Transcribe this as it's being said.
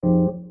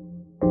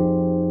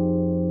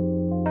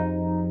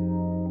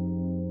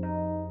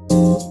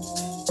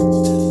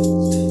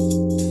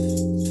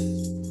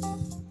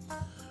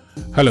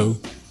Hello,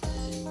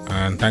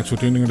 and thanks for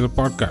tuning into the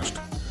podcast.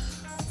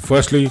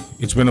 Firstly,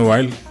 it's been a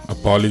while.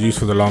 Apologies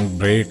for the long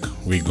break.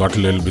 We got a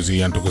little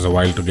busy and took us a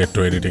while to get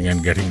to editing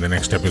and getting the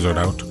next episode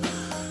out.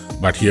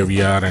 But here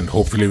we are, and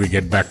hopefully, we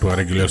get back to our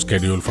regular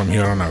schedule from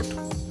here on out.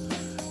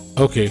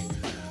 Okay,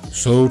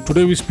 so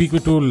today we speak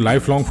with two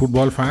lifelong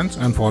football fans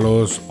and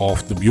followers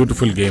of the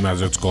beautiful game,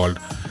 as it's called,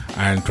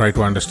 and try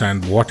to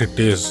understand what it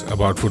is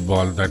about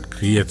football that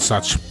creates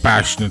such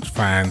passionate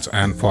fans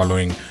and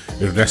following,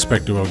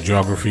 irrespective of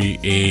geography,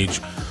 age,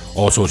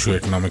 or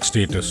socio-economic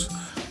status.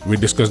 We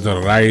discuss the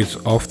rise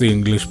of the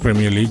English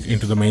Premier League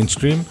into the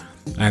mainstream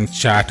and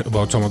chat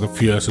about some of the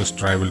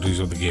fiercest rivalries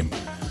of the game.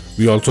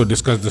 We also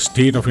discuss the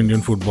state of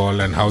Indian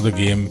football and how the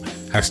game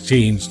has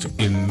changed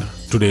in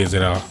today's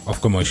era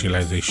of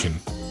commercialization.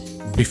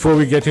 Before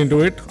we get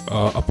into it,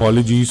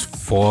 apologies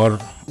for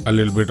a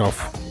little bit of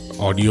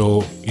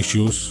audio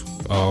issues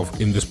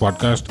in this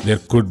podcast. There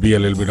could be a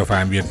little bit of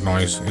ambient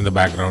noise in the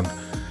background,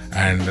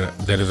 and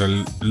there is a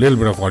little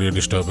bit of audio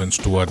disturbance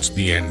towards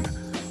the end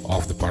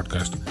of the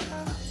podcast.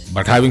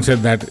 But having said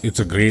that, it's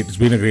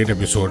been a great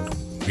episode.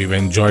 We've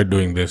enjoyed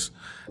doing this,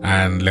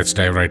 and let's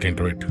dive right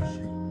into it.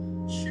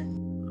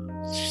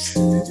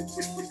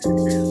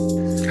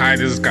 Hi,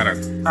 this is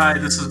Karan. Hi,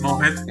 this is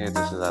Mohit. Hey,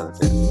 this is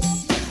Aditya.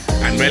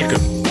 And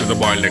welcome to the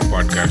Boiled Egg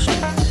Podcast.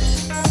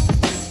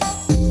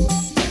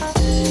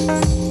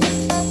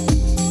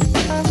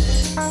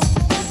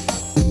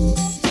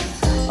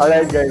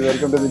 Alright guys,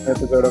 welcome to this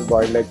episode of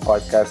Boiled Egg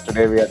Podcast.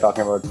 Today we are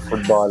talking about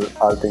football,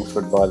 all things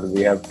football.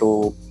 We have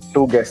two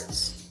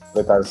guests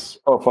with us.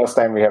 First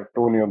time we have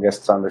two new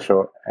guests on the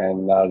show,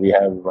 and we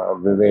have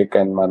Vivek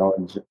and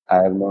Manoj.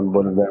 I have known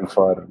both of them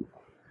for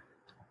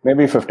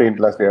maybe 15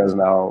 plus years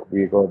now.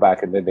 We go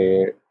back in the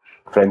day,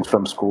 friends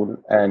from school,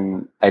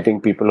 and I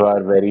think people who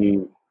are very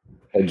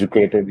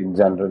educated in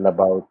general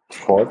about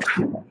sports,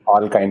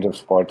 all kinds of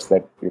sports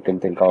that you can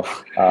think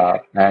of,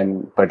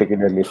 and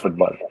particularly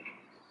football.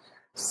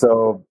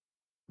 So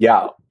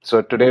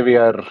today we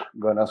are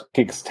gonna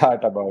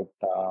kickstart about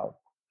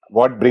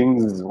what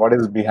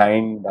is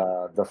behind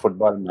the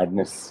football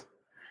madness.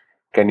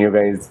 Can you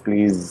guys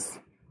please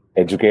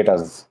educate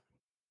us?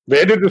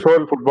 Where did this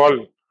whole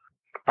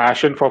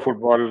passion for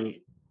football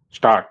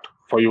start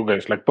for you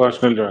guys, like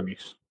personal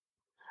journeys?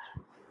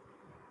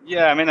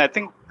 Yeah, I mean, I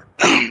think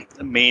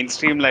the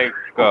mainstream, like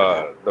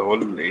the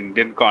whole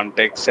Indian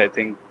context, I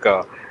think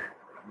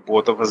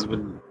both of us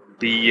will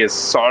be a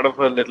sort of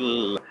a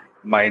little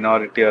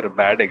minority or a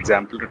bad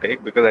example to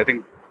take, because I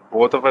think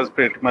both of us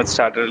pretty much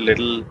started a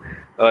little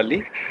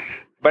early.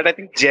 But I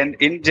think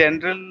in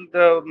general,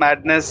 the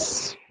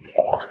madness,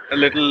 a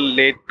little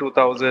late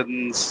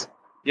 2000s,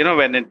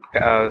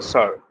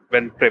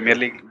 when Premier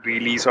League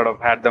really sort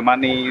of had the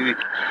money,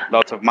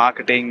 lots of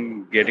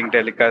marketing, getting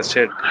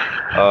telecasted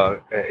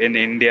in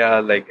India,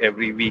 like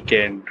every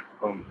weekend,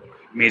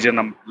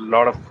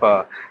 lot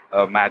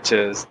of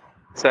matches.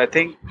 So I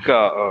think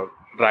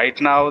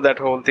right now that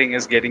whole thing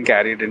is getting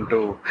carried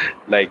into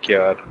like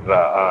your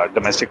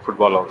domestic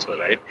football also,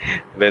 right?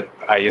 With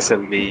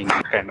ISL being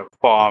kind of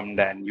formed,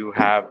 and you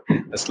have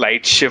a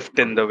slight shift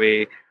in the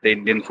way the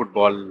Indian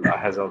football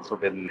has also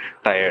been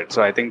tired.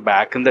 So I think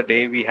back in the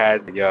day we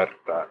had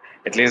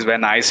at least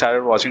when I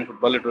started watching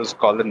football, it was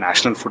called the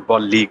National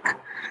Football League,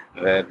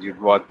 where you'd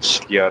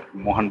watch your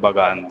Mohan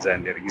Bagans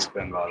and your East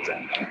Bengals,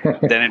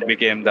 and then it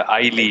became the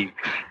I-League,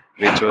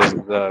 which was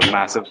the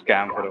massive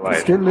scam for a while.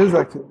 Still is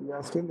actually.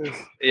 Yeah, still is.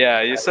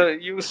 Yeah, so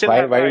you still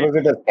Why was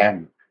it a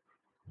scam?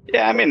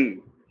 Yeah, I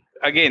mean,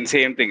 again,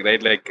 same thing,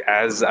 right? Like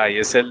as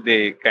ISL,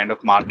 they kind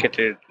of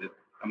marketed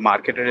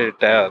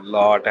it a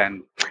lot,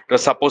 and it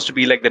was supposed to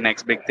be like the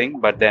next big thing,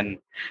 but then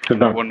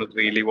no one was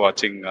really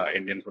watching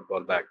Indian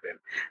football back then.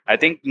 I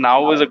think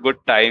now is a good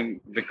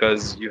time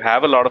because you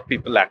have a lot of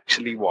people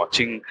actually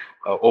watching,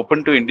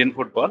 open to Indian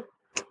football,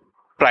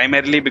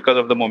 primarily because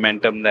of the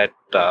momentum that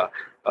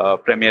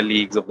Premier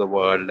Leagues of the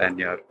world and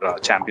your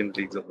Champions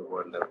Leagues of the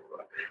world have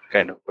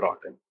kind of brought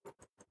in.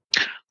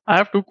 I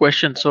have two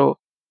questions. So,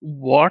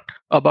 what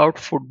about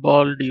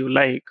football do you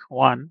like?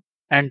 One,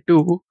 and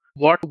two,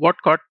 what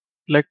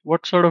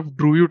sort of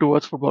drew you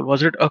towards football?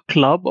 Was it a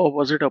club or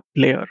was it a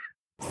player?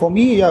 For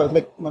me, yeah,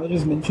 like Manoj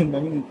just mentioned, I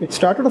mean, it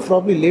started off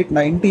probably late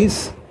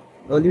 90s,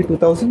 early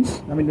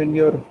 2000s. I mean, when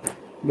we were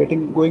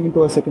going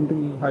into a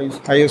secondary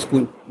higher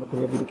school,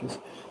 whatever it is.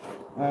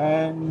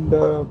 And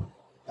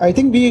I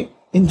think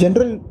in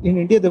general, in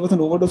India, there was an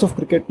overdose of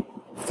cricket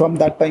from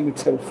that time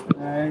itself.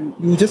 And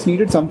you just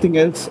needed something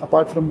else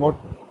apart from what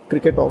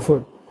cricket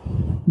offered.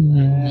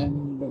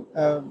 And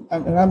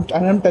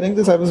I'm telling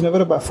this, I was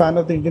never a fan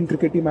of the Indian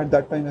cricket team at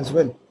that time as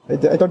well. I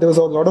thought there was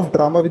a lot of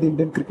drama with the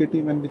Indian cricket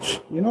team, and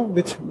which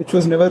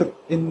was never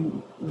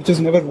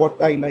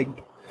what I liked.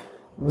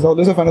 I was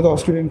always a fan of the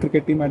Australian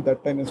cricket team at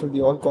that time as well,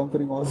 the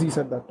all-conquering Aussies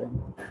at that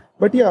time.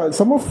 But yeah,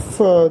 some of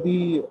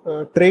the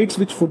traits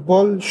which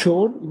football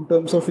showed in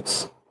terms of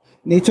its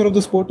nature of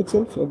the sport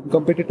itself,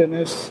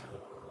 competitiveness,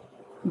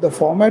 the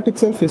format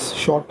itself is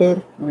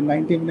shorter. I mean,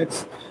 90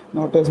 minutes,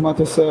 not as much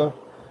as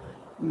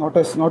not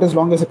as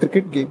long as a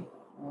cricket game.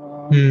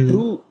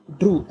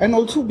 True, and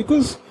also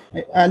because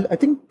I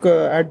think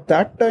at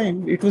that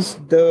time it was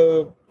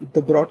the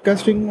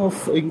broadcasting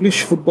of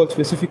English football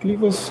specifically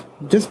was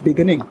just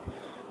beginning.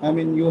 I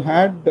mean, you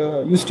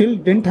still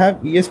didn't have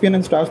ESPN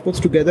and Star Sports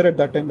together at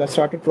that time. That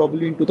started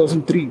probably in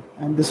 2003,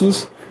 and this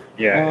was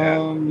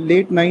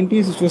late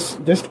 90s. It was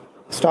just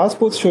Star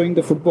Sports showing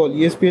the football.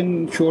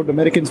 ESPN showed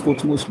American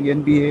sports mostly,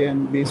 NBA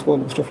and baseball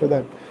and stuff like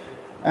that.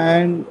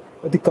 And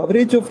the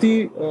coverage of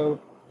the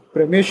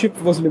Premiership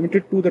was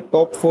limited to the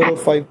top 4 or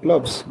 5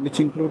 clubs,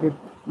 which included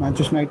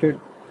Manchester United,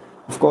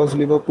 of course,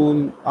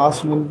 Liverpool,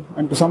 Arsenal,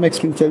 and to some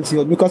extent Chelsea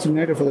or Newcastle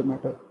United for that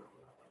matter.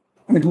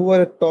 I mean, who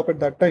were at top at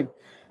that time.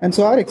 And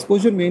so our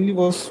exposure mainly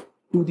was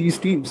to these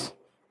teams.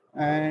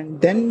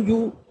 And then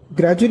you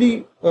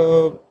gradually,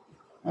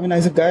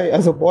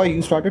 as a boy,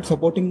 you started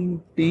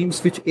supporting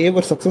teams which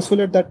were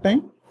successful at that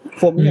time,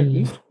 for me at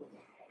least.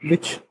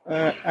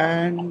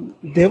 And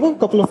there were a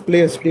couple of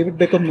players, David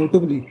Beckham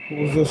notably, who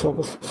was a sort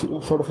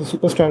of a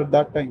superstar at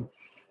that time.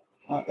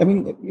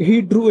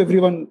 He drew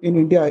everyone in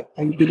India,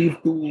 I believe,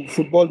 to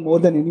football more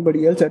than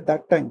anybody else at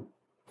that time.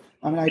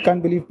 I mean, I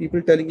can't believe people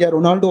telling,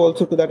 Ronaldo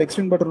also to that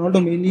extent, but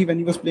Ronaldo mainly when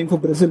he was playing for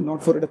Brazil,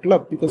 not for a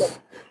club, because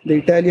the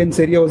Italian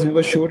Serie A was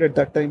never showed at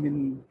that time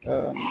in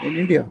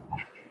India.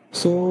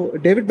 So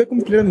David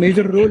Beckham played a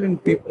major role in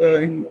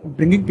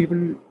bringing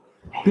people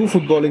to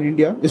football in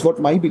India, is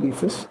what my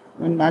belief is.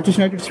 And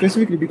Manchester United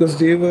specifically, because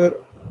they were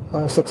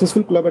a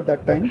successful club at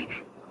that time.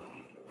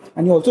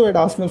 And you also had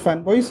Arsenal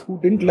fanboys who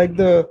didn't like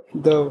the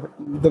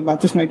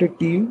Manchester United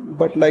team,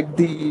 but like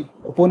the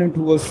opponent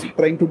who was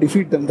trying to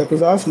defeat them, that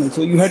was Arsenal.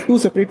 So you had two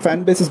separate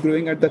fan bases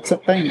growing at that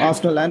time,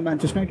 Arsenal and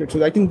Manchester United.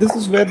 So I think this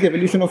is where the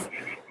evolution of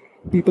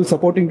people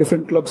supporting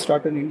different clubs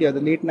started in India.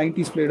 The late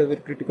 90s played a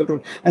very critical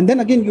role. And then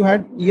again, you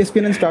had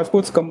ESPN and Star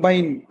Sports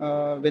combine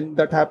when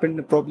that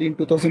happened probably in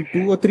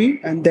 2002 or 3.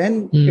 And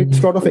then it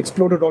sort of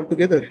exploded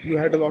altogether. You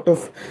had a lot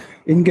of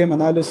in-game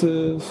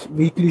analysis,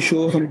 weekly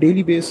shows on a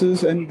daily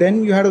basis. And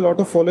then you had a lot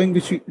of following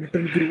which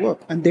literally grew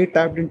up. And they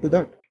tapped into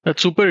that.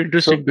 That's super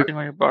interesting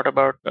when you brought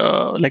about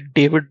like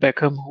David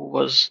Beckham, who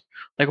was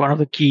like one of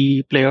the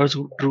key players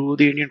who drew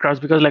the Indian crowds,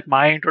 because like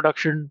my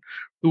introduction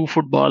to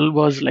football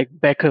was like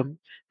Beckham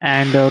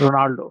and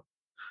Ronaldo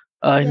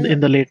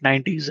in the late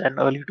 90s and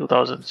early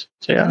 2000s.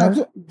 So yeah. And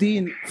also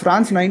the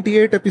France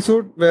 98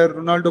 episode where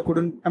Ronaldo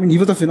couldn't, he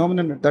was a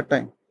phenomenon at that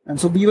time. And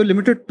so we were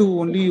limited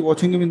to only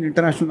watching him in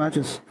international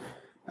matches.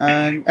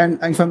 And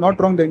if I'm not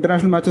wrong, the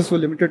international matches were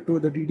limited to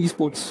the DD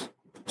Sports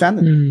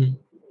channel.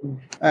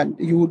 And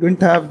you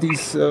didn't have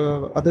these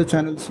other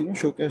channels,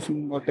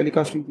 showcasing or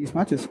telecasting these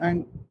matches,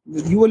 and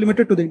you were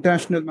limited to the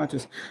international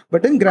matches.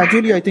 But then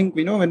gradually, I think,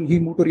 when he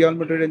moved to Real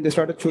Madrid and they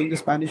started showing the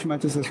Spanish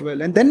matches as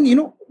well, and then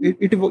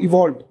it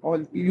evolved.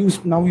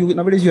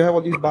 Nowadays you have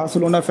all these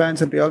Barcelona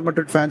fans and Real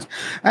Madrid fans,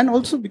 and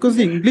also because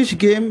the English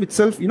game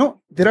itself,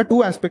 there are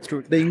two aspects to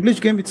it. The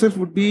English game itself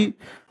would be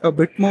a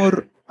bit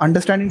more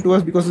understanding to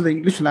us because of the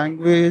English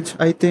language,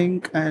 I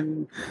think,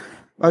 and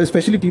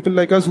especially people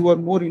like us who are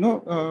more,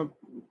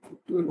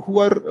 who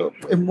are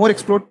more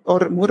explored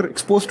or more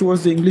exposed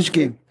towards the English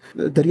game.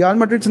 The Real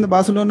Madrids and the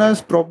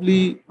Barcelonas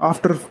probably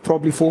after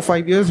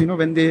 4-5 years,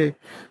 when they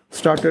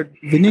started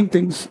winning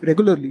things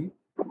regularly,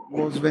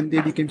 was when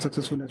they became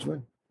successful as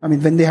well.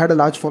 When they had a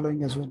large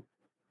following as well.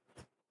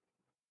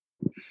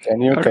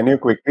 Can you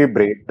quickly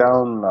break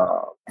down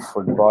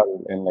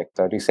football in like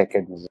 30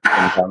 seconds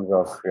in terms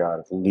of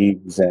your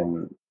leagues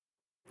and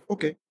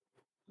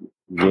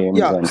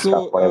games and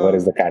stuff, whatever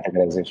is the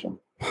categorization?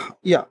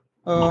 Yeah.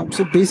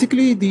 So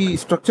basically, the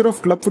structure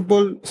of club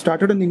football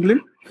started in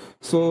England.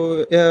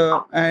 So,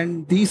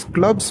 and these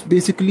clubs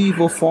basically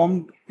were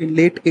formed in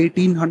late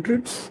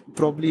 1800s,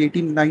 probably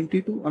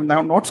 1892.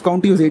 Now, Notts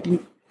County was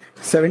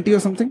 1870 or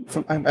something.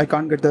 I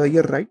can't get the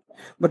year right.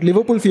 But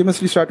Liverpool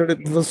famously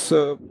it was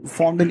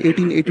formed in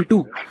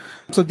 1882.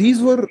 So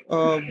these were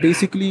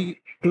basically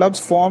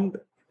clubs formed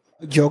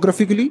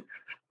geographically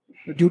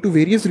due to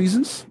various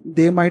reasons.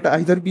 They might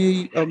either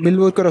be a mill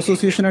worker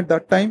association at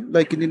that time,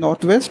 like in the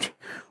Northwest.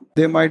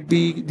 There might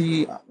be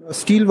the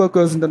steel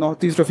workers in the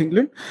northeast of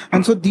England.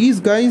 And so these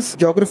guys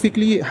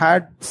geographically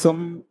had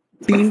some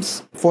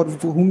teams for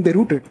whom they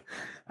rooted.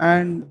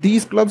 And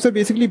these clubs are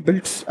basically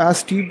built as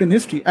steeped in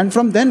history. And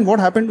from then what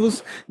happened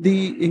was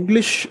the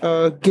English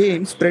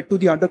game spread to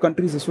the other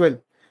countries as well.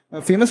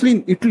 Famously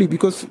in Italy,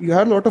 because you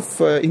had a lot of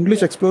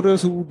English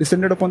explorers who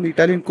descended upon the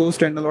Italian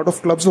coast, and a lot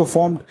of clubs were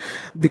formed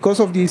because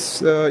of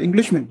these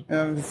Englishmen.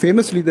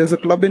 Famously, there's a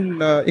club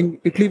in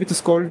Italy which is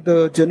called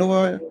the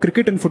Genoa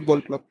Cricket and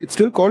Football Club. It's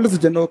still called as the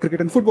Genoa Cricket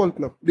and Football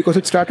Club because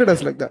it started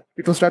as like that.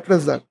 It was started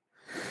as that.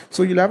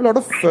 So you'll have a lot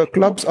of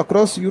clubs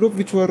across Europe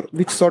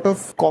which sort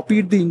of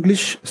copied the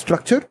English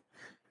structure.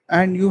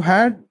 And you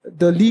had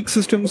the league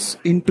systems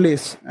in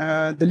place.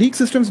 The league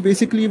systems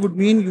basically would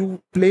mean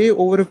you play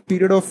over a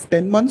period of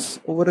 10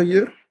 months, over a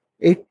year,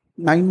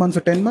 8-9 months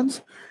or 10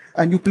 months,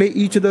 and you play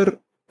each other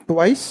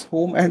twice,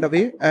 home and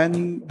away.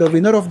 And the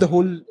winner of the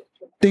whole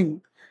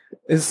thing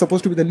is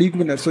supposed to be the league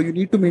winner. So you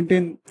need to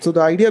maintain. So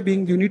the idea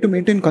being you need to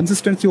maintain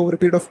consistency over a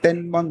period of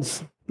 10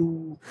 months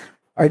to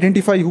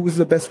identify who is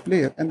the best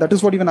player, and that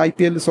is what even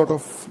IPL is sort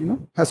of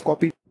has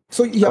copied.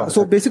 So yeah,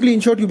 so basically in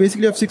short, you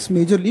basically have 6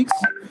 major leagues: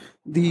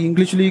 the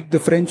English league, the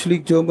French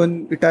league,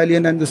 German,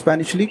 Italian, and the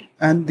Spanish league,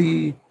 and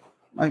the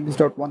I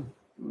missed out one,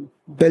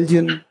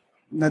 Belgian,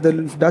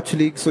 Netherlands, Dutch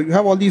league. So you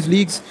have all these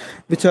leagues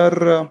which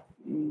are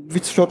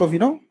which sort of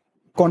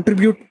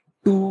contribute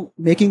to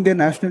making their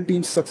national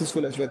teams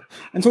successful as well,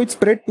 and so it's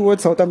spread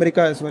towards South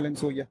America as well, and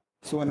so yeah,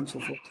 so on and so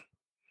forth.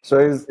 So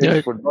is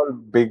football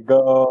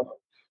bigger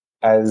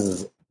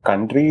as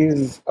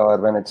countries, or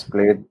when it's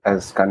played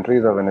as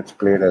countries, or when it's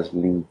played as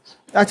leagues?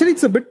 Actually,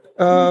 it's a bit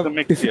It's a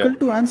mix, difficult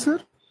to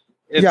answer.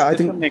 I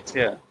think a mix,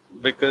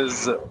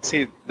 because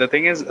see, the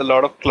thing is, a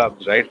lot of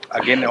clubs, right?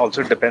 Again, it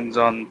also depends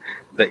on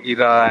the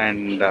era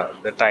and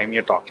the time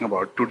you're talking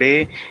about.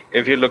 Today,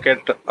 if you look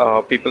at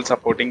people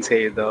supporting,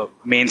 say, the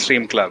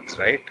mainstream clubs,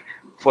 right?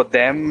 For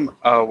them,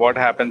 what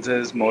happens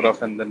is more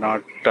often than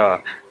not,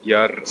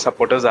 your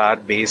supporters are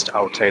based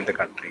outside the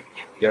country.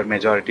 Your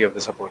majority of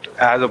the supporters,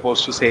 as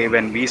opposed to say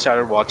when we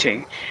started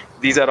watching,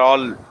 these are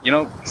all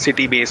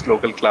city-based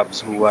local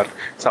clubs who are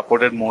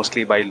supported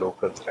mostly by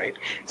locals, right?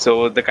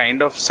 So the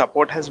kind of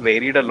support has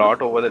varied a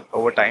lot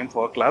over time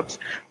for clubs,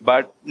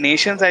 but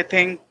nations, I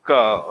think,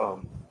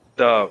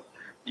 the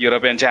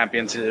European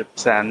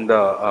Championships and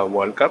the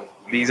World Cup,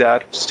 these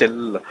are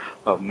still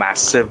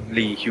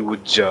massively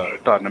huge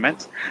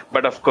tournaments.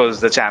 But of course,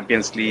 the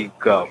Champions League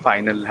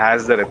final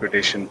has the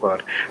reputation for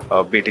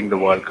beating the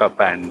World Cup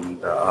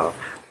and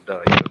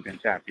the European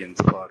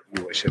champions for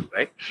viewership,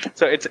 right?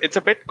 So it's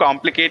a bit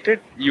complicated.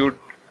 You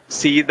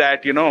see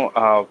that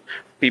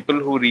people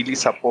who really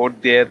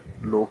support their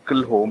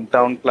local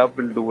hometown club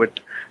will do it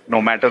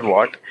no matter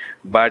what.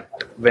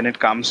 But when it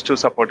comes to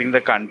supporting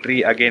the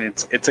country, again,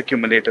 it's a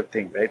cumulative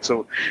thing, right?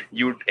 So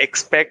you'd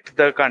expect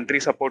the country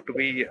support to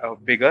be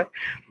bigger,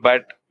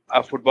 but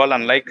football,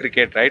 unlike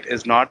cricket, right,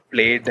 is not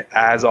played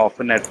as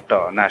often at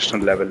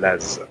national level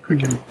as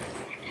cricket.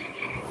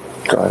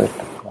 Got it.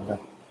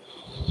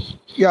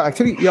 Yeah,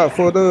 actually,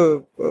 for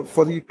the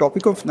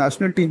topic of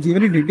national teams,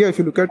 even in India, if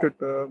you look at it,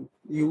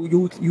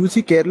 you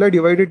see Kerala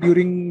divided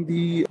during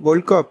the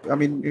World Cup. I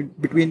mean,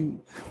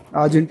 between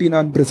Argentina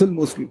and Brazil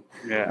mostly.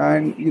 Yeah.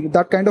 And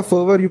that kind of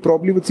fervor you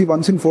probably would see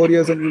once in 4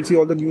 years, and you'll see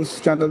all the news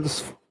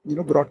channels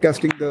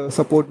broadcasting the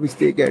support which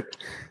they get.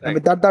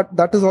 Right. But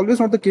that is always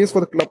not the case for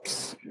the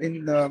clubs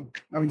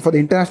for the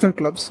international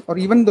clubs or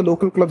even the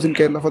local clubs in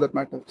Kerala for that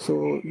matter.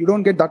 So you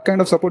don't get that kind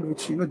of support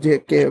which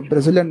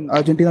Brazil and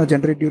Argentina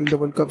generate during the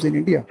World Cups in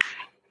India.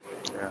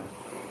 Yeah.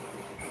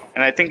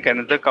 And I think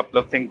another couple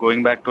of things,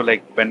 going back to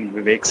like when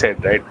Vivek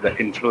said, right, the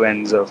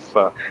influence of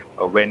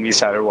when we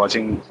started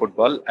watching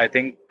football, I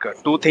think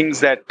two things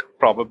that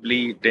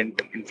probably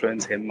didn't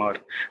influence him or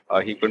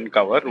he couldn't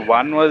cover.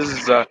 One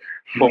was,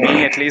 for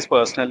me at least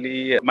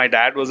personally, my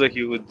dad was a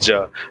huge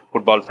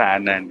football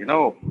fan and,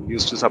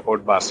 used to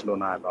support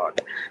Barcelona a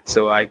lot.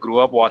 So I grew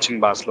up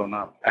watching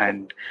Barcelona,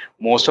 and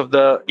most of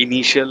the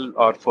initial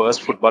or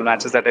first football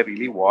matches that I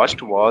really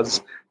watched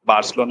was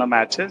Barcelona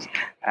matches.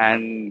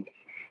 And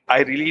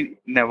I really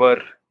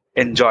never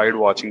enjoyed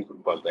watching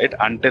football, right?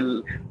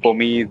 Until for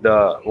me,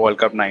 the World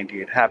Cup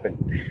 '98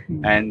 happened.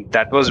 And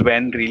that was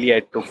when really I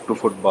took to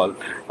football,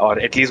 or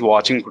at least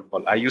watching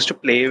football. I used to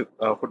play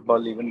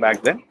football even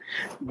back then,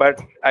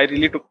 but I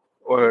really took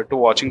to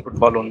watching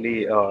football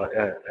only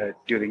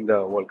during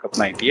the World Cup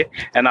 '98.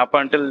 And up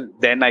until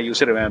then, I used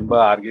to remember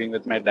arguing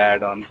with my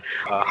dad on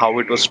how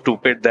it was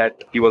stupid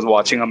that he was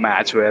watching a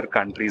match where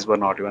countries were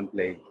not even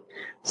playing.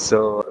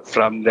 So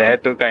from there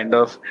to kind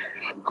of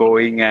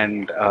going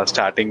and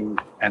starting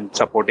and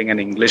supporting an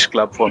English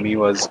club for me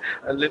was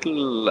a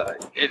little.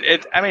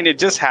 It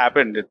just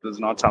happened. It was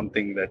not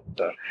something that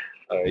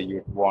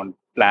you'd want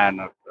plan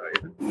or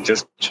it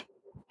just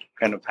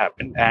kind of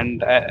happened.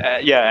 And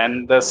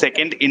and the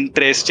second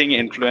interesting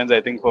influence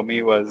I think for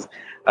me was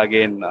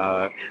again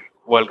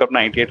World Cup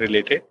 '98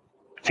 related,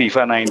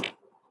 FIFA 9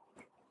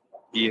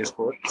 EA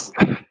Sports.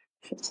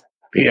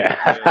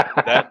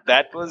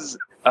 That was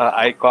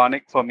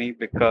iconic for me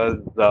because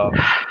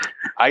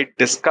I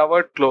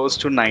discovered close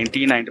to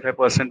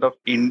 90-95% of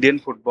Indian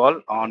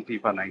football on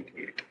FIFA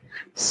 98.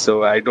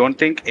 So I don't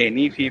think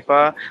any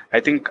FIFA, I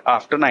think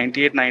after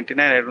 98-99,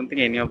 I don't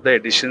think any of the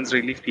editions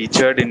really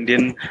featured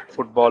Indian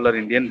football or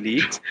Indian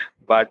leagues.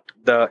 But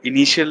the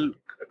initial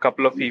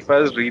couple of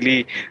FIFAs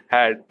really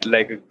had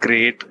like a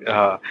great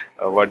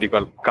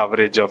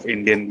coverage of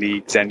Indian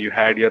leagues, and you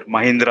had your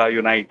Mahindra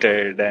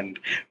United and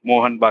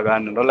Mohan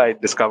Bagan and all. I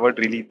discovered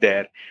really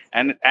there,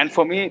 and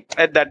for me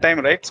at that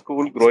time, right,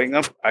 school growing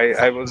up,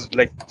 I was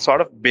like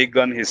sort of big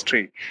on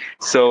history,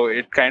 so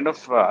it kind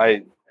of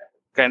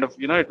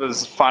it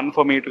was fun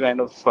for me to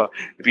kind of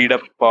read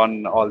up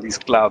on all these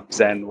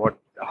clubs and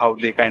how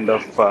they kind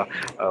of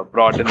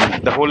broaden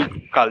the whole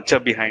culture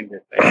behind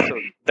it, right? So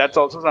that's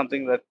also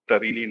something that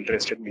really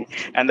interested me,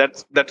 and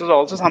that was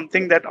also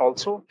something that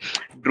also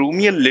drew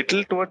me a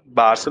little toward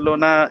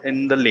Barcelona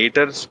in the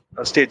later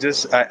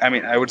stages. I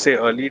mean, I would say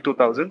early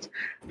 2000s,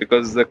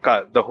 because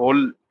the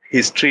whole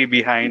history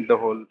behind the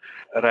whole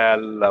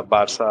Real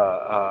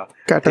Barca thing,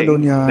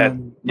 Catalonia that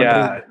and Madrid.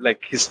 yeah,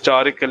 like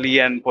historically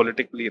and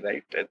politically,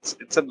 right?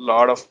 It's a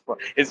lot of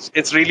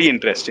it's really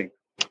interesting.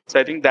 So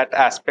I think that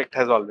aspect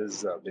has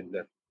always been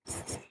there.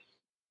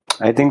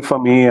 I think for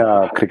me,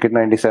 cricket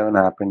 97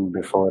 happened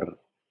before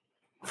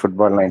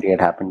football 98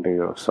 happened to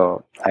you.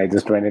 So I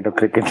just went into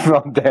cricket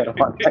from there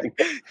on.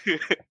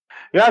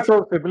 Yeah,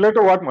 so similar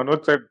to what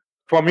Manoj said,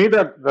 for me,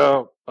 that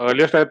the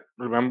earliest I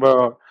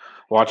remember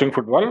watching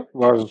football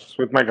was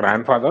with my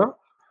grandfather.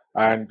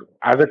 And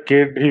as a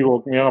kid, he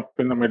woke me up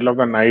in the middle of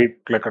the night,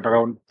 like at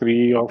around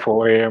 3 or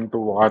 4 a.m., to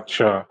watch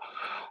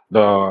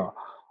the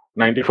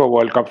 94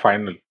 World Cup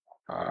final.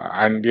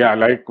 And yeah,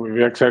 like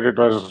Vivek said, it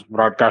was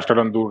broadcasted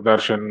on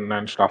Doordarshan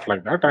and stuff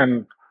like that.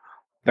 And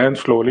then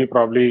slowly,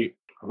 probably,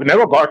 we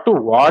never got to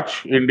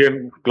watch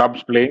Indian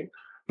clubs playing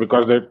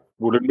because they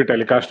wouldn't be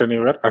telecast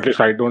anywhere. At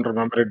least I don't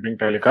remember it being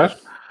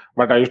telecast.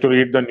 But I used to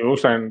read the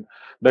news, and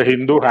the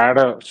Hindu had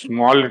a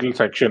small little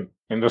section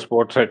in the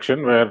sports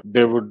section where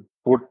they would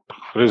put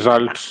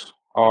results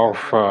of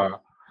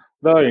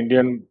the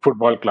Indian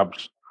football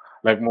clubs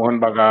like Mohan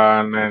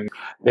Bagan and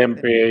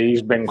Dempe,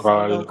 East Bengal,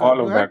 Salgaonkar.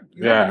 all of that.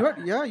 Yeah.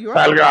 You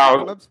had some good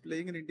Salgaon. clubs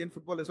playing in Indian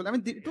football as well. I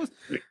mean, it was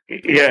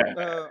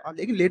Yeah.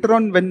 like later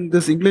on when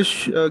this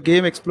English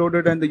game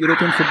exploded and the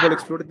European football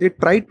exploded, they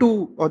tried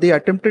to, or they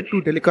attempted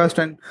to telecast,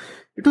 and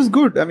it was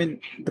good. I mean,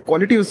 the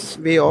quality was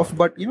way off,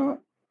 but you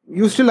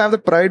still have the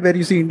pride where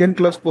you see Indian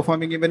clubs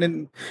performing even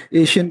in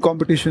Asian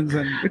competitions,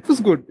 and it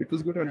was good. It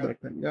was good at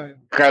that time. Yeah, yeah.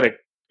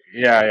 Correct.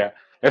 Yeah, yeah.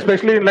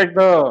 Especially in like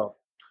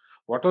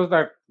what was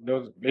that? There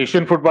was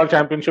Asian Football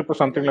Championship or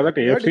something like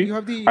that, You AFC.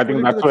 have the I think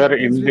equivalent to that's the where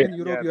Champions League India. in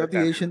Europe. Yeah, You the have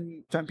the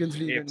Asian Champions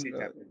League AFC and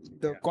Champions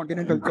League. the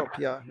Continental Cup.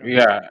 Yeah,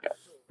 yeah.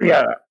 Yeah,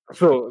 yeah.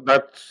 So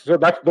that's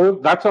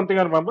something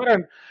I remember.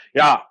 And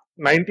yeah,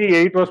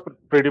 '98 was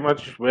pretty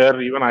much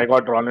where even I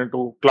got drawn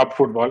into club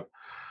football.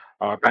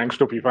 Thanks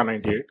to FIFA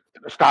 '98.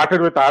 Started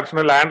with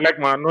Arsenal, and like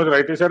Manoj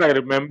rightly said, I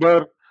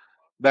remember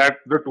that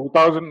the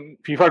 2000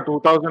 FIFA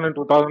 2000 and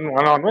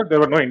 2001 onward, there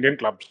were no Indian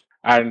clubs,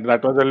 and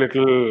that was a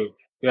little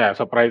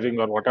surprising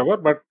or whatever.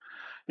 But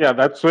yeah,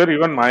 that's where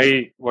even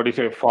my what do you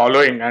say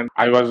following, and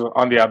I was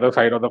on the other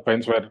side of the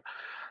fence where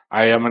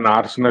I am an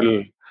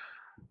Arsenal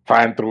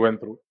fan through and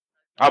through.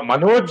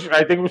 Manoj,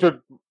 I think we should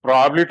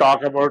probably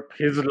talk about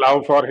his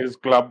love for his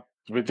club,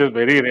 which is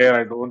very rare.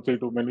 I don't see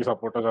too many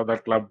supporters of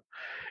that club.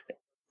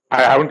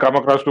 I haven't come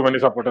across too many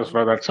supporters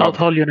for that club.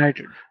 Southall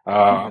United.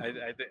 I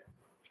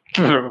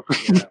yeah.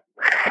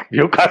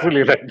 Newcastle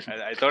United.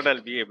 I thought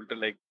I'll be able to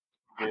like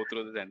go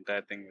through this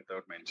entire thing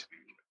without mentioning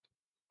it.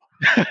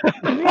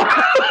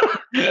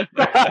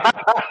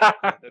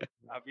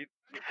 I mean,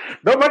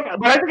 No, but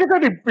I think it's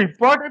an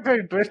important,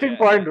 interesting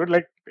point, dude.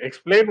 Like,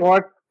 explain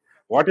what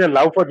your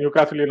love for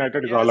Newcastle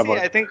United is yeah, all see, about.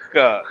 I think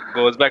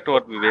goes back to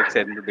what Vivek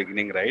said in the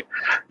beginning, right?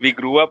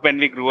 When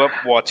we grew up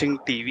watching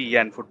TV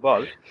and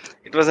football,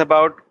 it was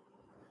about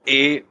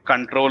a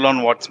control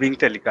on what's being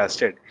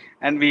telecasted,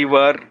 and we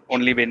were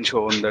only been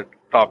shown the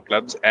top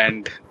clubs.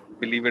 And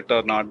believe it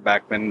or not,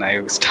 back when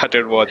I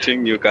started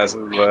watching,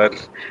 Newcastle were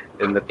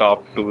in the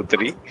top 2,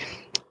 3.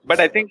 But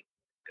I think,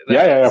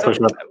 Yeah, so, for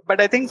sure. but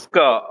I think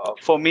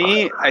for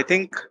me, I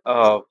think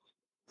the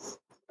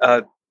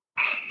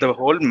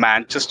whole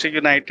Manchester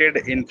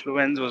United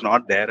influence was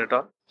not there at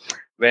all.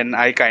 When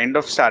I kind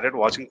of started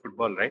watching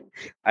football, right,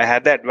 I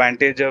had the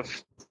advantage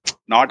of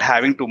not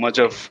having too much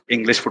of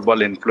English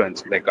football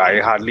influence. Like I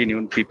hardly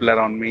knew people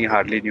around me,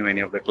 hardly knew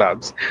any of the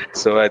clubs.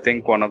 So I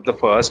think one of the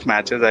first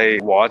matches I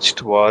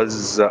watched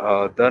was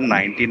the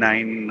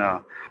 '99.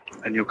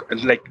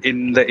 Like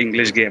in the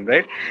English game,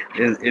 right?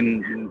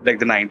 In like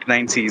the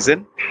 '99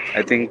 season,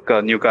 I think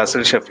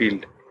Newcastle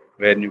Sheffield,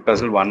 where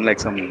Newcastle won like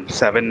some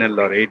 7-0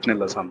 or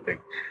 8-0 or something,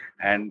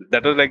 and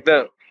that was like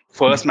the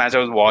first match I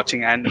was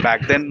watching. And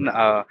back then,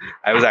 I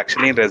was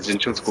actually in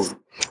residential school,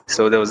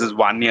 so there was this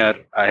 1 year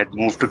I had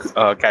moved to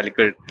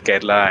Calicut,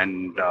 Kerala,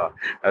 and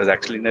I was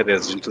actually in a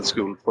residential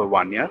school for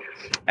 1 year,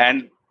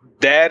 and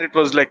there it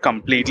was like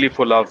completely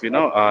full of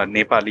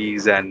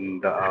Nepalis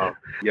and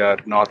your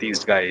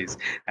northeast guys,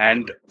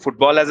 and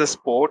football as a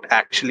sport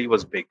actually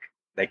was big,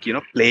 like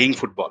playing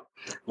football.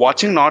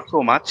 Watching not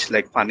so much,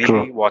 like funnily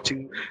True.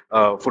 watching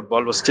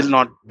football was still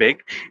not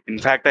big. In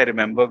fact, I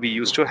remember we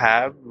used to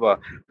have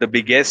the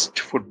biggest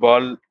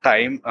football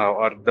time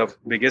or the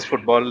biggest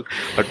football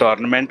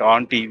tournament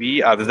on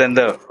TV other than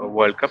the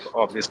World Cup,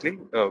 obviously,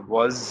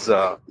 was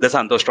the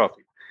Santosh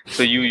Trophy.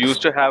 So you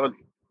used Oh to have a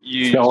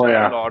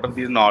yeah. lot of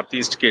these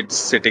northeast kids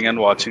sitting and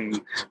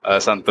watching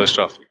Santosh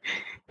Trophy,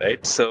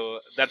 right? So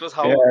that was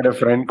how. Yeah, I had a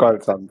friend called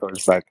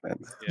Santosh back then.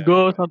 Yeah,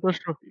 Go Santosh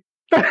Trophy.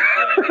 yeah.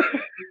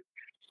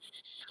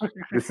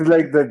 This is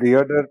like the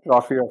Deodar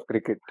Trophy of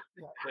cricket.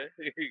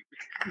 It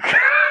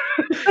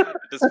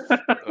is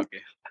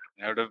okay.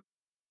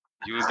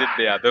 used it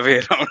the other way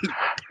around.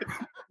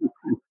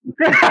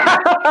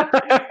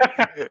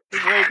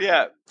 But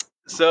yeah,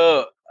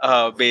 so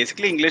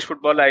basically English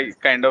football,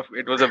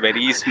 it was a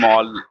very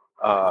small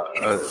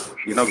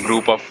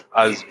group of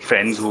us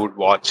friends who would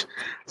watch.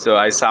 So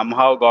I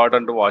somehow got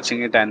onto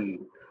watching it, and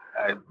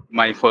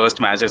my first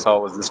match I saw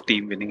was this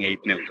team winning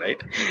 8-0,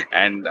 right?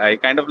 And I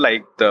kind of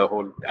liked the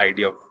whole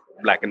idea of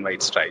black and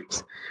white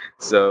stripes.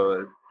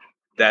 So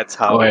that's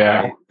how Oh,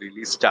 yeah. I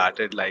really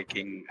started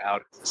liking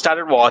or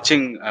started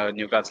watching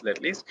Newcastle,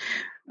 at least.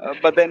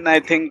 But then I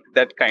think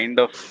that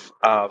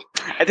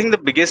I think the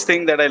biggest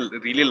thing that I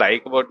really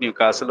like about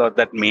Newcastle, or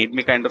that made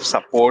me kind of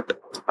support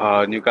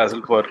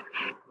Newcastle for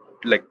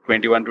like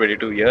 21,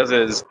 22 years,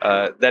 is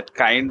that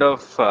kind of,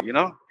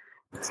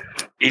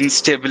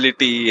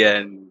 instability,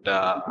 and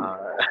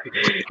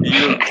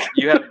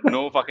you have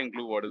no fucking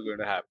clue what is going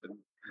to happen.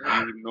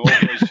 You know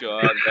for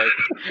sure that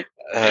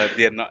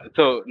they're not.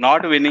 So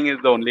not winning is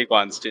the only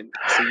constant.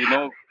 So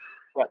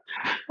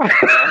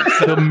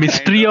The some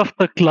mystery of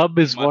the club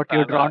is what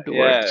you're masala, drawn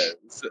towards.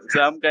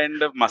 some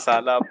kind of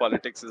masala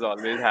politics is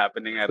always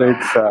happening So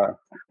around.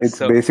 it's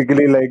So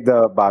basically like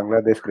the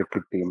Bangladesh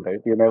cricket team, right?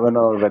 You never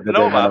know whether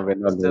no, they're gonna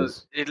win or so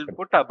lose. it'll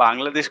put a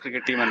Bangladesh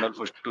cricket team and all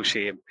to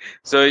shame.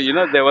 So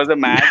there was a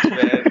match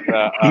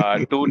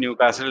where two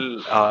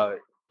Newcastle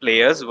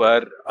players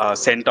were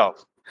sent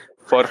off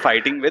for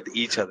fighting with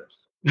each other.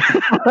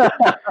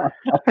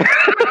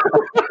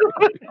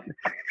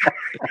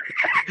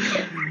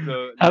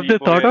 So Have they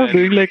thought Lipoel of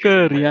doing and like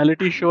a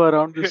reality show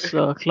around this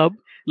club,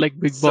 like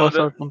Big so Boss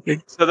the or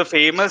something? so the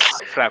famous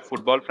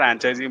football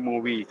franchisee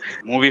movie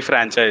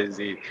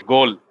franchisee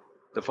Goal.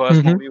 The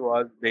first Hmm. movie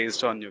was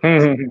based on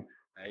Newcastle,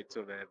 right?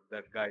 So where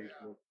that guy,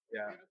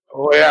 yeah,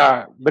 Oh,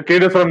 yeah. The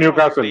kid is from no, he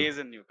Newcastle. plays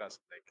in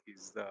Newcastle. Like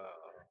he's the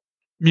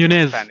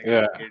Muniz. Hispanic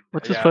Yeah. kid.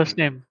 What's his Yeah, first Munez.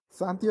 name?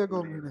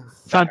 Santiago Munez. Muniz.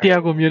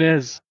 Santiago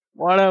Muniz.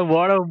 What a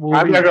movie!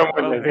 Santiago What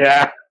a Munoz, movie.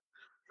 yeah.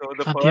 So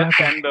the first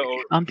Santiago. and the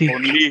Santi.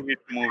 only hit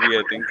movie,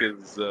 I think,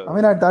 is I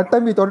mean, at that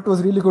time we thought it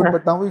was really good,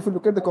 but now if you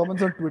look at the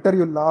comments on Twitter,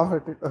 you laugh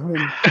at it. I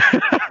mean,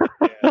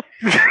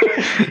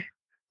 yeah.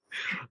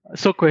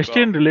 So,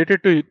 question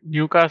related to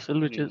Newcastle,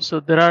 which is, so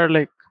there are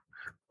like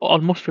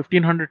almost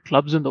 1,500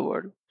 clubs in the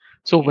world.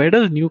 So where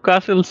does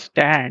Newcastle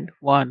stand?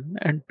 One,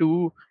 and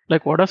two,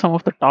 like what are some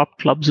of the top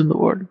clubs in the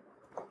world?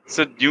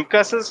 So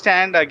Newcastle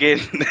stand again.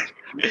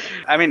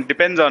 I mean,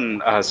 depends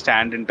on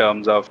stand in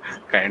terms of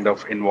kind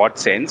of in what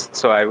sense.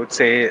 So I would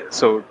say,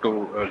 so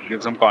to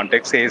give some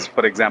context, says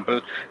for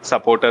example,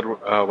 supporter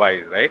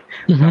wise, right?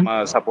 From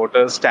a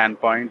supporter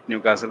standpoint,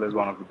 Newcastle is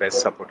one of the best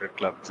supported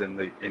clubs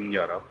in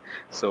Europe.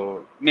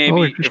 So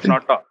maybe if interesting.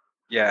 not top,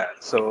 yeah.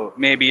 So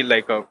maybe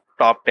like a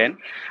top 10.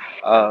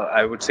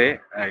 I would say.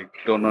 I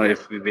don't know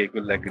if Vivek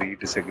will agree,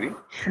 disagree.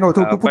 no,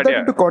 to put But that yeah.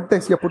 into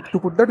context, to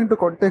put that into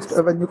context,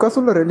 when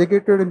Newcastle were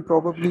relegated in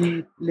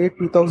probably late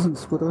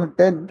 2000s,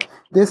 2010,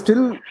 they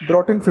still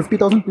brought in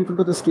 50,000 people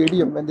to the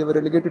stadium when they were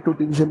relegated to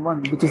Division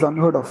 1, which is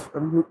unheard of. I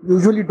mean, you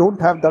usually don't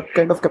have that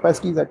kind of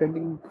capacities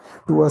attending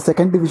to a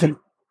second division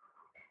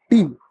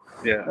team.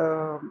 Yeah.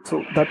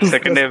 So that is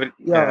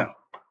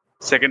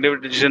Second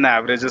division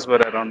averages were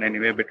around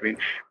anywhere between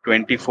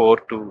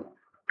 24 to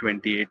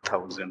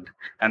 28,000,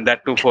 and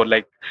that too for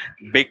like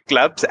big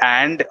clubs,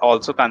 and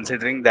also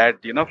considering that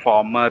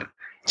former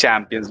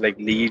champions like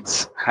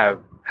Leeds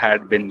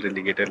had been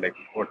relegated like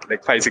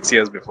 5-6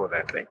 years before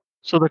that, right?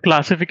 So the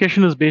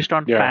classification is based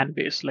on Yeah. fan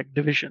base, like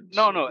divisions.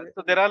 No.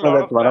 So there are a No, lot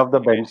that's of one of the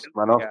classifications.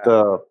 one of Yeah.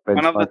 the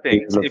One of the benchmarks we're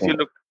things, looking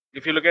at.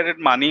 if you look at it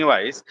money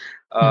wise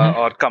Mhm.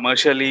 or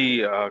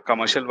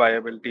commercial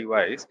viability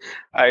wise,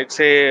 I'd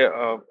say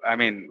I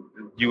mean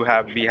we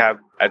have,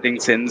 I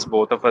think, since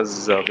both of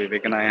us,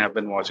 Vivek and I, have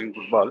been watching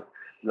football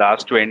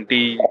last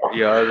 20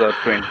 years or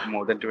 20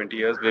 more than 20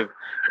 years.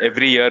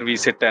 Every year we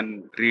sit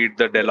and read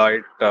the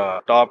Deloitte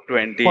top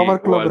 20 Power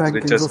Club world's rankings or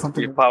richest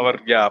something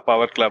like that.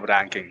 power club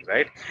rankings,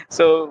 right?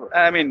 So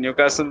I mean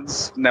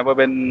Newcastle's never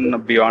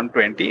been beyond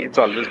 20. It's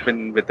always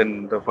been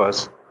within the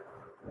first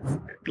Yeah,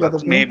 the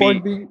clubs, maybe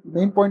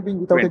main point being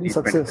without any 20,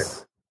 25.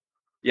 success.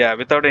 Yeah,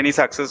 without any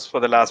success for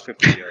the last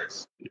 50 years.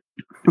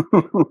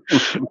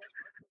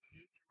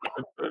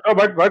 No,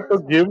 but to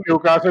give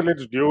Newcastle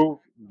its due,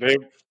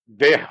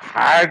 they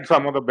had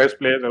some of the best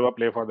players ever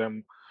play for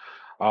them.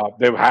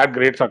 They've had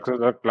great success at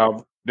the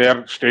club.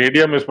 Their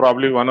stadium is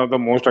probably one of the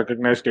most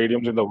recognized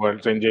stadiums in the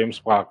world, St. James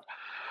Park.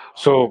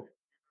 So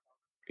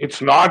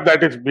it's not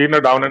that it's been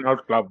a down and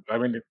out club. I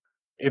mean,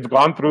 it's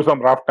gone through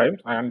some rough times,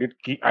 and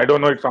I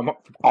don't know, it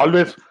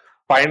always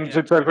finds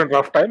itself in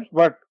rough times,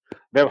 but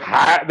they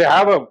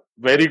have a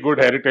very good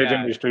heritage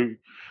and Yeah. history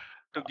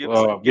To give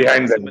some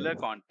behind similar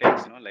them.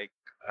 context, like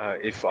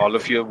if all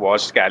of you have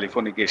watched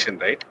Californication,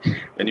 right?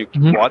 When you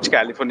Mhm. watch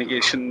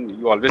Californication,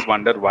 you always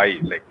wonder why.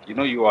 Like,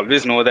 you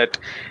always know that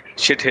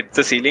shit hits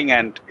the ceiling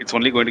and it's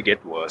only going to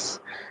get worse.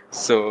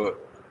 So,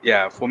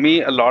 yeah, for me,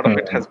 a lot of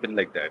it has been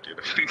like that.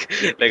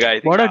 Like, I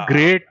think,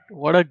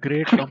 What a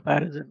great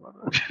comparison,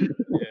 Manoj.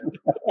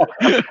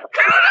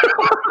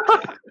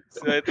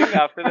 so I think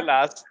after the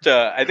last,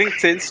 I think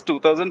since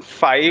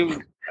 2005,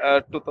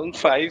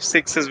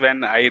 2005-6 is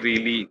when I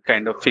really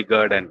kind of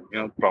figured and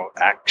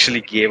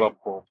actually gave up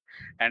hope.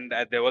 And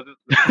there was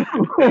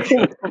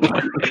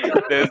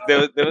there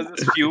was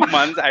this few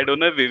months. I don't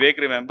know if Vivek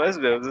remembers.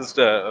 There was this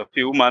a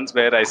few months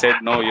where I said,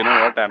 no, you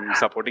know what? I'm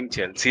supporting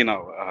Chelsea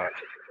now.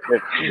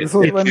 This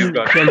was when Chelsea's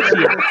got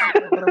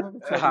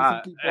Abramovich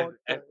had recently bought.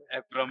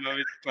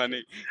 Abramovich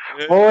money.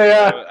 Oh,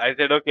 yeah. So I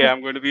said, okay,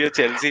 I'm going to be a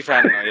Chelsea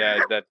fan now. Yeah,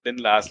 that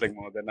didn't last like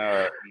more than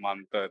a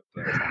month or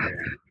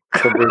something.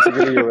 So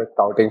basically, you were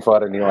scouting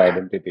for a new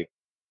identity.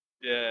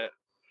 Yeah.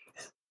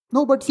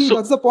 No, but see, So-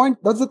 that's the point.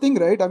 That's the thing,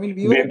 right? I mean,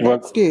 we were at Didn't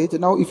work. that stage.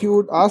 Now, if you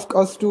would ask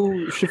us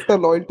to shift our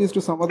loyalties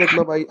to some other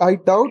club, I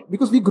doubt,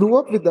 because we grew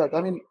up with that.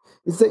 I mean,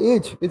 it's the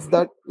age. It's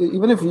that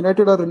even if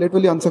United are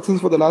relatively unsuccessful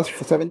for the last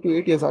 7 to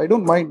 8 years, I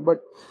don't mind. But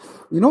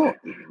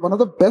one of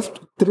the best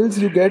thrills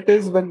you get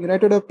is when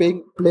United are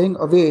playing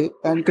away,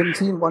 and you can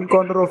see in one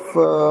corner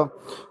of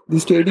the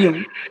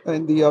stadium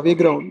in the away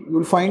ground, you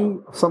will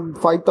find some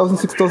 5,000,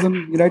 6,000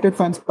 United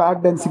fans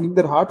packed and singing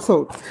their hearts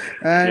out,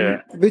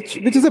 and which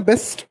is the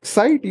best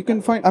sight you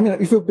can find. I mean,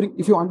 if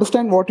you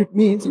understand what it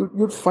means,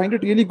 you'd find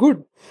it really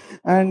good,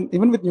 and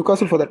even with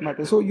Newcastle for that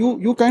matter. So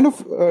you kind of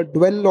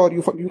dwell, or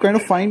you kind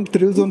of find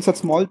thrills on such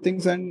small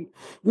things, and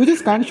you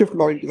just can't shift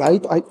loyalties.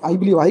 I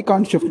believe I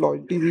can't shift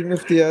loyalties even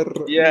if they are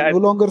no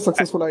longer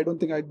successful. I don't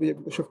think I'd be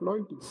able to shift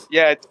loyalties.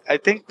 Yeah, I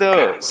think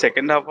the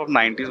second half of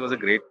 90s was a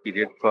great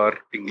period for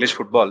English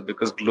football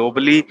because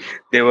globally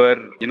they were,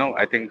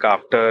 I think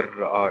after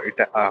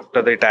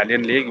the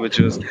Italian league, which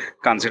was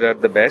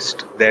considered the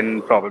best,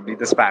 then probably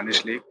the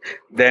Spanish league,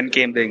 then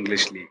came the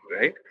English league,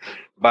 right?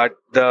 But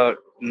the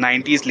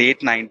 90s, late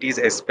 90s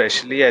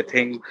especially, I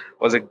think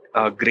was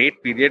a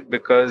great period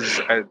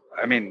because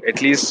I mean,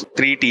 at least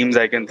three teams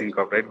I can think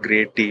of, right?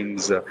 Great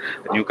teams.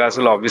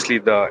 Newcastle, obviously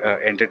the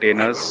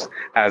entertainers,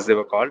 as they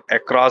were called,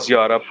 across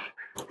Europe,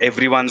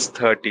 everyone's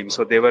third team.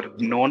 So they were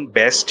known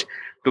best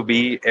to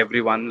be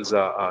everyone's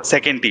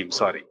second team.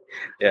 Sorry,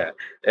 yeah,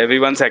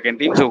 everyone's second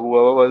team. So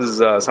whoever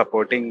was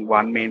supporting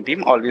one main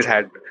team always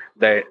had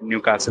the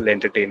Newcastle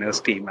Entertainers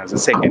team as a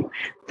second.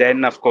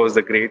 Then, of course,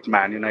 the great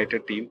Man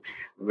United team,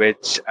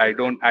 which I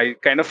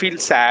kind of feel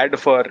sad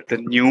for the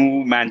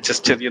new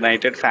Manchester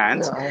United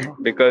fans Yeah, I know.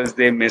 because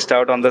they missed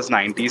out on this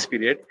 90s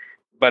period.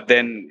 But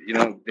then,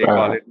 they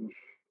call it,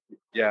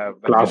 yeah,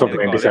 but Class then of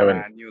they call it 97.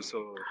 Man U.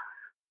 So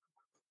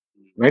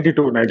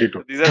 92.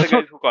 so these are the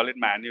guys who call it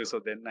Man U.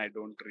 So then I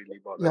don't really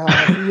bother.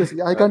 Yeah,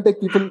 seriously, I can't take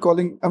people who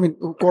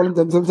calling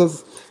themselves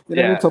as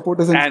United Yeah.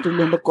 supporters and And-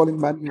 still end up calling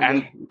Man U.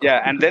 And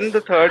yeah, and then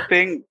the third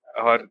thing,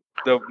 or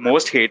the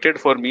most hated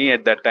for me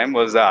at that time,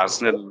 was the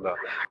Arsenal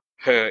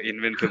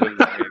Invincibles.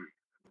 I mean,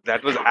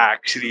 that was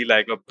actually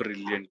like a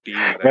brilliant team,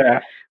 right? Yeah.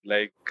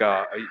 Like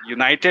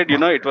United,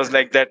 it was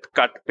like that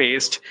cut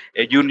paste.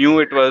 You knew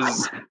it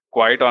was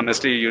quite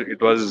honestly,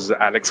 it was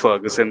Alex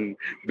Ferguson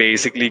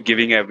basically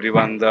giving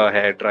everyone the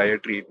hair dryer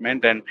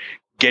treatment and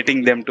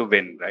getting them to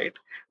win, right?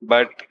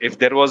 But if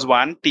there was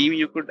one team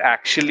you could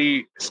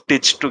actually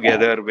stitch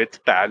together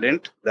with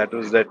talent, that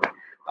was that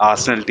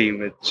Arsenal team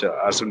which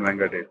Arsene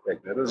Wenger did.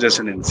 Like that was just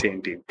an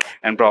insane team,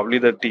 and probably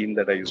the team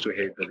that I used to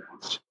hate the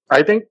most.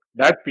 I think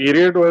that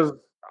period was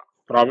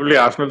probably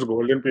Arsenal's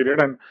golden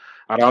period, and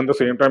around the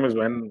same time is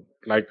when,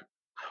 like,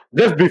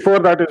 just before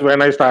that is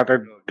when I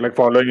started like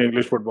following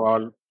English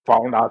football,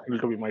 found Arsenal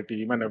to be my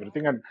team and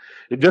everything, and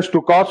it just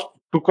took off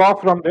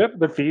from there.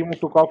 The team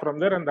took off from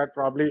there, and that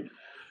probably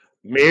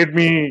made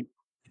me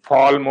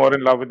fall more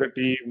in love with the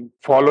team,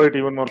 follow it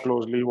even more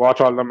closely,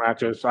 watch all the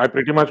matches. I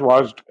pretty much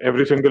watched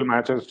every single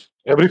match of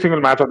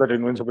that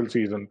Invincible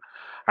season,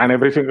 and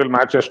every single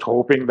match just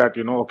hoping that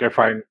okay,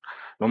 fine,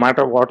 no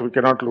matter what, we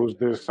cannot lose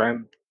this,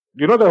 and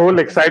the whole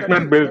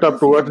excitement built up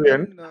towards the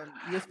end.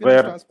 ESPN where-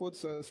 and Star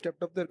Sports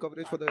stepped up their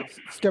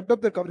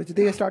coverage.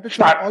 They started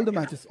showing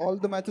all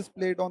the matches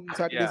played on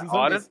Saturdays and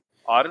Sundays.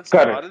 Or else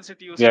Correct.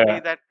 it used to Yeah. be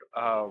that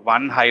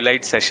one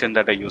highlight session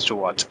that I used to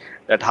watch.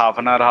 That half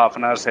an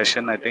hour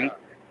session, I think.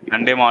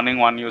 Monday morning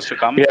one used to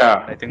come.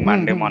 Yeah. I think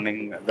Monday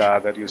morning the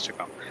other used to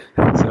come.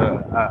 So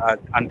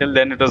until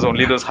then, it was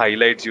only those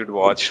highlights you'd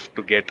watch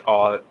to get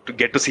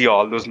to see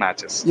all those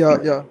matches.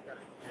 Yeah.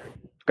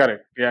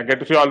 Correct. Yeah, get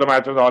to see all the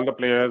matches, all the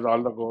players,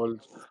 all the goals.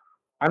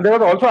 And there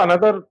was also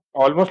another,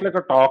 almost like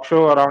a talk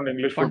show around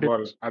English football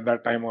Pundits. at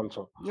that time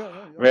also, Yeah.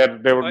 where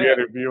there would Oh, be yeah. a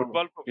review.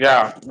 Football focus.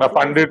 Yeah, the Football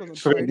focus pundits on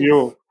Fridays.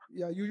 review.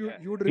 Yeah,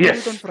 you would review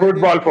Yes, it on Friday.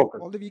 football and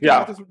focus. all the weekend Yeah,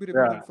 matches would be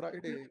reviewed yeah. on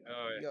Friday.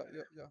 Oh,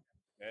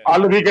 Yeah.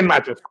 All the weekend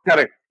matches.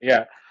 Correct.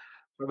 Yeah.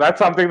 So that's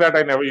something that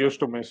I never used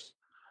to miss.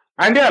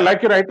 And yeah,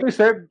 like you rightly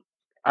said,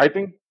 I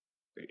think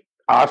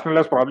Arsenal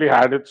has probably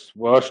had its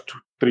worst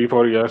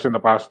 3-4 years in the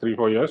past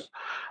 3-4 years,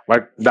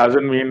 but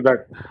doesn't mean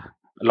that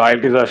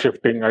loyalties are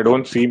shifting. I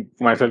don't see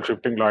myself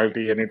shifting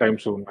loyalty anytime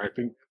soon. I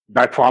think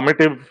that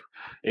formative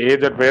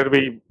age at where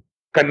we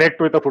connect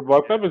with a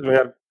football club is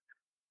where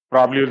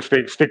probably will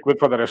stick with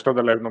for the rest of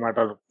the life, no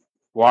matter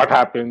what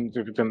happens.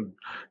 If it's in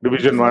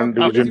Division Because One,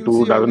 now Division you'll Two, see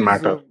all doesn't these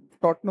matter.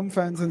 Tottenham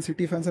fans and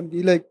City fans and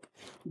be like,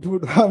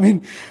 dude, I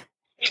mean,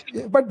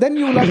 But then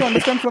you will have to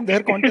understand from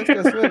their context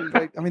as well,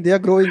 right? I mean, they are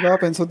growing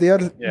up, and so they are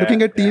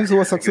looking at teams who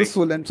are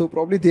successful, and so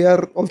probably they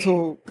are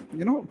also,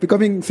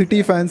 becoming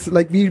City fans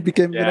like we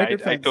became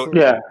United fans.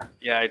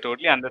 I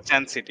totally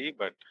understand City,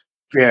 but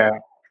Yeah.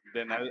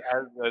 then I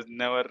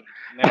never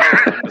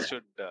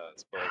understood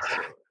Spurs.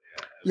 So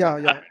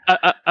Yeah.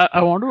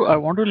 I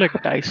want to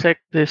like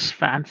dissect this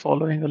fan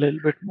following a little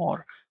bit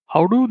more.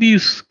 How do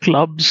these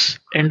clubs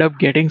end up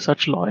getting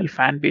such loyal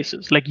fan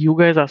bases? Like you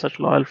guys are such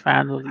loyal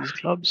fans of these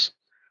clubs.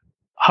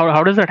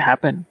 How does that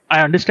happen?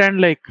 I understand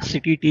like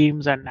city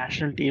teams and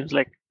national teams,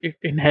 like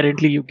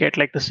inherently you get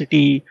like the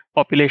city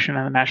population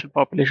and the national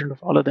population to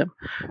follow them.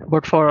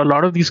 But for a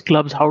lot of these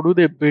clubs, how do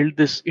they build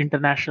this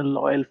international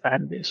loyal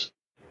fan base?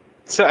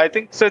 So I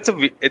think so.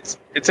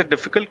 It's a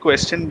difficult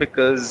question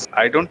because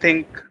I don't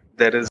think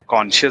there is a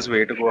conscious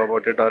way to go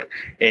about it, or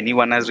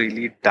anyone has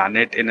really done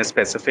it in a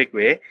specific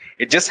way.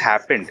 It just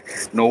happened.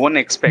 No one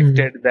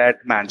expected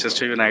that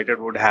Manchester United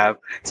would have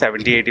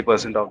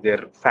 70-80% of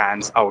their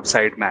fans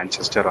outside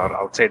Manchester or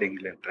outside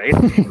England, right?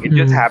 It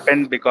just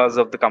happened because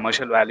of the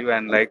commercial value,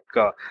 and like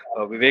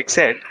Vivek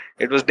said,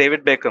 it was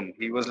David Beckham.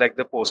 He was like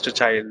the poster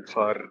child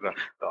for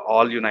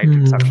all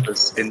United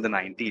success in the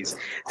 90s.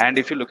 And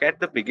if you look at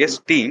the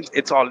biggest teams,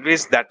 it's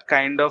always that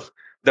kind of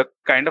the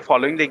kind of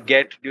following they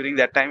get during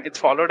that time. It's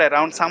followed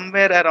around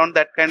somewhere around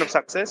that kind of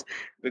success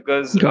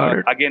because Got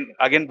it.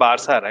 again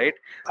Barca, right?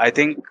 I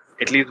think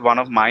at least one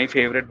of my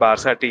favorite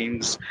Barca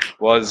teams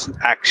was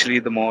actually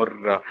the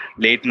more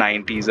late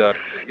 90s, or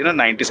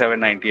 97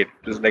 98.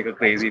 It was like a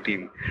crazy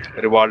team.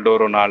 Rivaldo,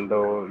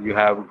 Ronaldo, you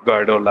have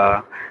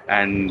Guardiola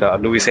and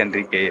Luis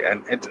Enrique,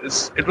 and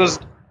it was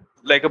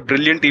like a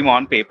brilliant team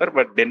on paper,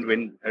 but didn't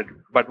win,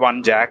 but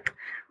won Jack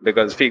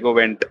because Figo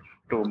went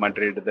to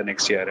Madrid the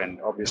next year and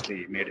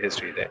obviously made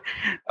history there.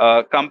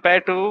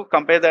 Compare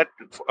that,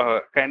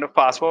 kind of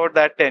fast forward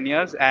that 10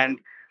 years, and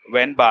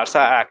when Barca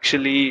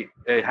actually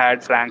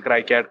had Frank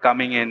Rijkaard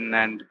coming in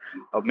and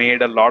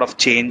made a lot of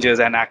changes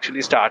and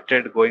actually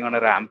started going on a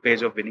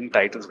rampage of winning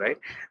titles, right?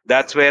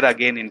 That's where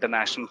again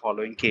international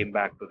following came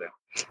back to them.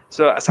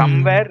 So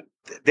somewhere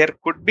there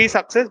could be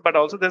success, but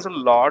also there's a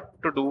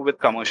lot to do with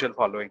commercial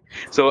following.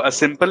 So a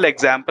simple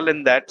example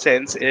in that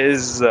sense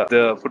is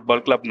the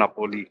football club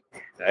Napoli,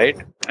 right?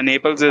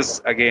 Naples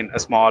is again a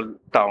small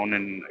town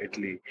in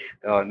Italy.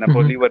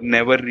 Napoli were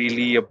never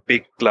really a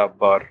big club,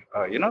 or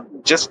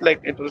just like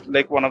it was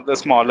like one of the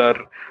smaller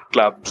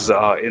clubs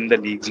in the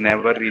leagues.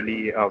 Never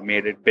really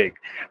made it big.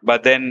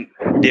 But then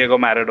Diego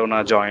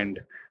Maradona joined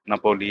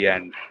Napoli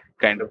and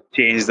kind of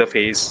changed the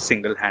face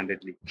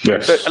single-handedly.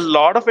 Yes. So a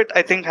lot of it,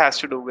 I think, has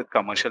to do with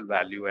commercial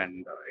value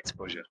and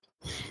exposure.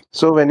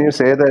 So when you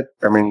say that,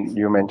 I mean,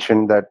 you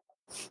mentioned that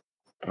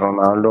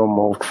Ronaldo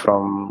moved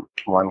from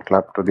one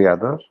club to the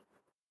other,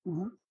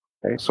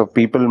 right? So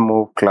people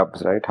move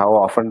clubs, right? How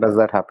often does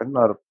that happen,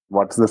 or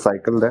what's the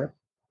cycle there?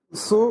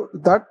 So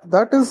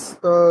that is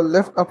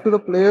left up to the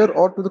player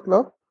or to the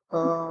club.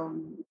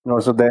 No,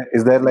 so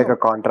is there like a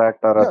contract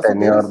or a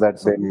tenure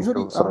that they need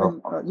usually, to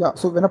serve?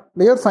 So when a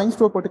player signs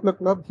to a particular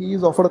club, he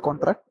is offered a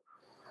contract.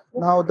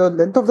 Now, the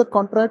length of that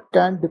contract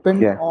can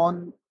depend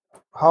on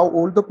how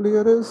old the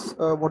player is,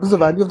 what is the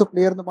value of the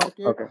player in the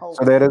market. Okay.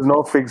 So there is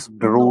no fixed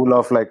rule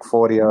of like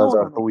 4 years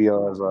or 2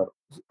 years or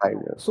 5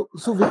 years. So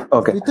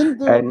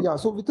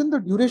within the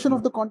duration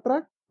of the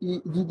contract,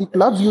 the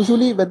clubs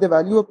usually, when they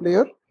value a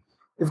player,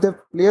 if the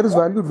player is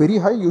valued very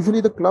high, usually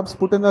the clubs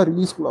put in a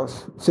release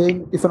clause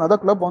saying if another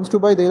club wants to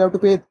buy, they'll have to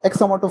pay X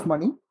amount of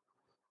money,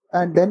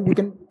 and then you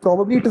can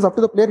probably, it is up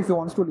to the player if he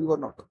wants to leave or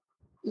not.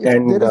 If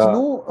there is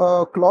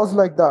no clause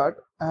like that,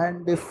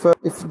 and if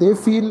they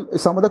feel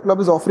some other club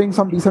is offering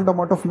some decent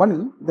amount of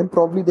money, then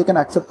probably they can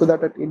accept to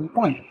that at any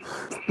point.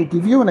 To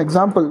give you an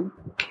example,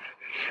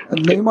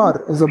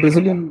 Neymar is a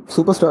Brazilian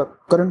superstar,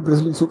 current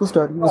Brazilian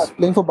superstar. He was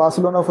playing for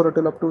Barcelona for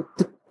up to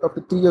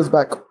 3 years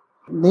back.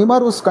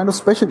 Neymar was kind of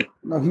special.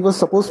 Now, he was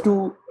supposed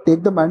to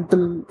take the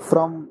mantle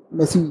from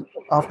Messi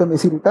after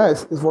Messi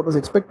retires, is what was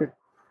expected.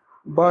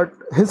 But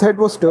his head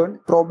was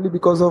turned, probably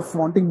because of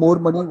wanting more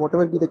money,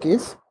 whatever be the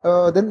case.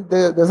 Then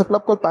there's a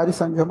club called Paris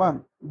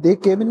Saint-Germain. They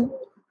came in,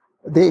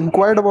 they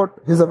inquired about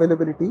his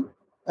availability,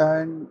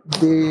 and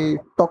they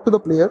talked to the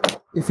player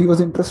if he was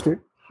interested.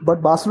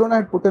 But Barcelona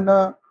had put in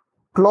a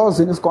clause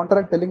in his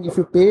contract telling if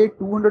you pay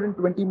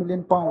 220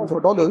 million pounds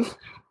or dollars,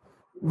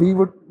 we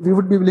would be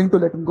willing to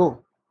let him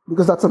go,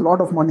 because that's a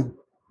lot of money.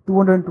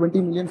 220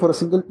 million for a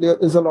single player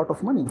is a lot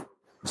of money.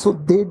 So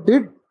they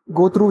did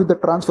go through with the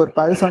transfer.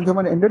 Paris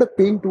Saint-Germain ended up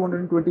paying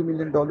 $220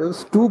 million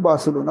to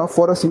Barcelona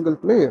for a single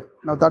player.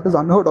 Now that is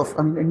unheard of.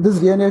 I mean, in this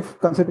day and age,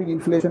 considering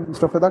inflation and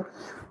stuff like that,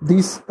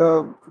 these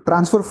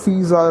transfer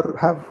fees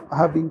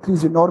have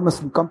increased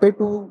enormously compared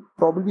to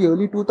probably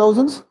early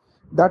 2000s.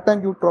 That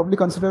time you would probably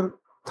consider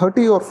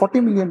 $30 or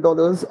 $40 million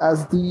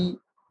as the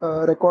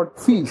record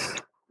fees.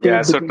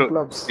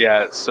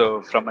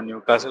 So from a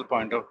Newcastle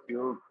point of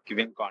view,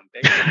 giving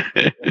context,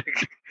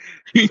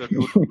 so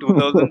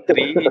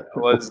 2003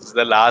 was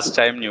the last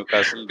time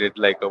Newcastle did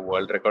like a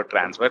world record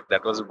transfer.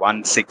 That was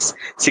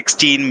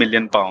 16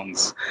 million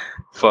pounds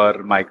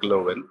for Michael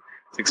Owen.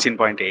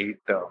 16.8 million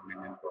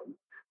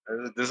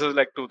pounds. This is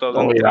like Oh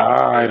 2003. yeah,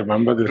 I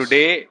remember this.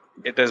 Today,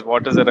 it is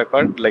what is the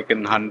record? Like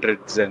in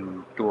hundreds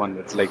and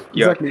 200s. Like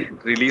your Exactly.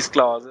 release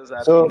clauses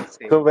are So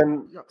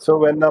insane.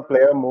 when a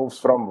player moves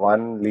from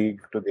one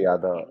league to the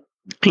other,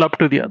 Club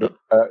to the other.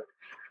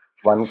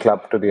 one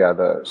club to the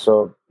other,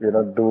 so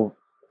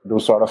do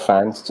sort of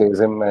fans chase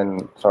him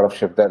and sort of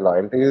shift their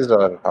loyalties,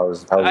 or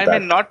how's I that?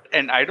 mean, not,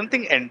 and I don't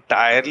think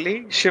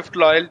entirely shift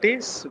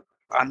loyalties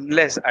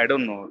unless I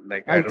don't know.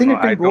 Like I I don't think know.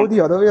 it can I go don't.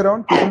 the other way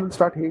around. People will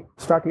start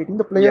hating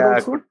the player Yeah,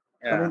 also. could,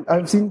 I yeah. mean,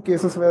 I've seen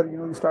cases where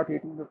you start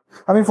hating the.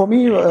 I mean, for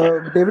me,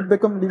 David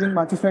Beckham leaving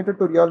Manchester United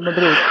to Real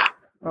Madrid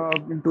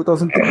in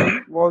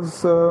 2003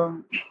 was.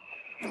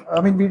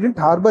 I mean, we didn't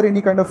harbor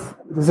any kind of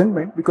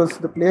resentment because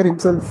the player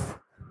himself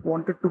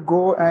wanted to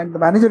go and the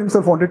manager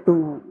himself wanted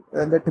to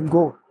let him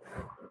go.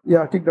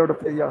 Yeah, kicked out of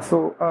play. Yeah,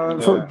 so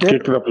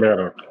Kick the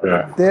player out.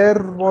 Yeah.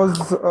 there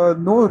was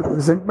no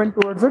resentment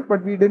towards it,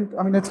 but we didn't.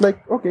 I mean, it's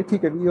like okay,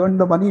 we earned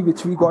the money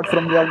which we got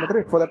from Real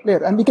Madrid for that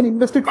player, and we can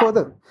invest it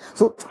further.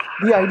 So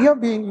the idea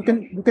being, you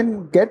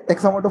can get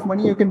X amount of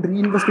money, you can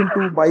reinvest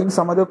into buying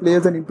some other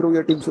players and improve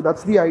your team. So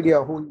that's the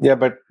idea. Yeah,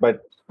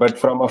 but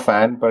from a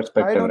fan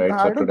perspective, right? So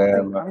I don't today,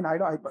 think. I mean,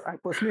 I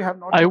personally have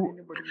not I seen w-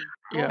 anybody.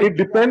 yeah. It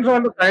depends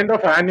on the kind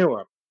of fan you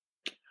are,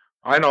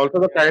 and also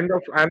the kind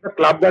of and the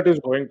club that is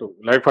going to.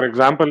 Like for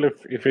example,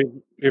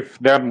 if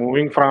they are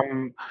moving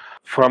from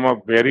a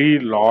very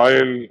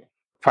loyal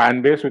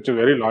fan base, which is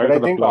very loyal but I to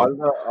the think club,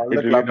 all it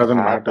the really clubs doesn't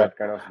have matter. that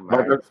kind of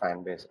But mad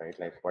fan base, right?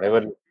 Like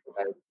whatever.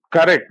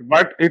 correct,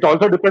 but it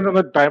also depends on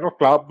the type of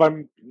club.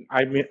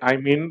 I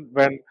mean,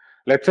 when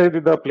let's say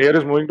the player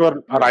is moving to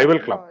a rival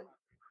club,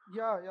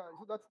 Yeah.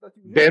 So that's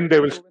usually then they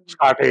will so when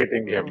start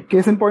hating him.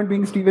 case in point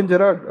being Steven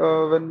Gerrard,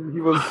 when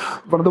he was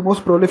one of the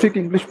most prolific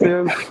English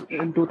players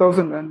in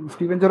 2000, and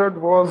Steven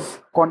Gerrard was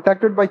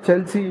contacted by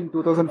Chelsea in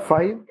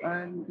 2005,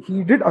 and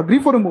he did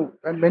agree for a move.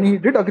 And when he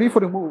did agree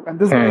for a move, and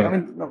this guy, I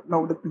mean,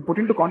 now put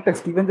into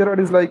context, Steven Gerrard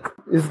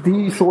is the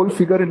sole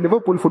figure in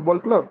Liverpool Football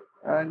Club,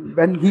 and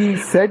when he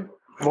said,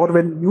 or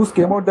when news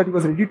came out that he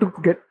was ready to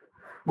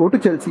go to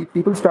Chelsea,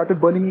 people started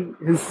burning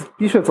his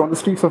t-shirts on the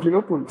streets of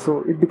Liverpool.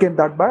 So it became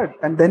that bad.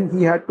 And then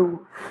he had to,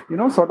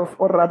 sort of,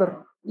 or rather,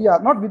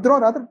 not withdraw,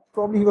 rather,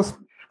 probably he was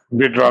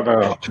We'd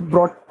rather.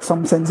 brought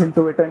some sense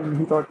into it and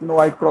he thought,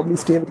 I'd probably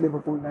stay with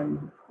Liverpool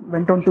and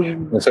went on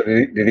to. So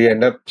did he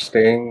end up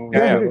staying?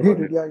 Yeah, Yeah, he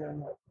did. Yeah.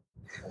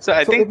 So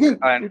I So think,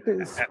 again, it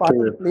is part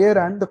of the player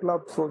and the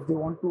club, so if they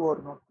want to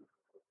or not.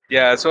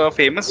 yeah. So a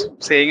famous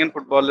saying in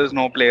football is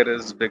no player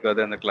is bigger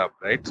than the club,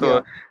 right? So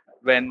Yeah.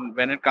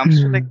 when it comes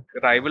to like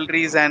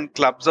rivalries and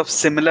clubs of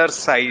similar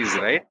size,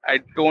 right? I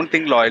don't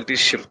think loyalties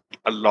shift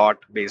a lot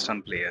based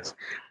on players.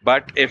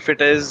 But if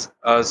it is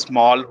a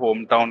small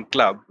hometown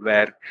club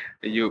where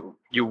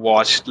you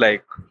watched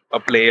like a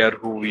player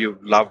who you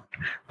loved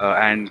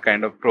and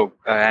kind of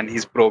and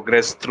he's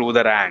progressed through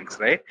the ranks,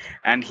 right?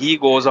 And he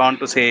goes on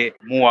to say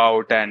move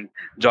out and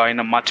join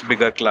a much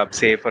bigger club.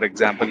 Say for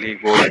example, he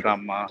goes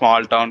from a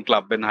small town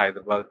club in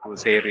Hyderabad to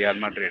say Real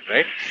Madrid,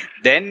 right?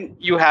 Then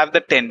you have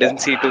the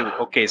tendency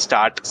to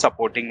start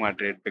supporting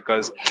Madrid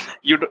because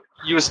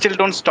you still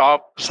don't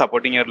stop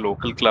supporting your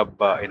local club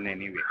in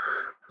any way.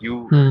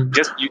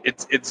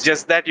 It's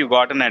just that you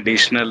got an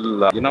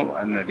additional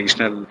an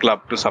additional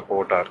club to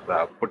support or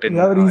put in You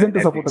have a reason to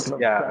in support a ethics.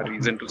 club. Yeah, a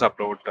reason to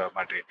support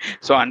Madrid.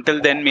 So until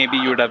then maybe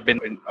you would have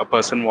been a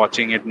person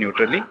watching it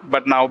neutrally,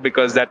 but now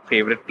because that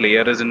favorite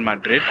player is in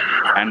Madrid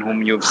and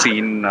whom you've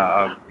seen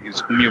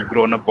whom you've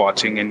grown up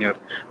watching in your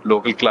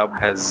local club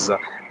has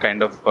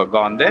kind of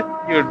gone there,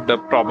 you'd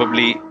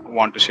probably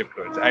want to shift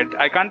towards.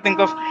 I can't think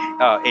of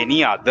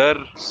any other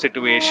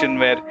situation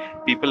where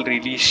people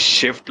really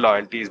shift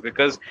loyalties,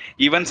 because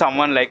even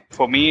someone like,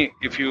 for me,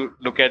 if you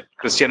look at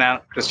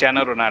Cristiano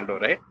Ronaldo,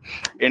 right,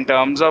 in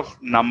terms of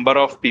number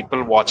of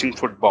people watching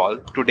football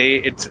today,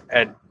 it's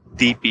at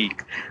the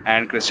peak,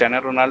 and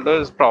Cristiano Ronaldo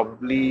is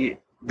probably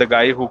the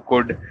guy who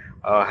could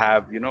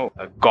have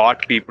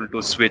got people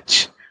to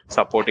switch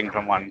supporting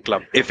from one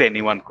club if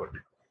anyone could.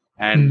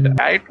 And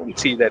I don't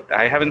see that.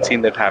 I haven't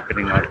seen that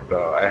happening,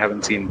 or I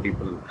haven't seen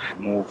people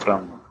move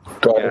from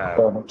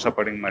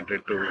supporting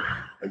Madrid to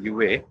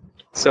UA.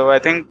 So I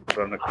think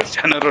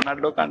Cristiano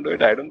Ronaldo can't do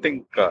it. I don't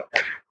think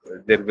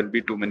there will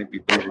be too many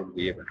people who will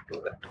be able to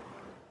do that.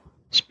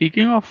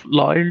 Speaking of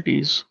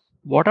loyalties,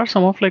 what are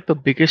some of like the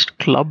biggest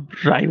club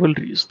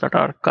rivalries that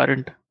are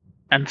current,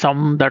 and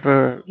some that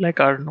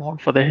are known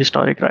for their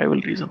historic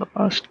rivalries in the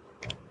past?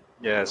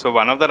 Yeah. So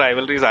one of the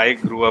rivalries I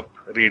grew up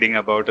reading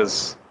about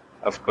is,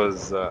 of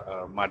course,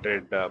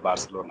 Madrid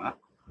Barcelona,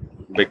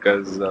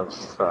 because of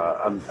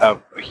a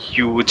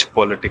huge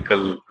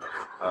political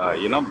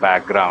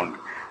background.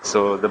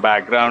 So the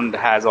background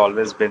has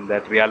always been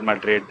that Real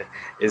Madrid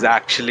is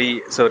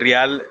actually, so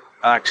Real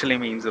actually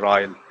means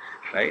royal,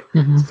 right?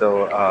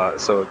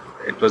 So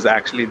it was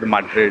actually the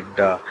Madrid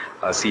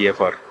CF,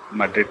 or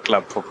Madrid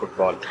Club for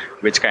Football,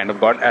 which kind of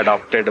got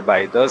adopted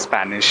by the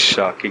Spanish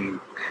king,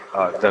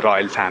 the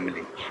royal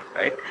family,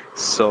 right?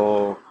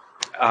 So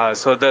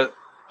the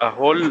a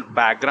whole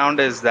background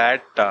is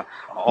that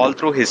all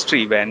through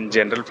history, when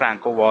General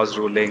Franco was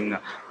ruling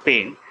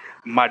Spain,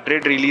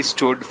 Madrid really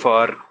stood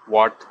for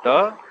what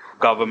the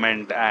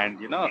government and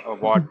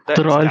what the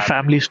The royal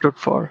family stood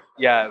for.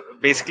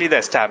 basically the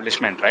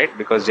establishment, right?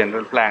 Because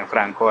General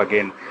Franco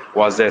again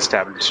was the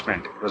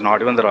establishment. It was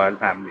not even the royal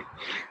family.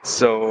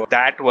 So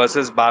that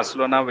versus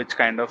Barcelona, which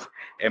kind of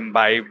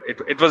imbibed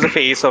it was a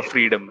face of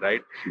freedom,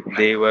 right?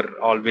 They were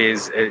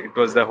always, it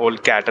was the whole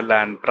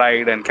Catalan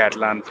pride and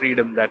Catalan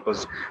freedom that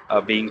was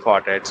being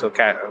fought at. So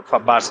for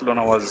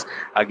Barcelona was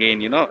again,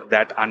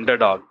 that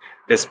underdog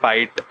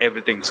despite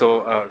everything.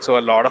 So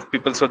a lot of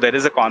people. So there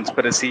is a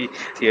conspiracy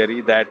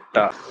theory that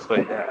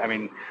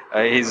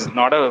he's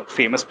not a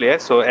famous player.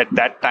 So at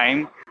that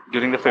time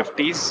during the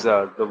 50s,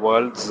 the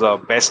world's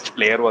best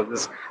player was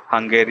this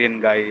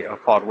Hungarian guy, a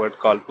forward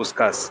called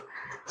Puskas.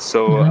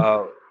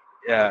 So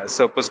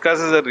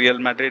Puskas is a Real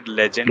Madrid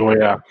legend. Oh,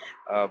 yeah.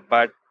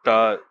 But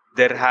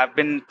there have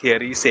been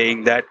theories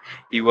saying that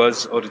he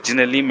was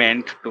originally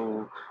meant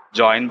to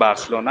join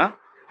Barcelona.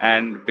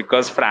 And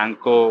because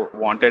Franco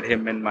wanted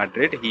him in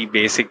Madrid, he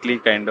basically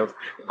kind of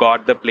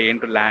got the plane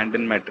to land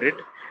in Madrid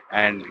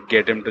and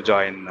get him to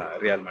join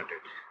Real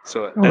Madrid.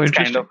 So that's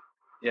kind of,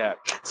 yeah.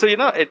 So,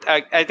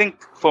 I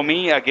think for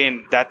me,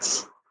 again,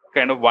 that's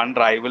kind of one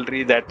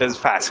rivalry that is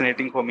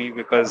fascinating for me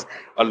because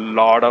a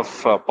lot of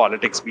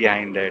politics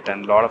behind it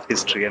and a lot of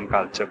history and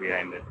culture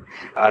behind it.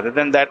 Other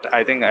than that,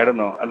 I think, I don't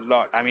know, a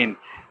lot. I mean,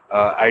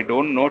 I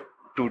don't know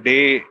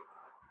today,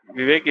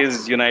 Vivek,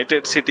 is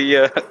United City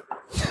a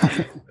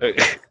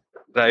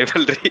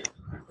rivalry?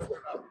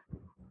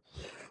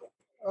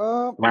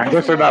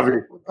 Manchester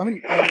Derby. I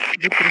mean,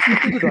 with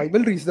respect to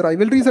the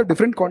rivalries are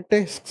different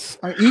contexts.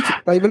 Each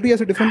rivalry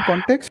has a different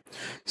context.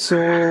 So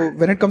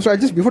when it comes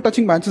to, before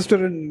touching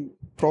Manchester and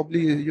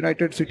probably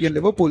United City and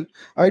Liverpool,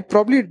 I'd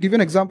probably give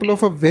an example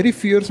of a very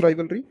fierce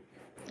rivalry.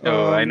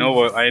 I know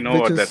what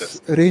that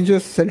is.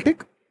 Rangers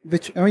Celtic.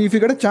 Which, I mean, if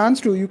you get a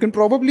chance to, you can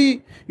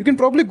probably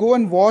go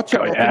and watch a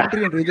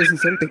documentary on Rangers and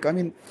Celtic. I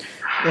mean,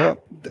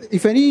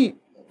 if any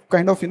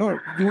kind of,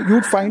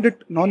 you'd find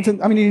it nonsense.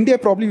 I mean, in India,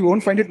 probably you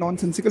won't find it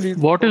nonsensical.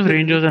 What is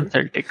Rangers and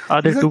Celtic?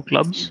 Are they two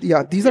clubs?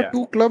 Yeah, these are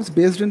two clubs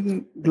based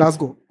in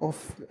Glasgow of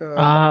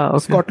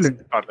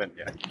Scotland. Scotland,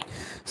 yeah.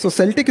 So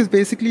Celtic is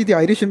basically the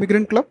Irish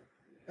immigrant club,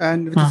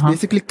 and which is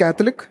basically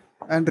Catholic,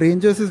 and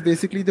Rangers is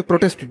basically the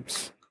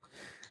Protestants.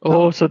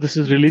 Oh, so this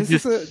is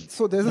religious.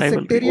 So there's a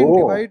sectarian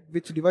divide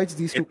which divides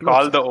these two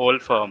clubs. It's called the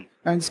Old Firm.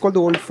 And it's called the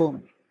Old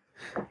Firm.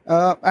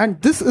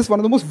 And this is one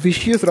of the most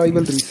vicious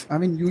rivalries. I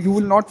mean, you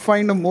will not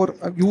find a more...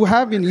 you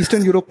have in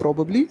Eastern Europe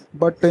probably,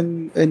 but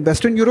in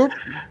Western Europe,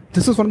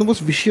 this is one of the most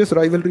vicious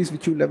rivalries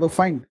which you'll ever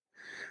find.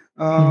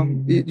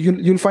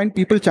 You'll find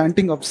people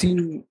chanting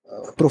obscene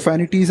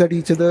profanities at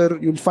each other.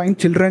 You'll find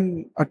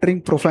children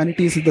uttering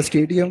profanities in the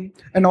stadium,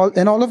 and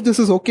all of this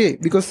is okay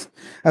because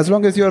as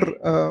long as you're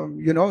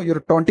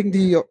taunting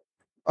the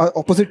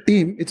opposite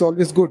team, it's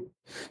always good.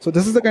 So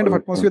this is the kind of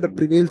atmosphere that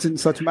prevails in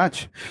such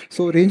match.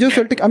 So Rangers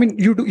Celtic, I mean,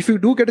 if you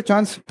do get a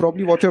chance,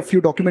 probably watch a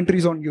few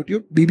documentaries on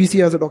YouTube. BBC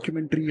has a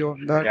documentary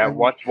on that. Yeah,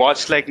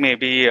 watch like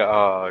maybe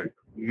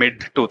mid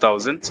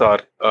 2000s or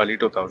early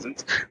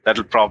 2000s.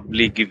 That'll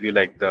probably give you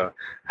like the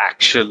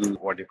actual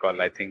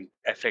I think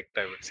effect,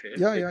 I would say.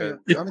 Yeah.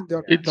 I mean,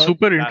 it's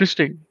super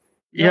interesting.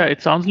 Yeah,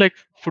 it sounds like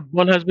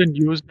football has been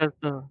used as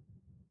the...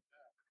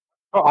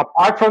 So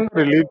apart from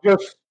the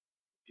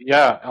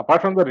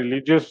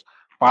religious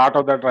part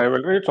of that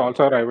rivalry, it's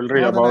also a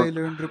rivalry Northern about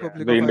Ireland,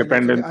 Republic the of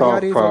independence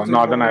Ireland. IRA is of also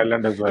Northern involved.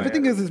 Ireland as well.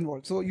 Everything is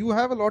involved. So you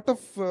have a lot of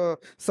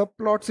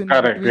subplots in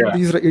Correct, between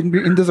these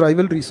in this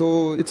rivalry.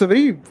 So it's a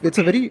very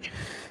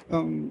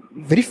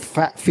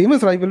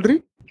famous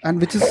rivalry,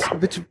 and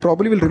which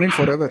probably will remain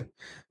forever.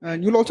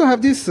 And you'll also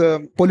have these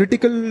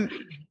political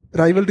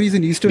rivalries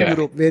in Eastern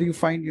Europe, where you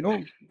find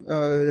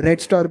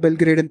Red Star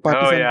Belgrade and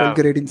Partizan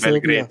Belgrade in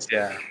Serbia.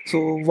 Yeah.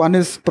 So one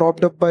is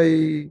propped up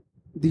by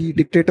the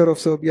dictator of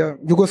Serbia,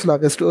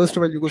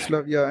 erstwhile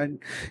Yugoslavia, and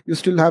you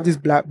still have this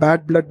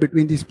bad blood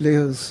between these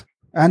players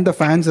and the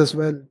fans as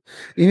well.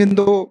 Even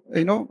though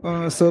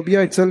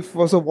Serbia itself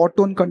was a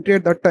war-torn country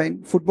at that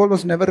time, football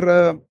was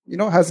never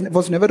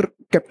was never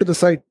kept to the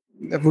side.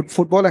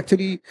 Football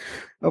actually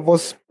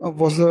was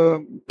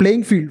a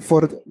playing field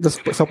for the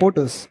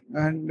supporters,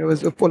 and there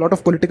was a lot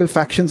of political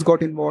factions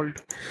got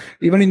involved,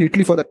 even in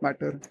Italy for that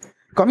matter.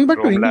 Coming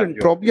back to England,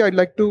 probably I'd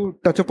like to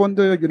touch upon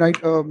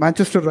the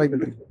Manchester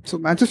rivalry. So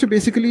Manchester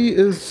basically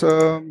is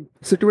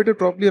situated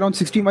probably around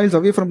 60 miles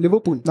away from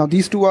Liverpool. Now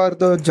these two are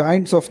the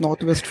giants of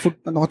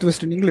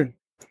Northwest in England,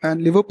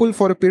 and Liverpool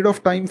for a period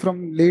of time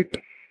from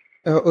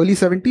early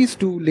 70s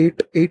to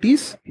late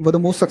 80s were the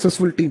most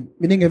successful team,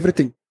 winning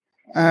everything.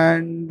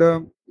 And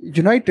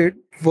United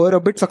were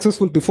a bit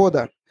successful before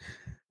that.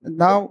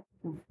 Now,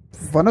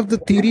 one of the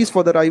theories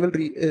for the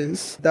rivalry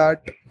is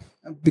that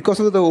because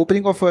of the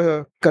opening of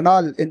a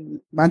canal in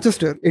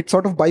Manchester, it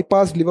sort of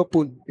bypassed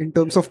Liverpool in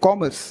terms of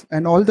commerce,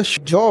 and all the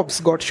jobs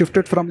got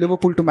shifted from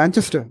Liverpool to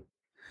Manchester,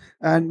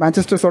 and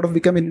Manchester sort of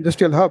became an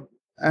industrial hub.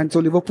 And so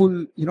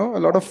Liverpool, a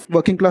lot of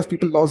working class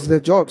people lost their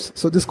jobs.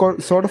 So this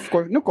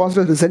caused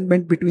a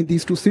resentment between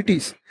these two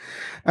cities,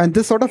 and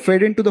this sort of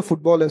fed into the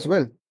football as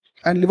well.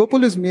 And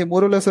Liverpool is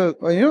more or less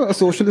a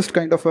socialist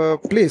kind of a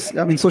place.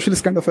 I mean,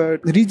 socialist kind of a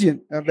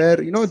region where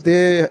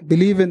they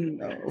believe in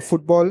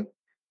football.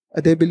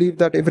 They believe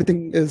that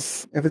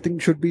everything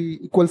should be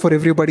equal for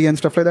everybody and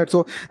stuff like that.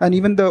 So, and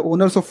even the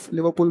owners of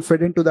Liverpool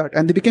fed into that,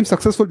 and they became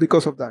successful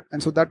because of that.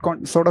 And so that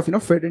sort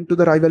of fed into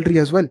the rivalry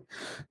as well.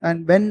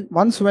 And when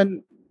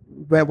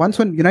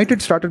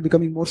United started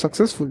becoming more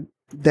successful,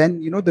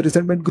 then the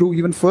resentment grew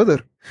even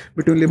further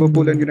between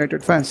Liverpool and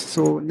United fans.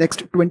 So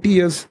next 20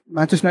 years,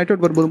 Manchester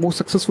United were the most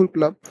successful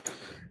club,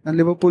 and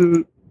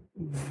Liverpool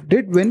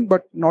did win,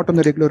 but not on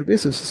a regular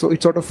basis. So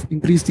it sort of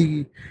increased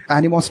the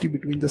animosity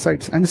between the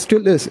sides, and it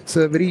still is. It's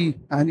a very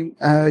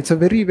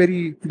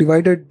very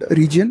divided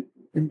region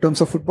in terms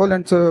of football,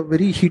 and it's a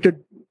very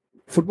heated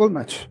football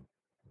match.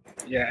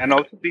 Yeah, and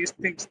also these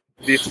things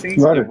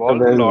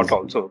evolve a lot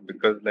also,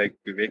 because like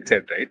Vivek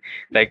said, right?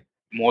 Like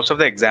most of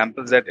the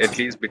examples that at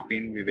least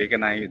between Vivek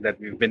and I that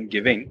we've been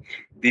giving,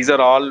 these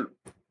are all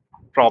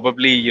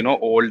probably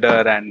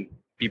older, and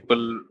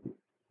people,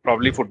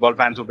 probably football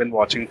fans who've been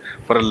watching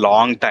for a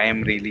long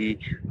time, really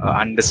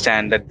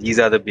understand that these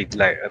are the big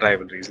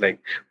rivalries. Like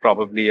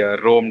probably a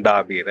Rome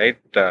derby, right?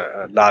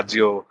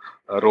 Lazio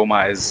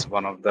Roma is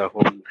one of the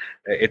whole.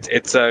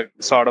 It's a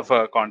sort of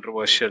a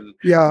controversial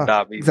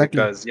derby, exactly.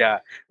 because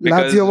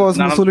Lazio was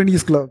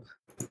Mussolini's club.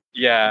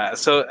 Yeah,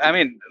 so I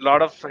mean, a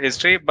lot of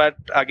history, but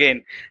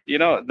again,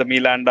 the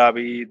Milan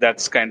derby,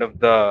 that's kind of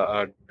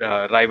the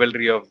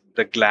rivalry of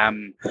the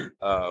glam,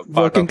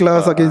 working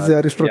class against the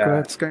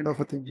aristocrats, kind of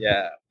a thing.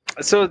 Yeah.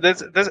 So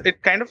this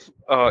it kind of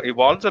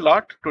evolves a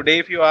lot today.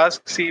 If you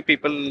see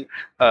people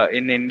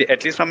in India,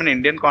 at least from an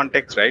Indian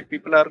context, right?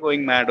 People are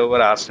going mad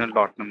over Arsenal,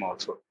 Tottenham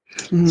also.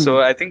 So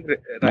I think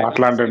North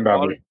London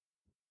derby.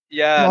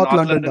 Yeah, North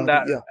London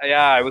derby.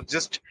 Yeah,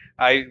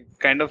 I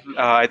kind of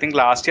I think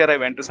last year I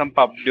went to some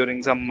pub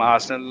during some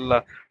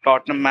Arsenal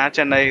Tottenham match,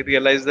 and I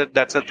realized that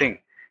that's a thing.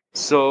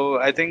 So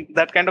I think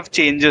that kind of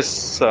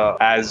changes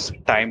as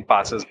time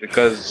passes,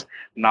 because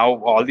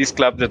now all these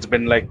clubs, it's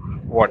been like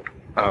what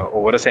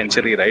over a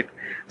century, right?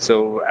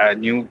 So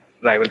new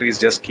rivalries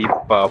just keep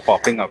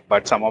popping up,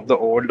 but some of the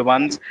old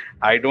ones,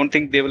 I don't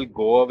think they will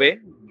go away,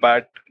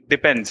 but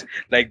depends.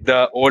 Like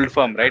the old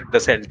firm, right? The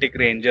Celtic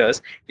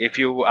Rangers, if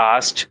you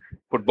asked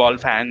football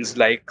fans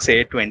like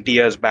say 20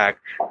 years back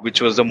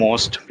which was the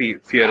most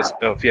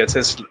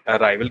fiercest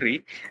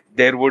rivalry,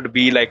 there would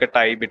be like a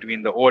tie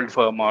between the old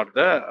firm or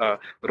the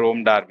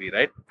Rome derby,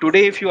 right?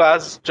 Today if you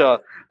asked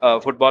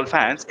football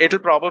fans, it'll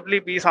probably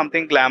be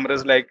something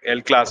glamorous like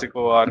El Clasico,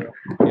 or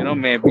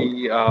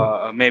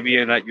maybe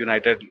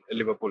United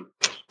Liverpool.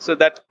 So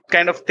that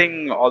kind of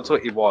thing also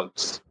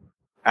evolves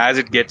as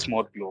it gets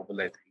more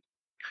global, I think.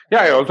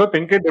 Yeah, I also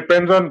think it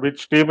depends on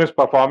which team is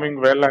performing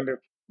well, and if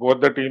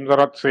both the teams are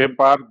at the same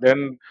par,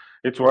 then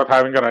it's worth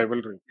having a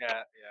rivalry.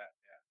 Yeah.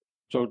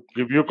 So,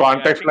 give you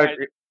context, like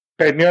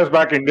 10 years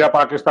back,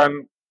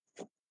 India-Pakistan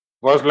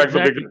was like the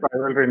biggest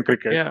rivalry in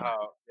cricket. Yeah.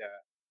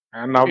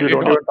 And now we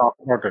don't even talk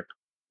about it.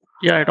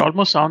 Yeah, it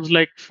almost sounds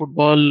like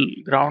football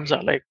grounds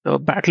are like the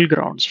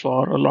battlegrounds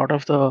for a lot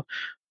of the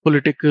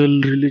political,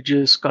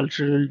 religious,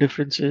 cultural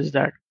differences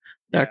that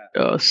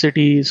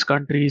cities,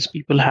 countries,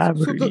 people have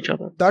between each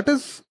other. That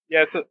is.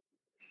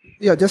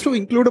 Yeah, just to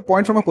include a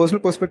point from a personal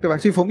perspective,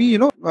 actually, for me,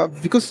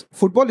 because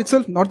football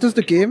itself, not just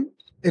the game,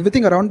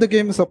 everything around the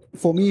game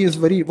for me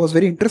was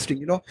very interesting.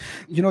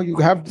 You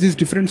have these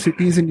different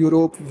cities in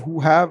Europe who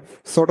have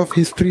sort of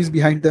histories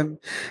behind them,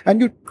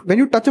 and when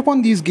you touch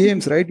upon these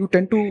games, right, you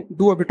tend to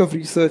do a bit of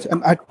research,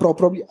 and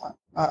probably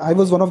I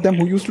was one of them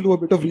who used to do a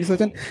bit of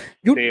research, and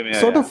you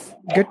of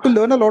get to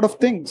learn a lot of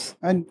things.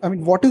 And I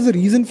mean, what is the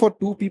reason for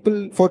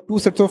two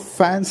sets of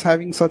fans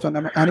having such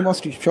an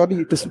animosity?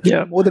 Surely it is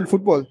more than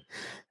football.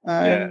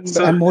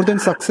 And more than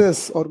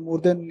success, or more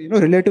than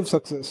relative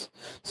success.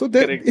 So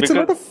it's a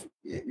lot of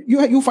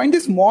you find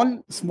these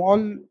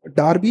small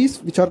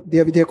derbies, which are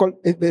they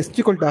called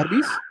basically called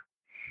derbies.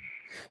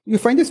 You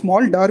find these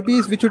small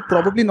derbies which would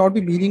probably not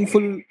be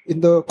meaningful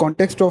in the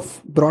context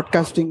of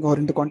broadcasting or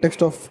in the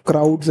context of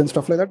crowds and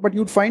stuff like that, but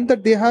you'd find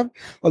that they have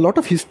a lot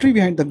of history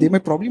behind them. They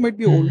might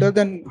be older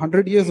than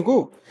 100 years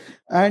ago,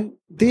 and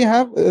they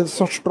have a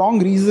strong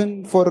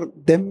reason for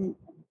them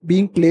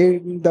being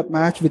played in that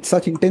match with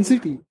such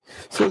intensity.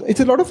 So there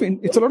are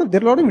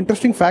a lot of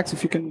interesting facts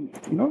if you can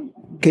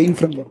gain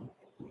from them.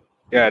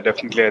 Yeah,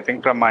 definitely. I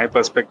think from my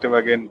perspective,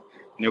 again,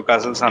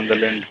 Newcastle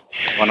Sunderland,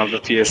 one of the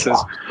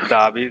fiercest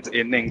derbies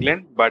in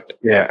England, but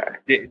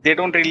they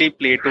don't really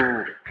play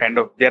to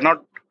they're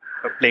not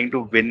playing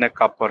to win a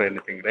cup or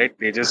anything, right?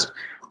 They just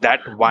that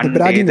one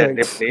day that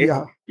they play,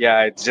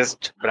 it's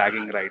just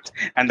bragging rights.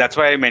 And that's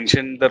why I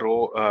mentioned the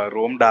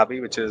Rome derby,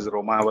 which is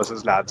Roma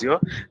versus Lazio,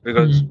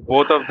 because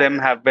both of them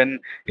have been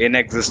in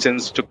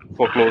existence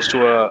for close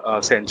to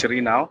a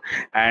century now,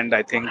 and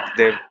I think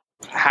they've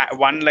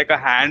won like a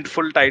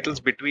handful titles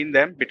between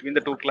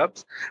the two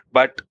clubs,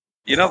 but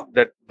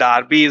that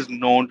derby is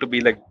known to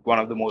be like one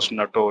of the most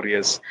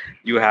notorious.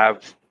 You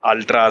have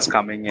ultras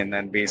coming in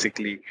and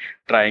basically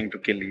trying to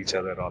kill each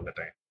other all the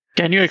time.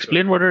 Can you So,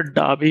 explain what a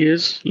derby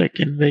is, like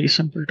in very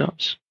simple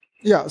terms?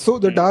 Yeah, so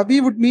the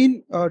derby would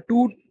mean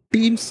two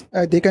teams.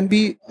 They can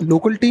be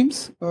local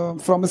teams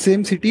from the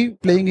same city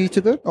playing each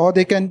other, or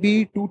they can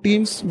be two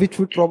teams which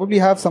would probably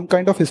have some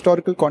kind of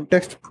historical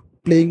context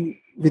playing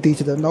with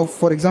each other. Now,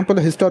 for example,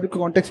 a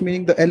historical context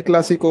meaning the El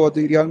Clasico or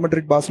the Real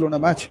Madrid Barcelona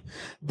match,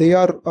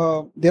 they're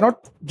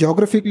not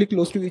geographically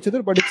close to each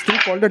other, but it's still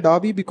called a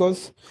derby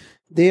because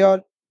they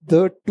are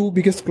the two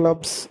biggest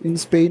clubs in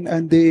Spain,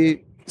 and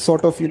they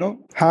sort of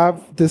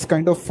have this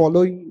kind of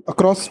following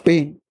across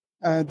Spain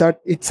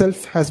that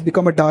itself has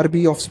become a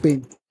derby of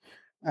Spain.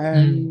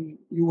 And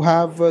you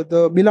have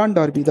the Milan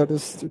derby, that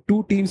is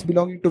two teams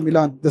belonging to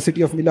Milan, the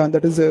city of Milan,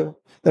 that is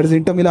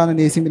Inter Milan and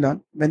AC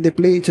Milan. When they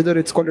play each other,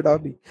 it's called a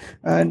derby.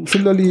 And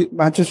similarly,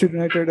 Manchester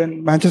United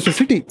and Manchester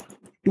City,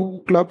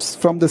 two clubs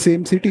from the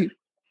same city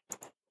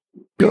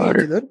play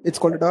each other, it's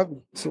called a derby.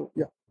 So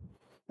yeah,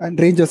 and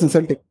Rangers and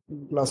Celtic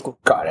in Glasgow.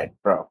 Got it,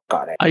 bro.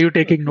 Got it. Are you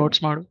taking notes,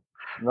 Madhu?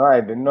 No,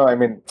 I didn't know. I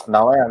mean,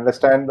 now I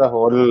understand the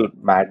whole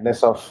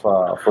madness of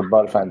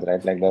football fans,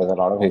 right? Like, there's a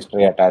lot of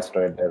history attached to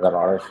it. There's a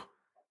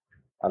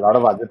lot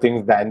of other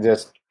things than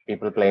just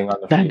people playing on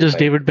the Than field. just right?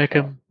 David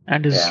Beckham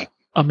and his Yeah.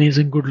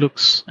 amazing good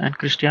looks and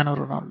Cristiano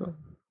Ronaldo.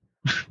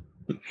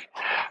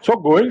 So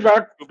going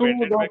back to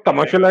Bend it the like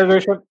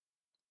commercialization,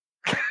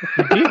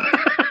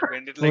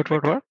 Bend it like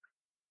What?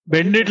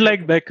 Bend it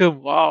like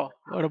Beckham. Wow,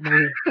 what a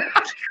movie.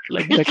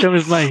 Like Beckham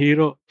is my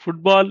hero.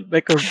 Football,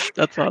 Beckham.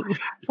 That's all.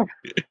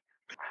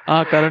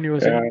 Karan, you were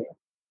saying?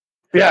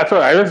 yeah. So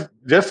I was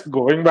just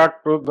going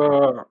back to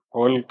the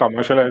whole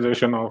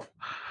commercialization of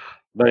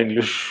the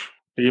English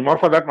team, or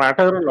for that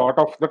matter, a lot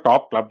of the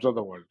top clubs of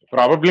the world.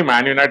 Probably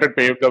Man United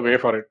paved the way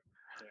for it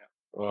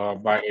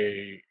by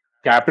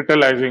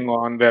capitalizing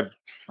on their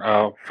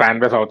fan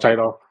base outside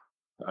of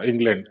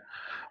England,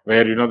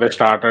 where they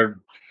started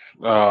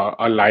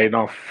a line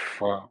of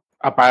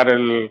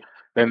apparel.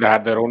 Then they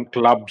had their own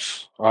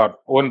clubs or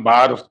own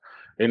bars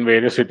in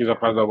various cities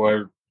across the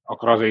world,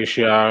 across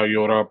Asia,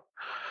 Europe,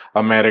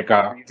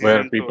 America, where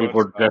Region people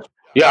tours, could just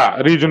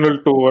regional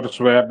tours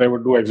where they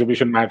would do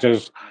exhibition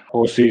matches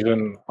post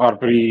season or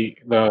pre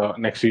the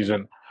next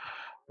season,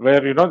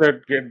 where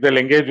they'll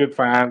engage with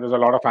fans. There's a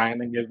lot of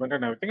fan engagement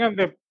and everything,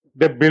 and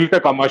they built a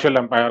commercial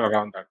empire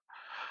around that.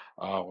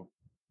 Uh,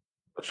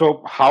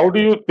 so, how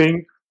do you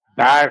think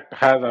that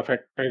has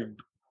affected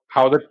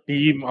how the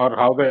team or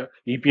how the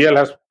EPL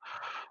has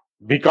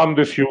become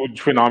this huge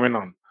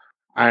phenomenon?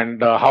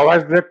 And how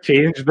has that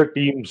changed the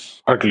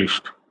teams at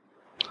least?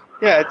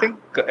 Yeah, I think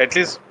at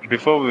least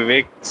before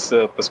Vivek's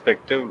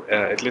perspective,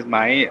 at least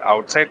my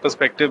outside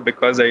perspective,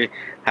 because I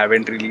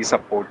haven't really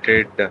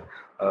supported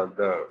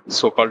the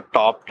so-called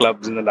top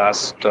clubs in the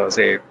last,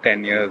 say,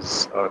 10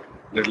 years or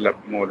little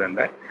more than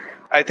that.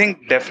 I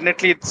think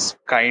definitely it's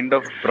kind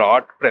of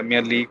brought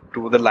Premier League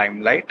to the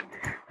limelight,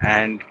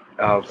 and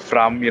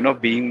from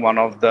being one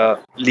of the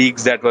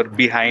leagues that were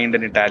behind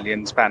an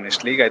Italian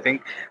Spanish league, I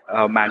think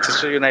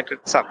Manchester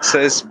United's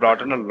success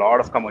brought in a lot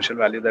of commercial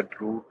value that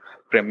drew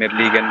Premier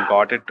League and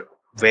got it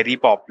very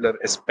popular,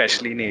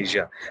 especially in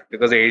Asia,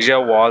 because Asia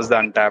was the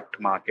untapped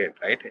market,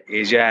 right?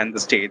 Asia and the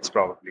States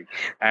probably,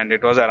 and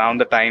it was around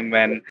the time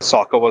when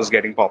soccer was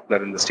getting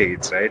popular in the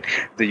States, right?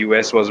 The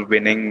US was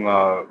winning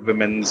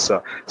women's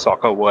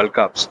soccer World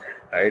Cups,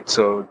 right?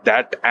 So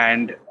that,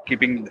 and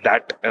keeping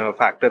that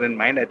factor in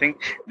mind, I think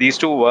these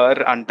two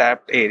were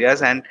untapped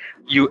areas, and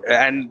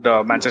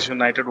Manchester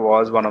United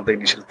was one of the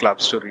initial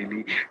clubs to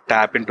really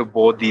tap into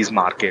both these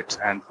markets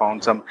and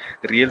found some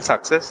real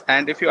success.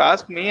 And if you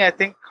ask me, I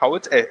think how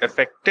it's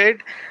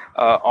affected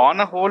on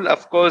a whole,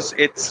 of course,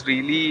 it's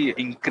really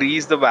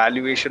increased the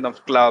valuation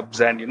of clubs,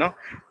 and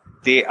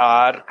they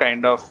are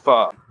kind of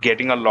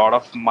getting a lot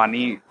of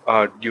money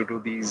due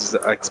to these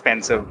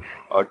expensive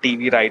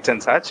TV rights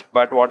and such.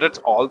 But what it's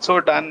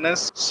also done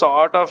is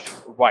sort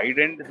of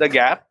widened the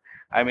gap.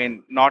 I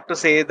mean, not to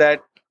say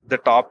that the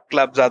top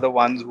clubs are the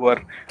ones who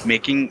are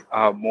making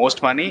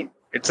most money.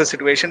 It's a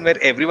situation where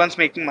everyone's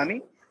making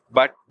money,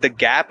 but the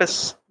gap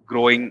is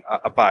growing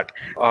apart.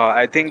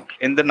 I think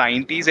in the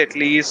 90s, at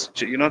least,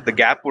 the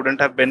gap wouldn't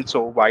have been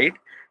so wide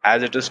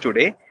as it is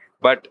today.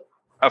 But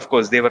of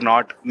course, they were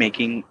not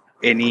making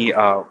any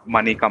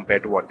money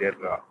compared to what they're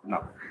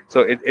now.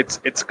 So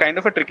it's kind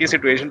of a tricky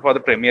situation for the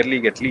Premier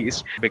League, at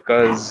least,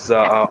 because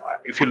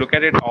if you look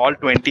at it, all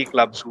 20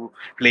 clubs who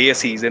play a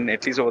season,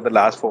 at least over the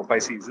last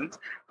 4-5 seasons,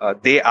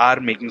 they are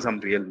making some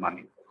real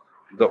money.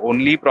 The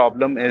only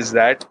problem is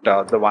that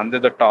the ones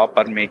at the top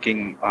are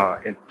making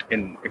it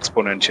in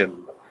exponential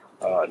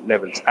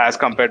levels as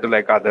compared to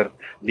like other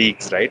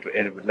leagues, right?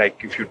 And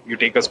like if you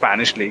take a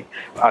Spanish league,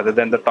 other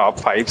than the top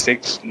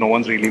 5-6, no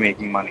one's really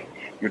making money.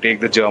 You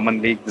take the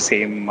German league, the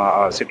same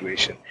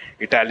situation.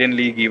 Italian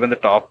league, even the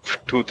top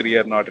 2, 3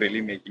 are not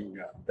really making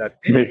that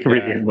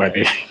Making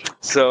money.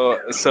 So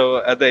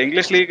the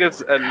English league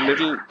is a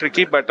little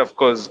tricky, but of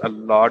course a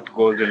lot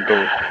goes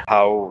into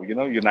how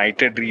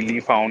United really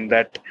found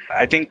that.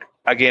 I think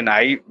again,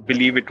 I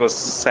believe it was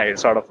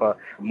sort of a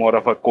more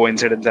of a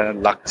coincidence and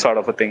a luck sort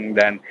of a thing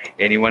than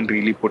anyone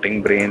really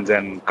putting brains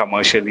and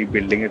commercially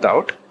building it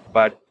out.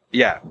 But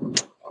yeah,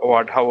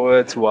 however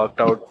it's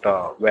worked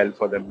out well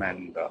for them,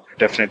 and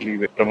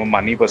definitely from a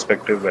money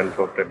perspective, well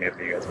for Premier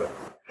League as well.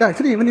 Yeah,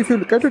 actually, even if you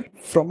look at it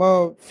from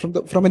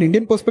an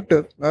Indian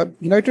perspective,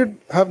 United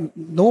have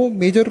no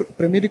major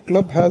Premier League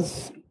club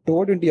has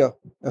toured India,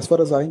 as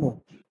far as I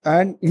know.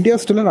 And India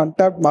is still an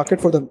untapped market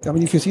for them. I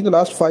mean, if you see in the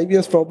last 5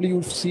 years, probably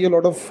you see a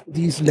lot of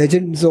these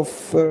legends of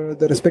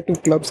the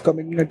respective clubs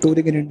coming and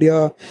touring in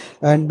India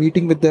and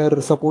meeting with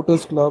their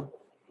supporters club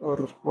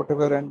or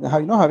whatever, and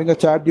having a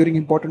chat during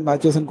important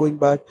matches and going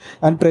back.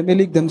 And Premier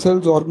League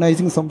themselves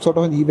organizing some sort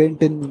of an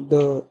event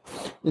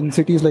in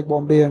cities like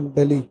Bombay and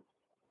Delhi.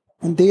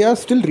 And they are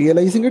still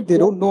realizing it. They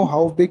don't know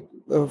how big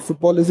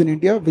football is in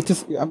India, which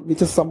is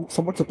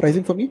somewhat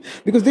surprising for me,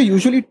 because they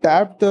usually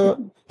tap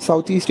the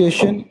Southeast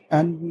Asian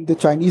and the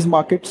Chinese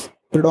markets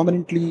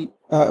predominantly.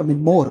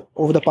 More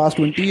over the past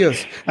 20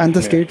 years, and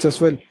the states as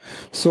well.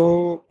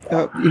 So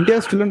India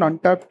is still an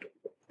untapped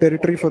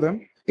territory for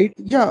them.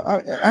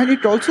 And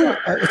it also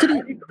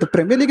actually the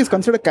Premier League is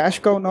considered a cash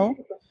cow now.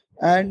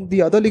 And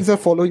the other leagues are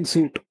following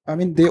suit. I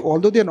mean,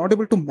 although they are not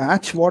able to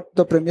match what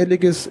the Premier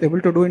League is able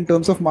to do in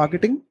terms of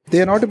marketing,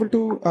 they are not able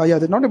to.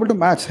 They're not able to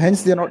match.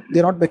 Hence, they're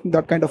not making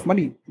that kind of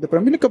money. The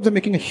Premier League clubs are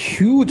making a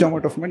huge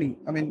amount of money.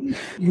 I mean,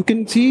 you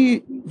can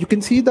see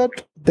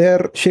that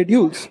their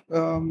schedules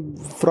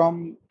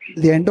from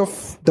the end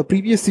of the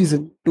previous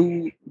season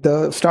to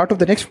the start of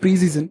the next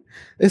preseason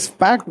is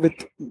packed with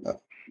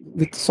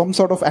some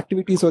sort of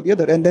activities or the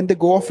other, and then they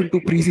go off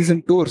into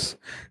preseason tours,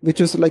 which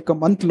is like a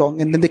month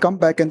long, and then they come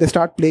back and they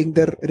start playing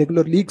their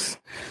regular leagues.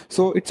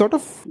 So it sort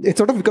of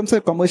becomes a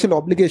commercial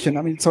obligation.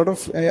 I mean, sort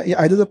of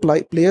either the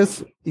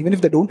players, even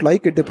if they don't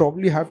like it, they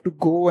probably have to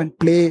go and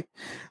play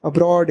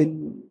abroad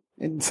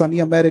in sunny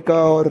America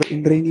or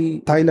in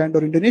rainy Thailand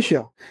or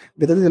Indonesia,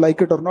 whether they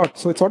like it or not.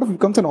 So it sort of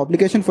becomes an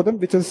obligation for them,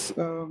 which is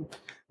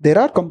there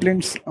are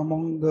complaints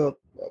among the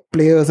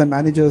players and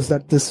managers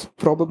that this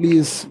probably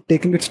is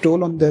taking its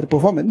toll on their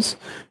performance.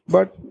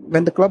 But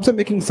when the clubs are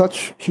making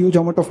such huge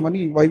amount of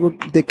money, why would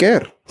they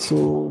care?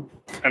 So,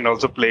 and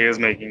also players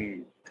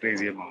making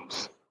crazy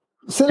amounts.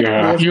 Select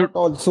players, not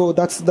all. So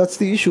that's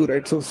the issue,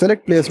 right? So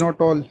select players, not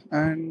all,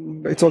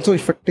 and it's also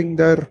affecting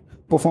their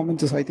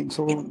performances, I think.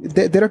 So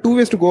there are two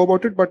ways to go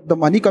about it, but the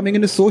money coming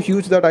in is so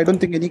huge that I don't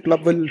think any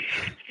club will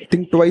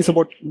think twice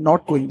about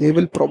not going. They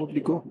will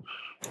probably go.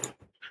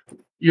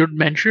 You'd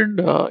mentioned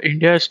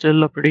India is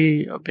still a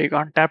pretty big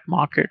untapped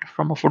market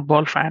from a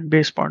football fan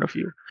base point of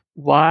view.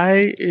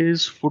 Why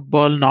is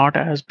football not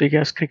as big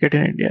as cricket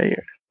in India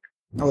yet?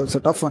 Oh, it's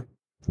a tough one.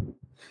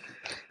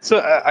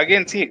 So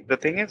again, see, the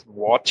thing is,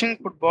 watching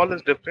football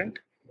is different.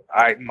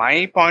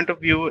 My point of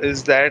view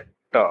is that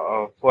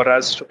for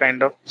us to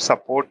kind of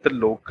support the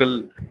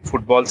local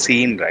football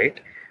scene, right?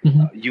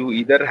 Mm-hmm. You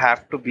either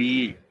have to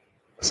be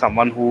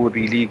someone who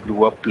really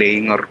grew up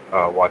playing or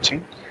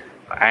watching,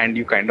 and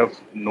you kind of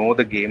know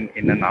the game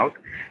in and out.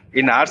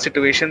 In our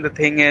situation, the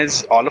thing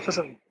is, all of us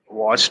have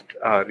watched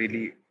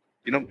really,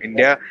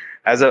 India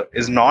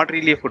is not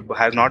really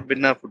has not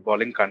been a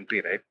footballing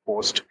country, right?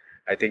 Post,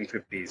 I think,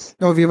 50s.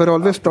 No, we were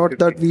always taught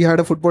that we had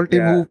a football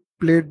team who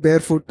played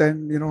barefoot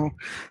and,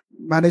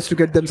 managed to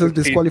get themselves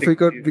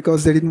disqualified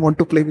because they didn't want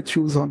to play with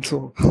shoes on.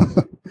 So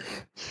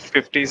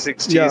 50s,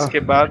 60s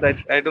ke baad,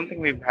 I don't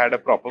think we've had a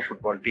proper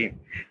football team.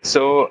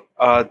 So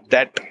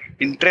that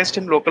interest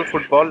in local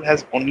football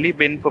has only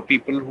been for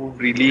people who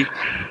really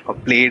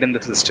played in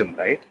the system,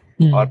 right?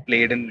 Or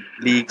played in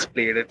leagues,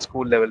 played at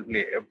school level.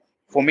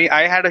 For me,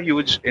 I had a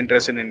huge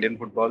interest in Indian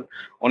football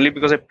only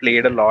because I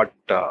played a lot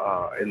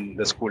in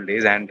the school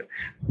days, and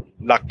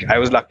I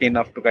was lucky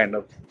enough to kind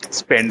of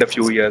spend a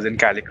few years in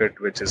Calicut,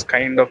 which is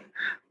kind of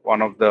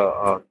one of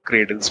the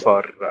cradles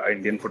for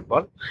Indian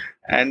football.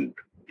 And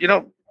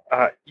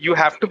you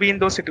have to be in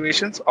those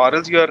situations, or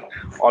else you're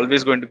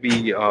always going to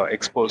be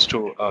exposed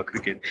to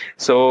cricket.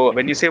 So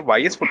when you say why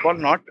is football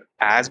not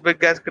as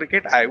big as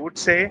cricket, I would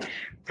say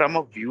from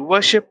a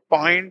viewership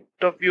point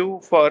of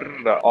view for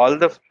all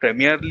the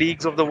Premier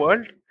Leagues of the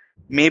world,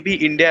 maybe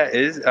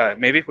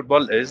maybe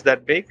football is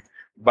that big.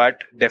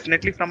 But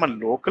definitely from a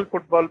local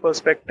football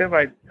perspective,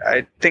 I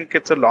think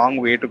it's a long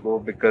way to go,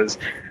 because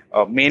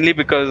mainly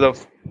because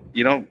of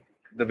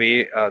the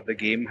way the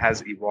game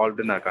has evolved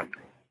in our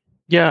country.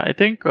 Yeah, I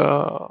think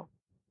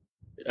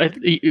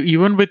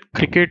even with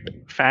cricket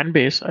fan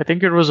base, I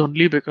think it was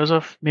only because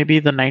of maybe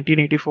the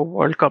 1984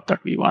 World Cup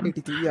that we won.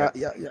 83,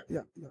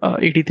 yeah.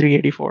 83,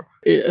 84.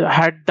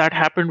 Had that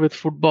happened with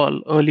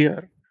football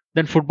earlier,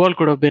 then football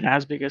could have been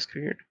as big as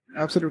cricket.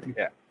 Absolutely.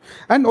 Yeah.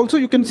 And also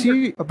you can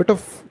see a bit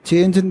of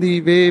change in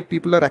the way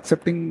people are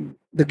accepting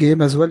the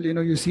game as well.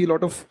 You see a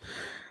lot of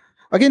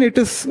again, it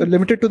is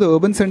limited to the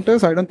urban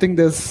centers. I don't think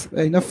there's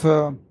enough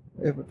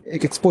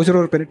exposure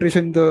or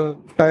penetration in the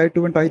tier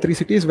 2 and tier 3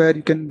 cities where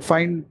you can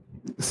find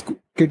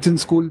kids in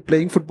school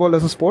playing football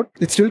as a sport.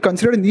 It's still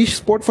considered a niche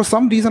sport for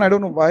some reason. I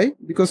don't know why,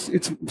 because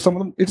it's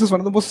just one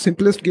of the most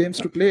simplest games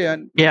to play,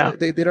 and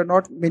there are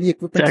not many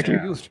equipments to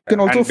be used. You can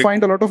also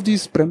find a lot of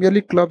these Premier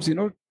League clubs,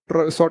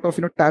 sort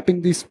of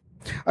tapping these.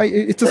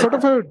 It's a sort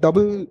of a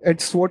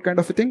double-edged sword kind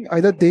of a thing.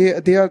 Either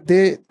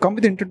they come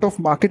with the intent of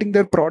marketing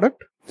their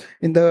product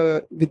and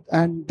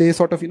they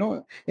sort of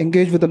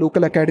engage with the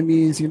local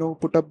academies,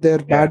 put up their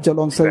badge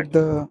alongside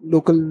the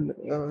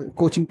local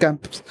coaching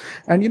camps,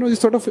 and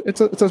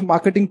it's a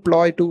marketing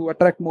ploy to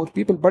attract more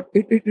people, but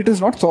it is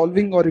not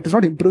solving, or it is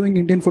not improving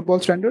Indian football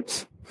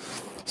standards.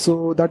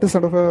 So that is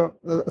sort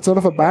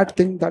of a bad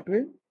thing that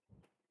way.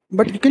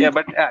 But you can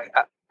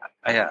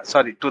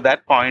sorry, to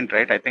that point,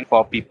 right? I think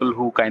for people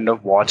who kind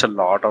of watch a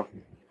lot of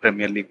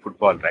Premier League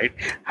football, right,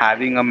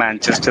 having a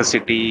Manchester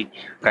City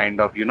kind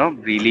of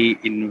really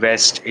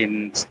invest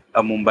in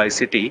a Mumbai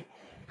City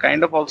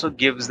kind of also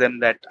gives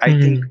them that, I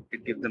think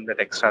it gives them that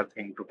extra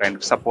thing to kind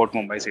of support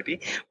Mumbai City.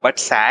 But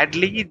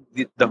sadly,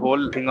 the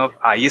whole thing of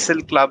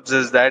ISL clubs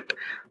is that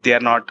they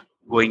are not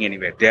going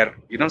anywhere. They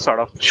are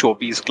sort of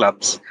showpiece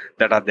clubs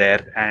that are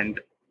there, and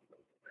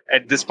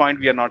at this point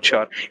we are not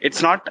sure.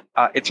 It's not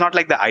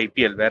like the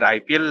IPL, where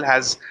IPL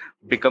has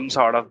become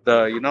sort of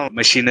the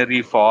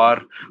machinery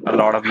for a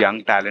lot of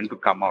young talent to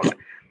come out.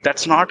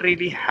 That's not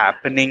really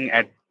happening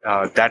at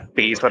that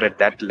pace or at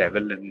that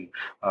level in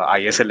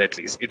ISL, at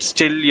least. It's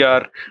still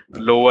your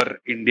lower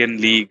Indian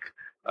league,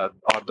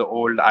 or the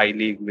old I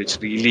League, which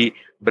really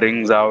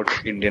brings out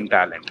Indian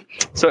talent.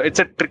 So it's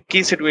a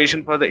tricky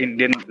situation for the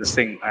Indian this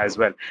thing as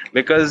well,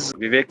 because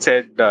Vivek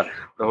said the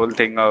whole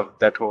thing of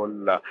that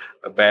whole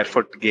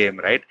barefoot game,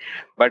 right?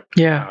 But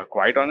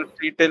quite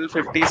honestly, till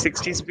 50s,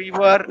 60s, we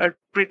were a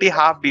pretty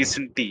half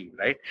decent team,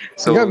 right?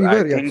 So we were,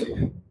 I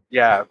think.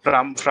 Yeah,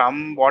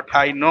 from what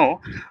I know,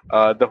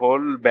 the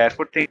whole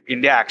barefoot thing,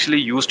 India actually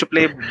used to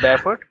play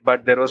barefoot,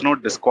 but there was no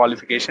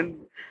disqualification.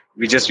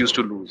 We just used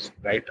to lose,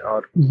 right?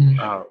 Or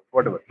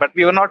whatever. But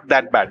we were not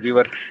that bad. We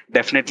were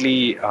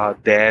definitely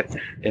there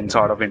in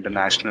sort of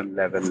international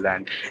level.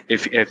 And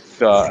if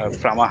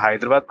from a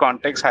Hyderabad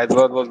context,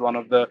 Hyderabad was one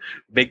of the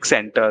big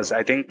centers.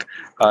 I think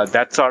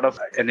that's sort of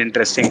an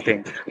interesting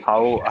thing.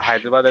 How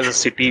Hyderabad as a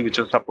city, which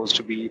was supposed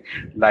to be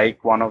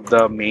like one of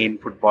the main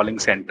footballing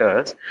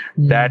centers,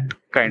 that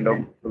kind of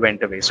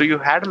went away. So you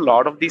had a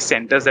lot of these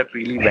centers that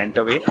really went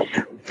away.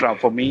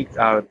 For me,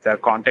 the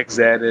context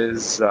there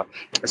is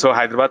so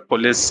Hyderabad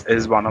Police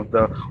is one of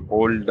the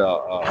old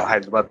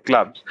Hyderabad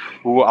clubs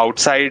who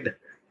outside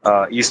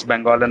East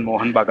Bengal and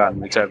Mohun Bagan,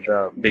 which are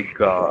the big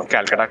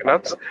Calcutta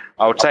clubs.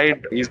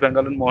 Outside East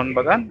Bengal and Mohun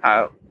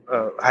Bagan,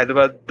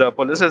 Hyderabad, the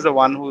Police is the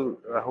one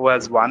who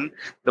has won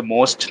the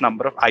most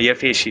number of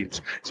IFA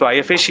Shields. So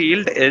IFA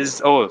Shield is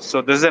so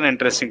this is an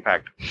interesting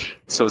fact.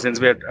 So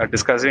since we are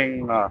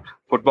discussing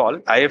football,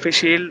 IFA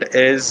Shield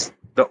is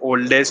the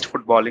oldest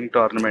footballing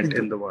tournament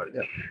in the world.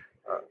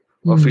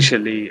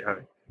 Officially,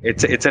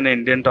 it's an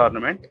Indian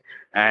tournament,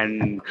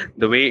 and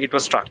the way it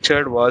was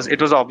structured was,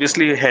 it was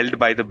obviously held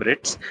by the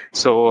Brits.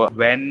 So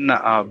when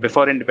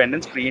before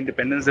independence,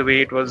 pre-independence, the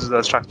way it was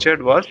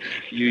structured was,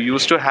 you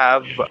used to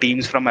have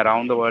teams from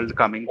around the world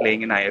coming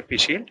playing in IFA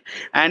Shield,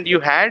 and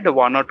you had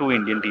one or two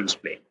Indian teams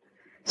playing.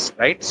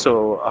 Right,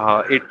 so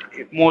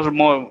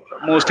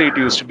mostly it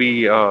used to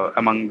be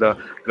among the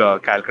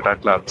Calcutta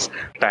clubs,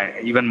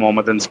 even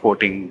Mohammedan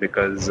Sporting,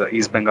 because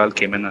East Bengal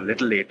came in a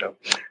little later.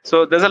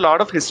 So there's a lot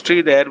of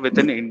history there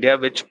within India,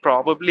 which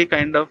probably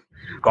kind of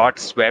got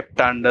swept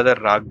under the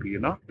rug,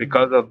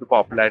 because of the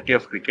popularity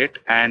of cricket.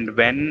 And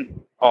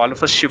when all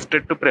of us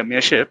shifted to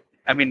Premiership,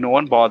 I mean, no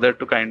one bothered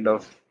to kind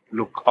of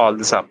look all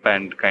this up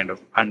and kind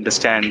of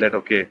understand that,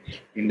 okay,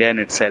 India in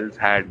itself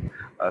had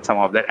some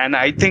of that. And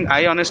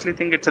I honestly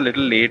think it's a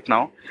little late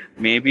now.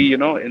 Maybe, in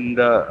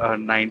the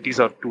 90s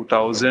or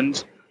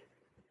 2000s,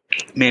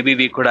 maybe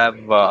we could have,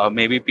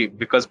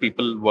 because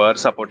people were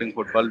supporting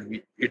football,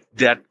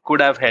 that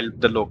could have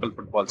helped the local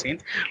football scene.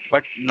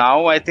 But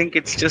now I think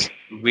it's just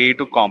way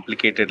too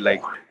complicated.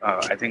 Like,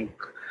 I think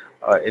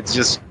it's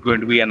just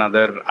going to be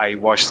another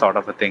eyewash sort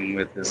of a thing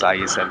with this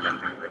ISL and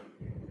things like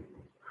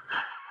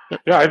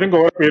that. Yeah, I think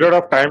over a period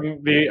of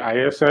time, the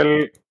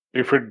ISL,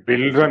 if it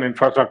builds an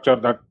infrastructure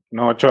that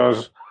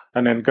nurtures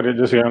and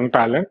encourages young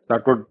talent,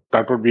 that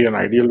would be an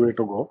ideal way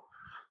to go.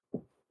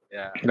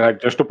 Yeah.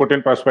 Like, just to put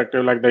in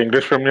perspective, like the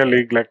English Premier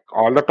League, like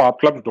all the top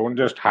clubs don't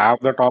just have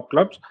the top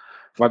clubs,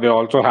 but they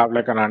also have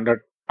like an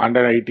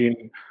under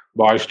 18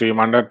 boys team,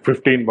 under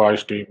 15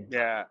 boys team,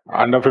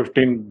 under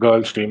 15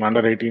 girls team,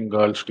 under 18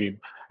 girls team,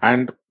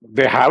 and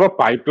they have a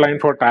pipeline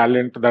for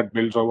talent that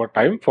builds over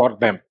time for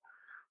them,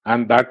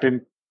 and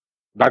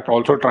that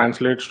also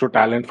translates to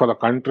talent for the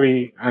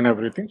country and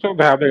everything. So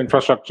they have the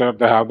infrastructure,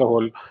 they have the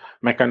whole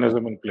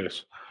mechanism in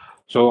place.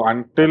 So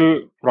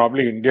until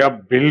probably India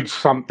builds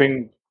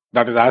something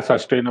that is as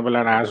sustainable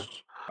and as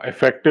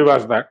effective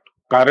as that,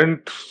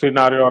 current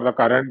scenario or the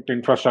current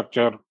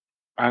infrastructure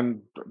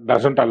and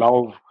doesn't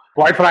allow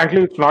quite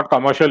frankly, it's not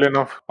commercial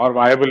enough or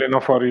viable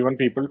enough for even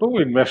people to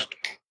invest,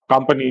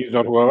 companies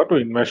or whoever to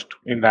invest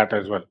in that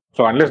as well.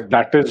 So unless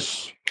that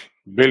is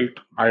built,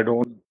 I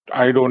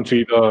don't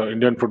see the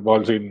Indian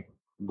football scene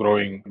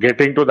growing,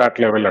 getting to that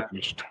level Yeah. at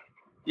least.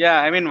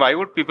 Yeah, I mean, why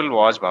would people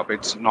watch Bob?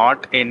 It's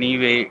not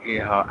anyway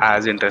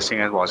as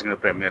interesting as watching the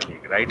Premier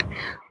League, right?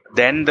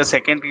 Then the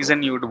second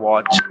reason you'd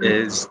watch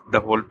is the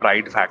whole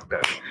pride factor,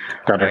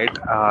 right? Correct.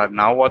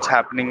 Now what's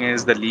happening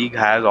is the league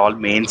has all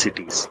main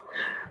cities.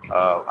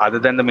 Other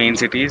than the main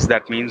cities,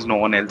 that means no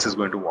one else is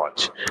going to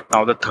watch.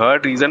 Now, the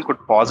third reason could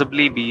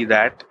possibly be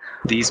that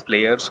these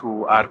players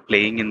who are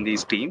playing in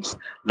these teams,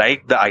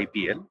 like the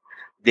IPL,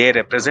 they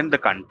represent the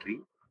country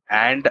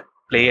and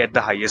play at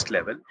the highest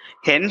level.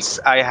 Hence,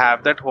 I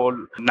have that whole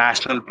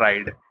national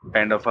pride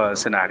kind of a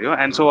scenario,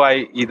 and so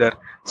I either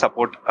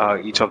support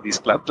each of these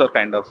clubs or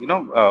kind of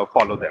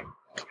follow them.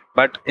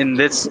 But in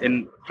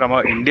from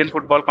an Indian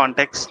football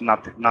context,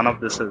 none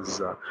of this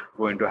is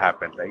going to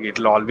happen. Like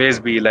it'll always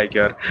be like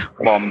your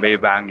Bombay,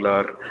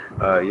 Bangalore,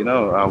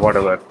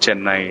 whatever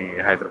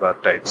Chennai,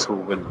 Hyderabad types who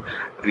will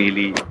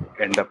really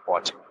end up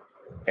watching.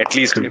 At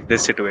least if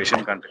this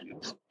situation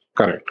continues.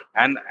 Correct.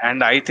 And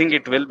I think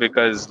it will,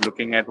 because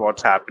looking at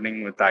what's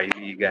happening with I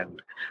League and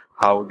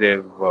how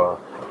they've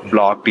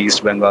blocked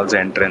East Bengal's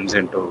entrance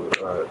into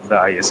the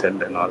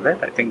ISL and all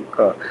that, I think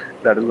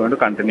that is going to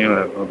continue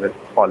with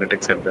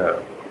politics at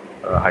the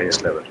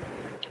highest level.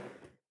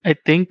 I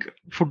think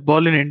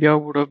football in India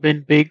would have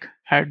been big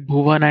had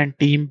Bhuvan and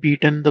team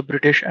beaten the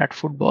British at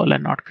football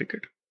and not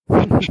cricket.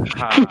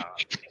 Ah,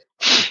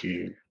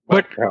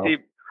 But see,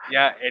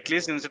 yeah, at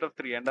least instead of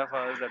 3.5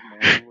 hours, that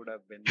movie would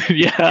have been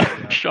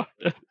yeah, sure.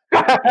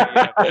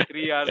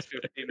 3 hours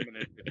 15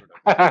 minutes. It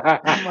would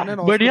have been. He won an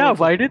But Oscar yeah,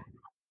 also.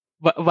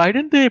 why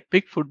didn't they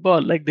pick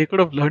football? Like they could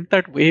have learned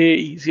that way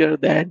easier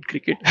than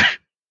cricket.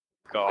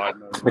 God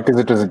knows. Because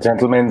it was a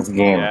gentleman's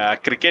game. Yeah,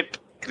 cricket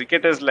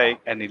is like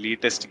an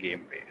elitist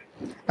game.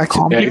 Actually,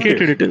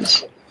 Complicated it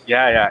is.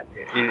 Yeah.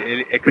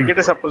 Cricket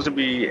is supposed to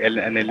be an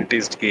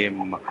elitist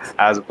game,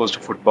 as opposed to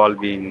football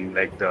being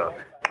like the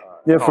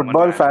Yeah, common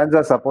football man. fans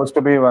are supposed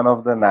to be one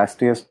of the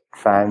nastiest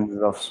fans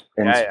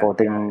in Yeah.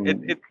 sporting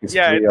It's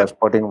history or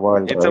sporting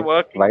world. It's a right?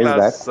 working Why is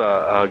class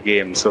that?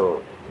 game,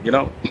 so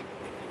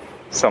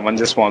someone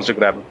just wants to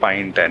grab a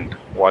pint and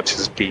watch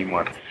his team.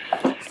 Or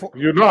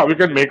You know how we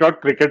can make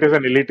out cricket is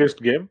an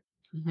elitist game?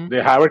 Mhm.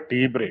 They have a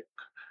tea break.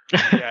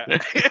 yeah,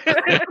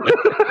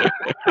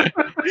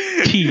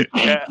 Tea.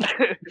 yeah.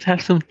 Let's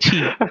have some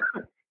tea.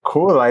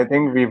 Cool. I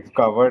think we've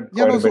covered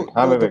yeah, quite no. a So bit.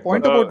 Huh, the Vivek?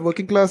 point Uh, about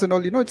working class and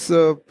all,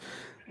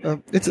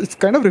 it's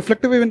kind of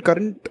reflective even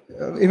current,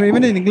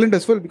 even in England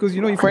as well, because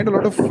you find a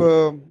lot of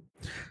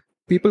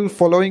people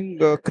following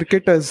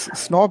cricket as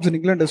snobs in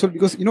England as well,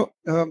 because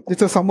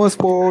it's a summer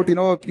sport.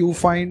 You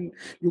find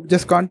you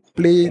just can't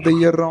play the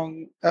year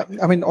round.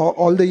 I mean,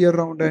 all the year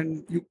round,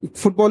 and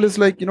football is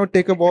like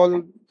take a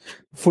ball,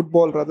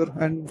 football rather,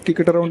 and kick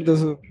it around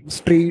the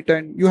street,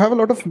 and you have a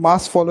lot of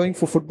mass following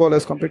for football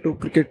as compared to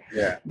cricket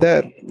Yeah.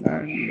 there,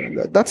 and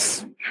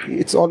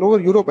it's all over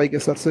Europe, I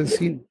guess. That's the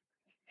scene.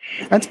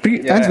 And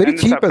Yeah, it's very and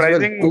cheap as well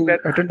surprising to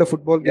that- attend a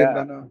football game Yeah.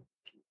 than a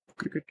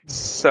cricket game.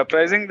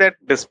 Surprising that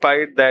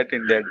despite that,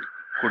 India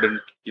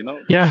couldn't,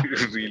 Yeah.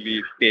 really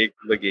take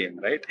the game,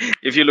 right?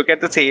 If you look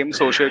at the same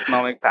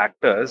socio-economic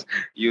factors,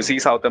 you see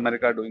South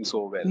America doing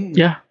so well.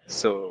 Yeah.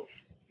 So,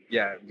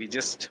 yeah, we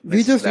just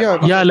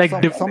Yeah, like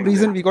for some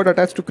reason we got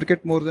attached to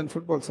cricket more than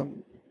football.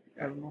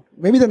 I don't know.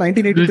 Maybe the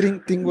 1983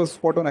 thing was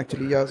spot on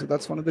actually. Yeah, so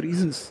that's one of the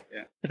reasons.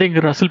 I think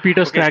Russell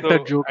Peters Okay, cracked so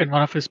that joke in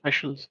one of his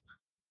specials.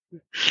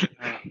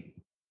 Uh,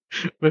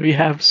 Where we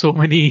have so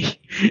many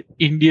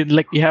Indian,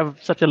 like we have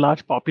such a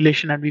large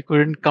population and we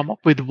couldn't come up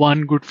with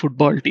one good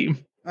football team.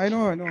 I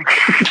know.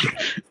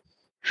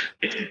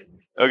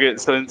 Okay,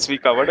 so since we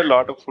covered a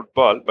lot of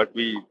football, but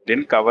we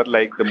didn't cover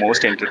like the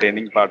most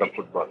entertaining part of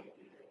football,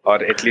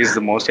 or at least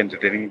the most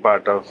entertaining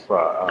part of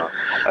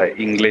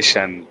English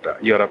and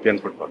European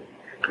football,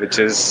 which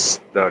is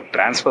the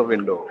transfer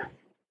window.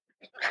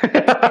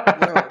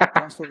 Yeah,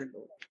 transfer window.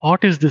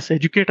 What is this?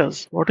 Educate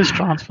us. What is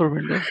transfer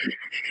window?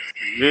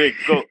 Vivek,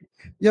 go.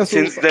 Yeah,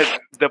 so Since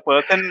the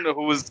person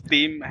whose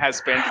team has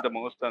spent the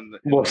most on the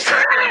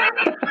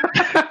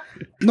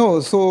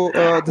no, so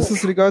this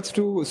is regards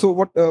to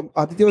what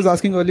Aditya was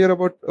asking earlier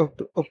about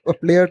a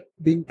player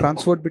being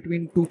transferred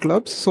between two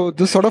clubs. So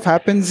this sort of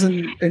happens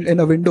in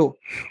a window,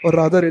 or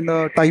rather in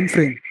a time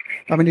frame.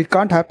 I mean, it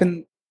can't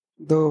happen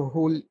the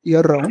whole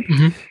year round.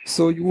 Mhm.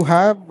 So you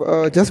have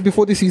just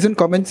before the season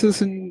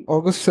commences in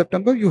August,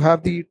 September, you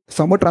have the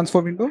summer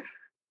transfer window.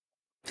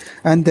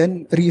 And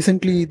then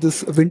recently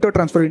this winter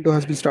transfer window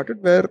has been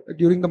started, where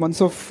during the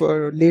months of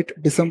late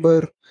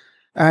December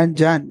and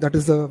Jan, that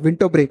is the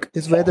winter break,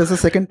 is where there's a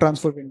second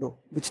transfer window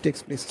which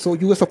takes place. So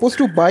you are supposed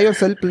to buy or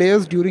sell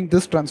players during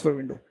this transfer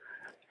window.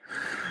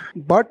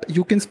 But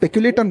you can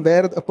speculate on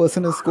where a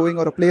person is going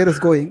or a player is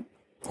going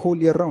whole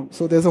year round.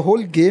 So there's a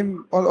whole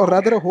game, or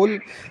rather a whole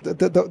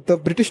the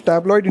British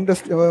tabloid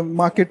industry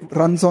market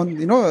runs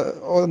on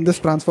on this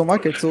transfer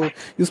market. So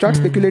you start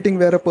speculating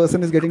where a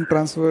person is getting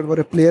transferred, where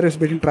a player is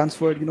getting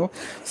transferred.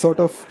 Sort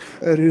of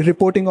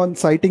reporting on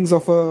sightings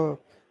of a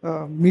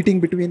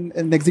meeting between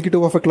an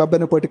executive of a club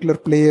and a particular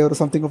player or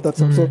something of that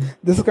sort. So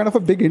this is kind of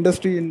a big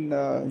industry in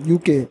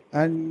UK,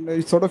 and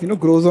it sort of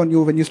grows on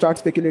you when you start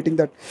speculating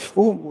that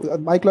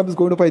my club is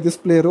going to buy this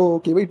player. Oh,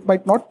 okay, well, it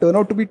might not turn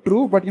out to be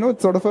true, but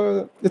it's sort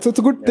of it's a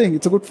good thing.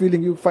 It's a good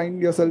feeling. You find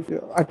yourself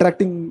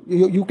attracting.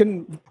 You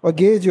can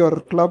gauge your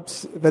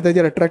clubs whether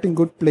they're attracting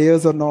good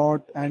players or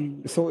not,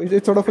 and so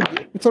it's sort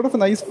of a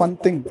nice fun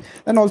thing.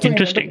 And also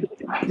Interesting.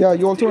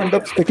 you also end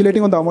up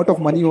speculating on the amount of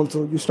money.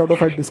 Also, you start off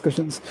had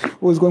discussions.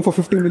 Who's going for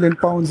 50 million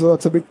pounds? Oh,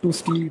 it's a bit too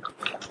steep.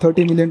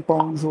 30 million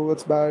pounds. Oh,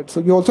 that's bad.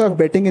 So you also have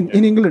betting in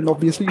England.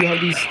 Obviously, you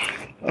have these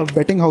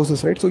betting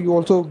houses, right? So you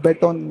also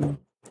bet on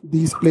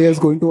these players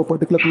going to a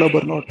particular club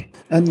or not.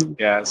 And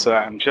Yeah, so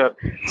I'm sure.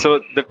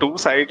 So the two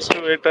sides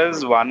to it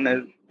is, one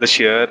is the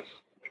sheer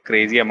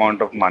crazy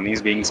amount of money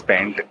is being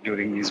spent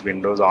during these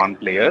windows on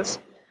players.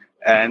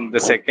 And the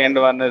second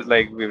one is,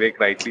 like Vivek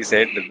rightly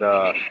said,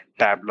 the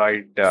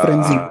tabloid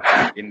Frenzy.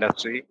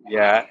 industry.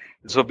 Yeah.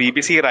 So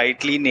BBC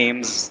rightly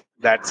names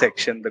that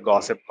section the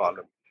gossip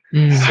column.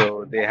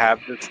 So they have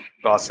this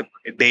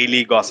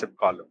daily gossip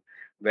column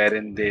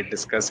wherein they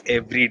discuss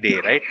every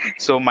day, right?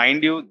 So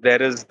mind you, there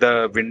is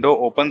the window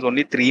opens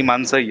only 3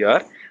 months a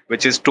year,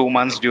 which is 2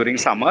 months during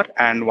summer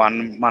and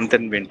 1 month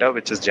in winter,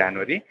 which is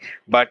January.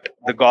 But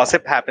the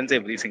gossip happens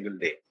every single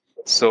day.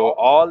 So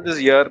all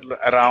this year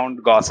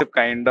around gossip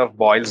kind of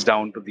boils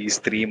down to these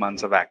 3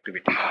 months of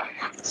activity.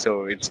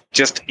 So it's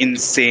just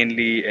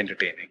insanely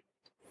entertaining.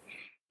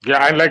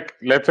 Yeah, and like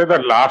let's say the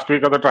last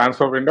week of the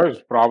transfer window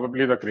is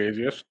probably the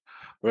craziest,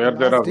 where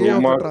there are last day of the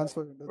rumors.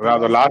 transfer window.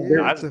 The last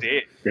day. Last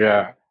day.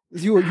 Yeah.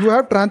 You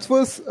have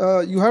transfers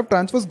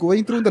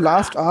going through in the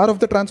last hour of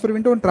the transfer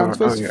window and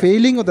transfers yeah.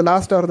 failing on the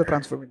last hour of the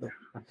transfer window.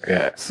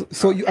 Yeah.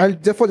 So I'll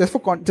just for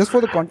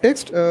the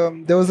context,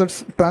 there was a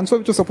transfer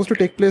which was supposed to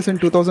take place in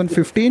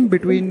 2015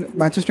 between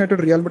Manchester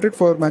United and Real Madrid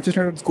for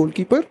Manchester United's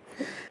goalkeeper.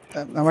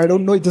 Now I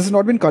don't know; this has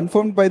not been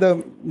confirmed by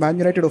the Man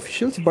United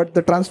officials, but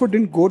the transfer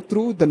didn't go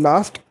through the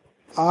last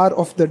hour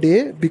of the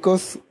day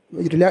because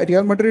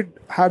Real Madrid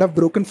had a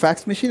broken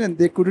fax machine and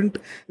they couldn't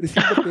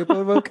receive the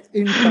paperwork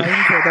in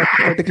time for that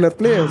particular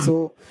player.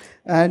 So,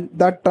 and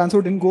that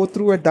transfer didn't go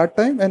through at that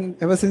time. And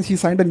ever since he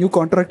signed a new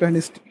contract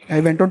and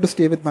I went on to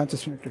stay with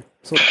Manchester United.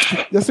 So,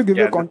 just to give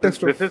you a context,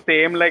 this is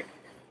same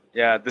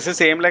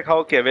like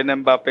how Kevin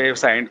Mbappe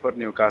signed for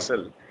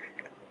Newcastle.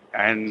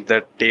 And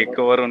the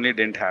takeover only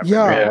didn't happen.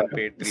 Yeah.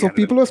 So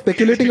people were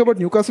speculating about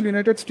Newcastle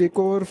United's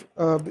takeover.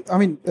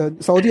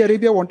 Saudi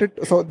Arabia wanted,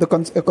 Saudi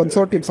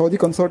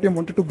consortium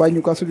wanted to buy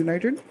Newcastle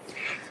United,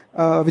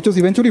 which was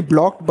eventually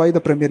blocked by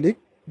the Premier League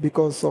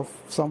because of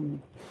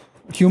some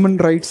human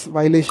rights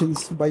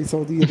violations by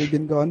Saudi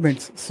Arabian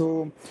governments.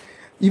 So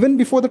even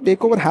before the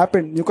takeover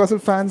happened, Newcastle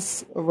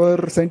fans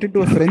were sent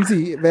into a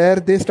frenzy where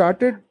they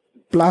started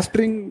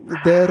plastering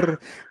their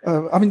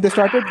they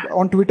started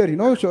on Twitter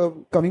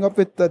coming up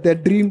with their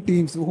dream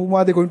teams, whom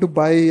are they going to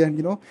buy,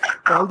 and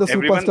all the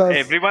superstars.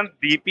 Everyone's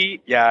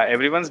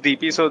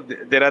DP. So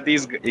there are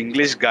these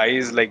English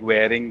guys like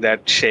wearing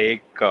that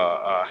Sheikh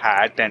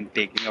hat and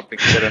taking a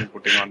picture and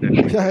putting on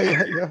it.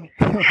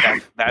 Yeah.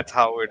 That's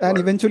how it and works.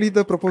 Eventually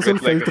the proposal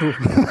fell through.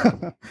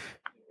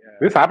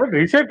 This happened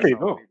recently,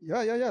 no?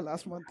 Yeah,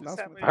 last month.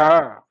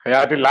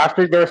 I think last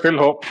week there was still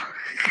hope.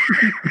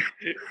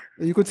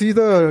 You could see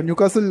the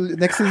Newcastle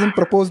next season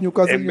proposed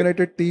Newcastle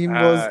United team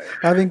was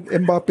having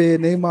Mbappe,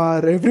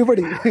 Neymar,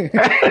 everybody.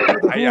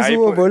 Who's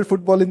who of world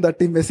football in that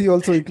team? Messi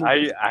also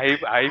included.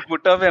 I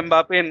put up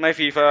Mbappe in my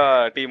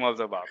FIFA team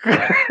also,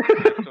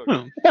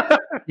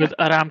 with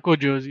Aramco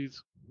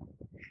jerseys.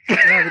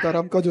 Yeah, with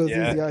Aramco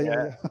jerseys.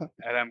 Yeah.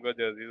 Aramco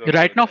jerseys.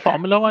 Right now,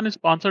 Formula One is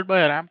sponsored by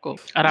Aramco.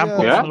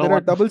 There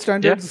are double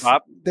standards. Yeah.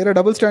 There are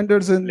double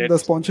standards in the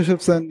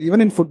sponsorships and even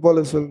in football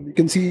as well. You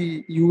can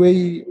see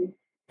UAE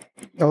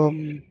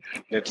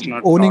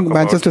owning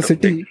Manchester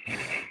City,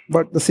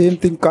 but the same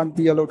thing can't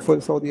be allowed for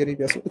Saudi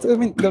Arabia. So there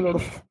are a lot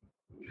of.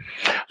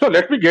 So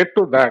let me get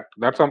to that.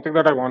 That's something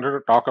that I wanted to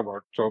talk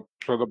about. So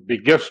the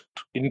biggest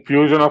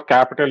infusion of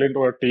capital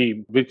into a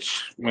team,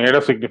 which made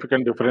a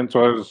significant difference,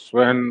 was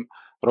when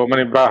Roman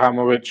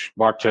Abramovich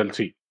bought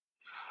Chelsea.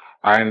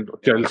 And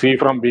Chelsea,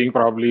 from being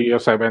probably a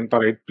 7th or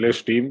 8th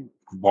place team,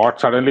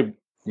 bought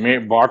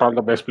all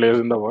the best players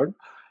in the world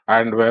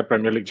and were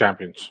Premier League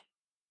champions.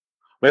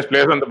 Best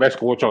players and the best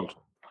coach also.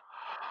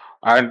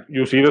 And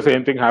you see the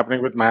same thing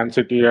happening with Man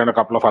City and a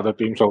couple of other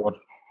teams over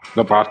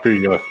the past few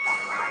years.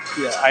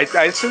 Yeah,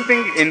 I still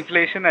think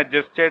inflation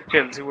adjusted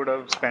Chelsea would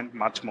have spent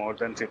much more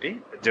than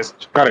City.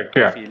 Just correct,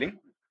 yeah. Feeling.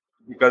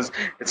 Because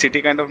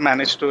City kind of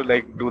managed to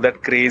do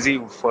that crazy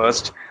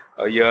first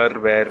year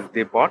where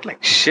they bought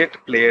shit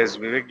players.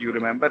 Vivek, you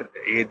remember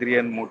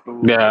Adrian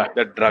Mutu? Yeah.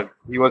 The drug.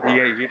 He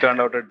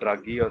turned out a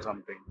druggie or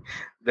something.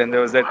 Then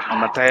there was that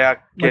Mataya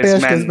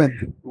Matthias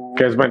Kezman.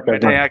 Kezman.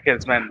 Mataya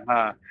Kezman.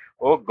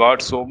 Oh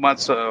God, so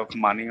much of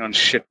money on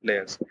shit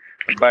players.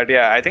 But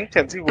yeah, I think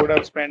Chelsea would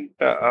have spent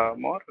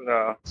more,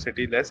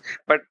 City less.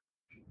 But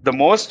the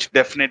most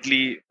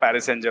definitely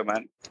Paris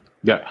Saint-Germain.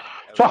 Yeah.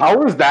 So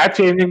how is that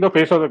changing the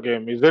face of the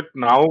game? Is it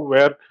now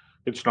where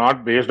it's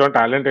not based on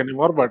talent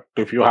anymore, but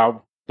if you have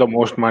the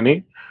most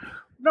money?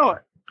 No,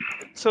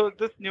 so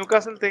the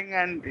Newcastle thing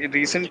and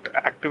recent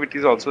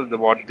activities also,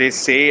 what they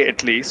say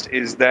at least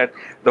is that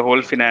the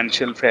whole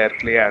financial fair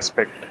play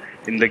aspect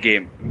in the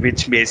game,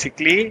 which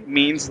basically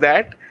means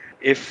that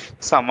if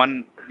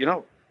someone,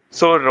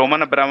 so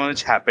Roman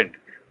Abramovich happened,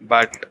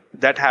 but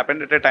that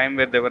happened at a time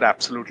where there were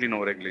absolutely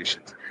no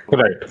regulations.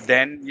 Right.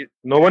 Then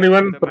No one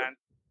even.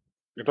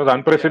 It was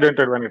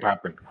unprecedented when it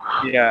happened.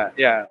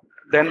 Yeah.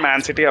 Then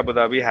Man City Abu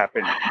Dhabi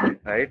happened,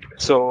 right?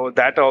 So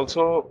that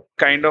also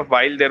kind of,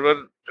 while there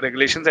were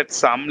regulations at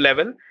some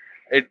level,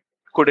 it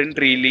couldn't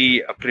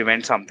really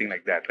prevent something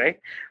like that, right?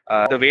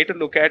 The way to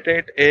look at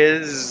it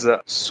is,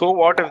 so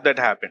what if that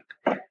happened?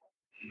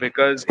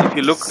 Because if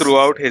you look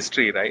throughout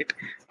history, right,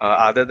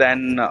 other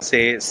than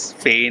say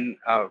Spain,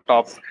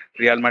 top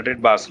Real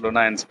Madrid,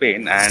 Barcelona, and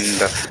Spain, and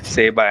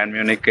say Bayern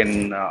Munich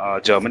in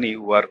Germany,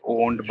 who are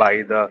owned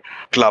by the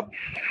club,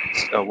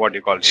 what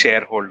you call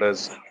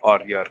shareholders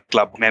or your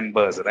club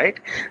members, right?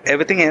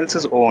 Everything else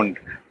is owned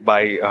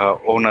by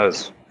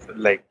owners,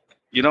 like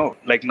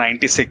like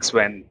 '96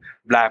 when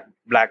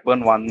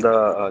Blackburn won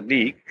the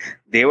league.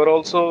 They were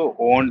also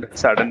owned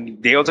suddenly.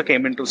 They also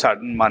came into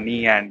sudden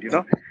money and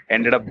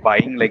ended up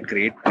buying like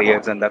great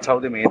players, and that's how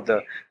they made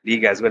the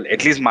league as well.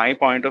 At least my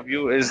point of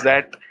view is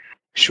that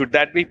should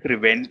that be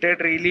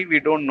prevented? Really, we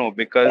don't know,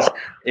 because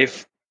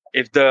if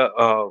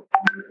the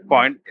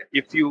point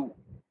if you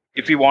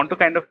want to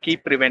kind of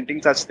keep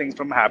preventing such things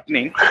from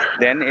happening,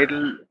 then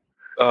it'll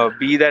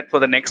be that for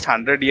the next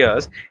 100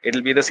 years,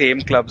 it'll be the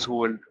same clubs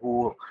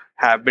who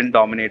have been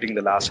dominating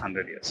the last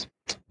 100 years.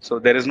 So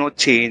there is no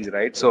change,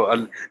 right?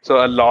 So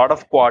a lot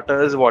of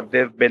quarters, what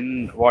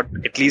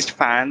at least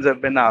fans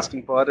have been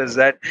asking for is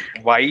that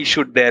why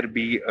should there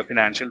be a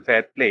financial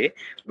fair play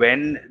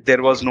when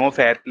there was no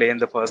fair play in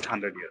the first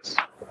 100 years?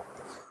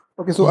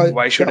 Okay, so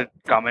why should it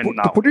come in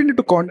now? To put it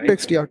into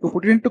context,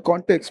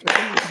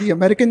 the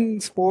American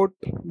sport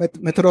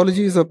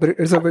methodology is a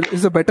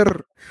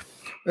better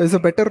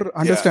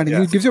understanding.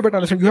 Yeah. It gives you a better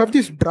understanding. You have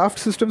these draft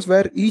systems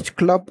where each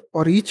club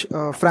or each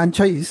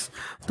franchise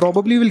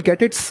probably will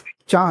get its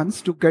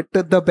chance to get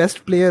the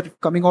best player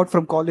coming out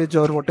from college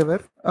or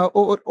whatever,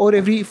 or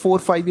every 4 or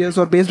 5 years,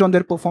 or based on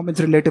their performance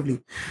relatively.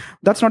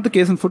 That's not the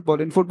case in football.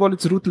 In football,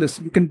 it's ruthless.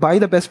 You can buy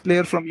the best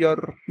player from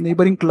your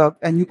neighboring club,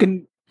 and you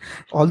can,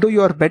 although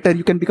you are better,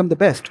 you can become the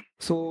best.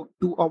 So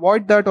to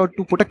avoid that, or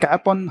to put a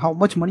cap on how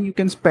much money you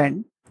can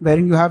spend,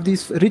 wherein you have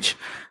these rich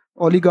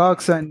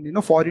oligarchs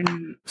and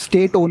foreign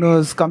state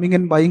owners coming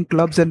and buying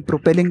clubs and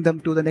propelling them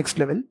to the next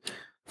level,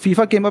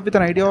 FIFA came up with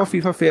an idea of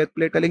FIFA Fair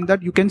Play, telling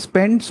that you can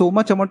spend so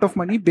much amount of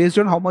money based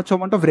on how much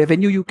amount of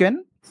revenue you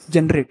can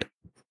generate.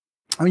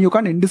 I mean, you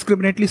can't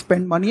indiscriminately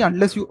spend money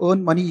unless you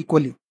earn money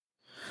equally.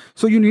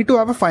 So you need to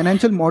have a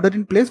financial model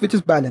in place which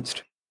is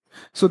balanced.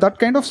 So that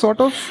kind of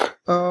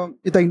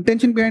the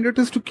intention behind it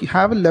is to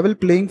have a level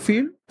playing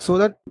field, so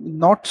that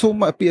not so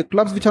much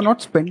clubs which are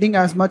not spending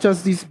as much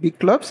as these big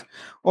clubs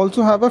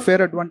also have a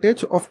fair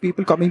advantage of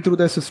people coming through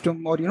their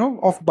system, or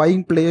of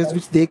buying players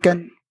which they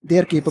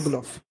are capable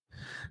of.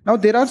 Now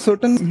there are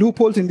certain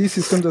loopholes in these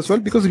systems as well,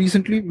 because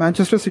recently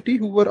Manchester City,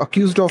 who were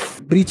accused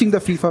of breaching the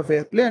FIFA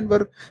Fair Play and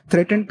were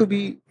threatened to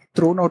be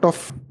thrown out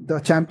of the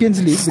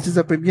Champions League, which is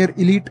the premier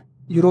elite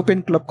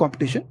European club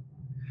competition,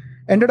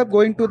 ended up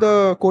going to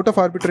the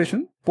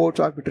Ports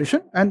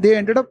arbitration, and they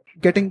ended up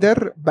getting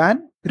their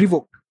ban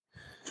revoked.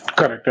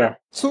 Correct, yeah.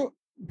 So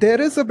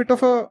there is a bit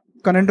of a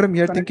conundrum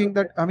here, thinking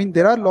that, I mean,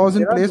 there are laws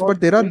in place, but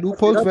there are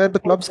loopholes where the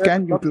clubs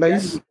can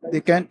utilize.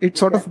 It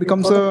sort of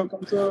becomes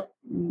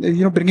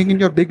bringing in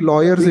your big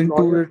lawyers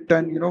into it,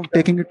 and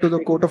taking it to the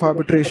court of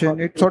arbitration.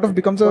 It sort of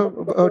becomes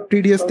a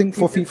tedious thing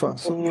for FIFA.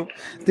 So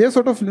they are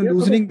sort of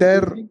loosening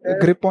their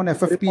grip on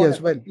FFP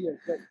as well.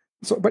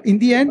 So, but in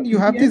the end, you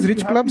have these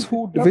rich clubs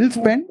who will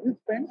spend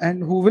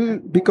and who will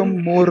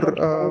become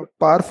more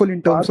powerful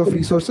in terms of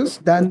resources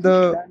than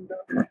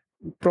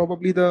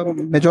probably the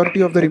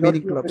majority of the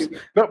remaining clubs.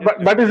 No,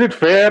 but is it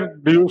fair?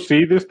 Do you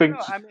see these things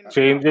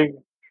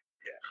changing?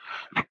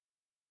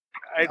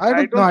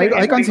 I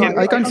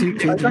can't see it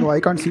changing. No, I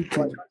can't see it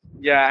changing.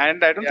 Yeah,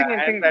 and I don't think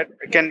anything that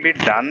can be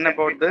done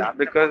about this,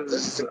 because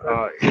it's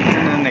in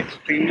an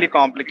extremely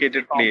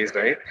complicated place,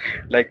 right?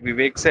 Like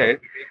Vivek said,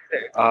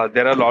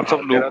 there are lots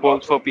of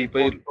loopholes for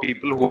people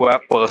who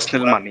have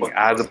personal money,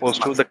 as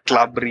opposed to the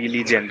club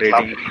really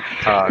generating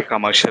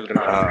commercial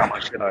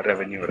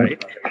revenue,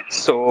 right?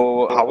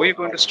 So how are you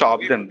going to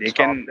stop them?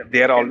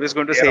 They are always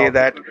going to say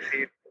that,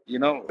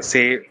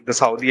 say the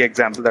Saudi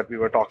example that we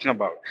were talking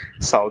about.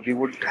 Saudi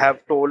would have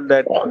told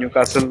that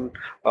Newcastle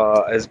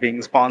is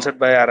being sponsored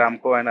by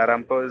Aramco, and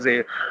Aramco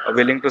is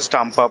willing to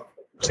stump up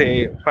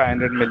say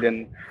 500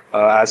 million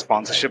as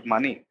sponsorship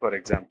money, for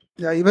example.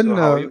 Yeah, even So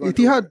how are you going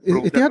to Etihad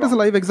prove that is a wrong?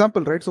 live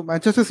example, right? So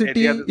Manchester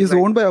City Etihad is is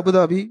like- owned by Abu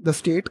Dhabi, the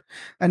state,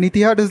 and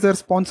Etihad is their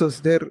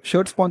sponsors, their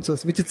shirt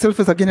sponsors, which itself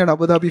is again an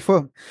Abu Dhabi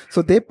firm.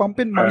 So they pump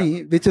in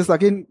money, which is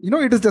again,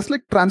 it is just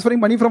like transferring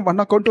money from one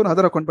account to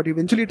another account, but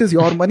eventually it is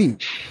your money.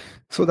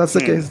 So that's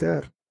the case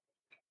there.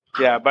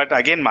 Yeah, but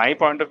again, my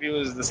point of view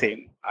is the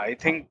same. I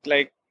think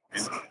like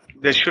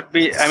there should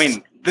be. I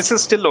mean, this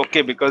is still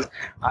okay because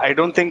I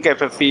don't think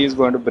FFP is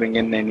going to bring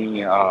in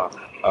any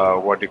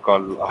what you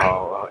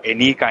call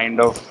any kind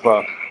of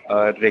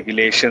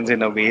regulations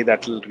in a way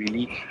that will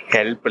really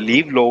help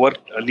leave lower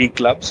league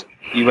clubs,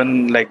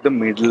 even like the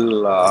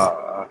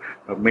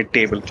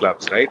mid-table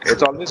clubs, right?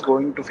 It's always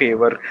going to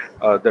favor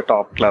the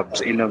top clubs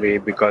in a way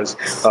because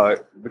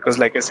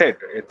like I said,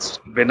 it's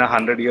been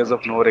 100 years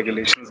of no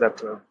regulations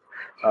that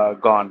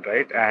gone,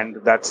 right? And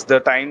that's the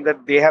time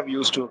that they have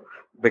used to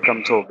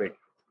become so big.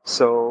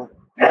 So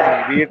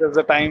maybe it is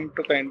a time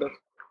to kind of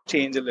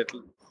change a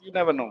little. You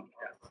never know.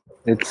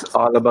 It's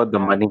all about the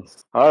money.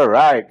 All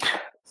right.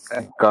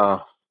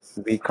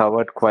 We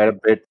covered quite a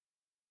bit.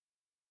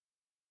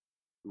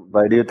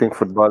 Why do you think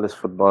football is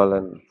football?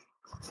 And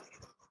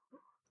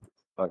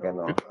okay,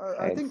 no,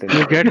 I think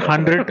You get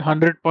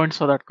 100 points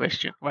for that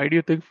question. Why do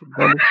you think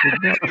football is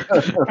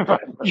football?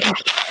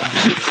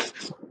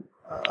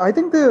 I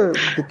think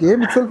the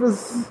game itself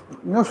is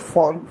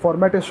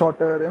format is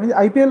shorter. I mean,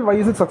 IPL, why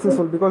is it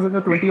successful? Because in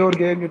a 20-hour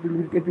game,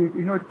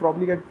 it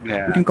probably you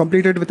can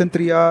complete it within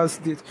 3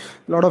 hours. A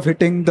lot of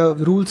hitting. The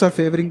rules are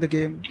favoring the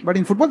game. But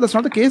in football, that's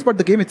not the case. But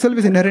the game itself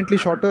is inherently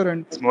shorter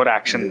and It's more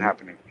action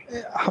happening.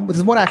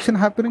 there's more action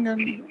happening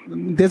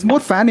and there's more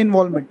fan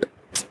involvement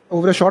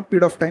over a short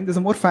period of time. There's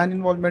more fan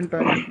involvement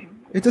and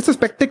it's just a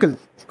spectacle.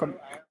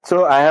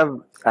 So I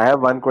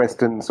have one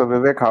question. So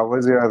Vivek, how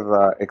was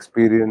your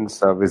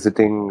experience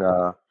visiting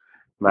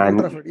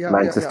Trafford,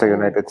 Manchester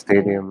United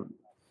Stadium,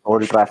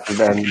 Old Trafford,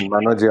 and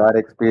Manoj, your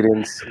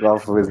experience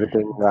of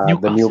visiting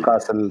the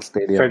Newcastle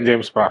Stadium, St.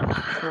 James Park.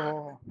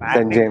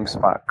 St. James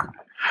Park?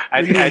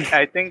 I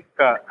think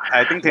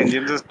St.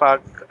 James's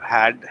Park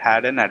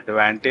had an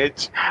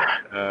advantage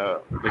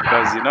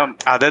because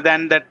other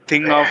than that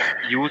thing of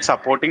you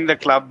supporting the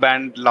club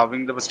and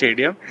loving the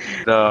stadium,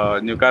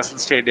 the Newcastle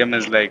Stadium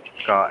is like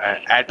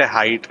at a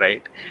height,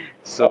 right?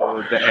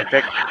 So the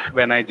effect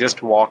when I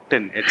just walked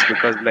in, it's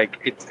because like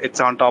it's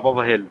on top of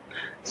a hill,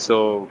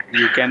 so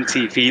you can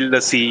feel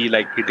the sea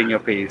like hitting your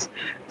face.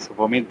 So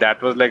for me,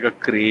 that was like a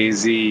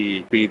crazy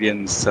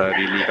experience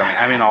really coming.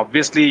 I mean,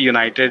 obviously,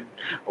 United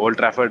Old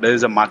Trafford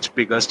is a much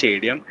bigger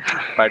stadium,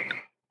 but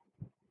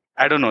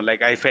I don't know.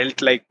 Like I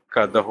felt like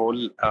the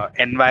whole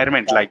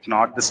environment, like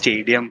not the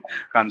stadium,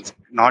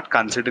 not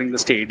considering the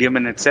stadium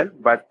in itself,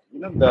 but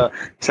the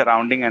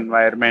surrounding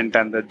environment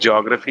and the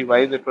geography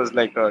wise, it was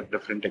like a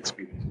different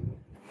experience.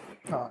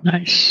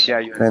 Nice. Yeah,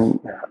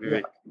 And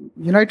Vivek.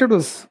 United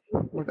was,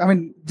 I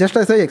mean, just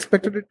as I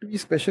expected it to be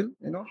special,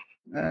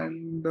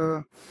 and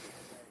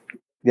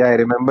yeah, I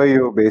remember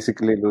you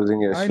basically losing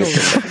your I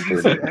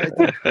shit.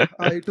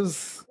 know it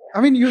was.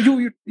 I mean,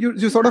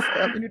 you sort of.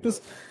 I mean, it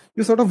was.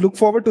 You sort of look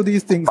forward to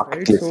these things, Bucket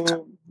right? list.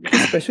 So it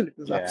was special. It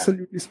was Yeah.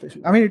 absolutely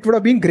special. I mean, it would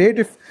have been great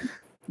if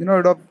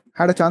I'd have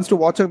had a chance to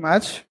watch a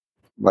match.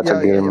 Watch a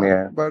game,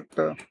 yeah. But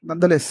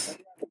nonetheless,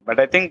 But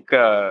I think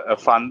a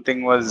fun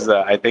thing was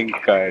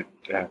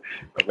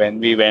when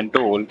we went to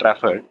Old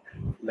Trafford,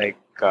 like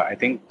I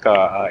think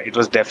it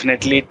was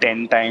definitely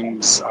 10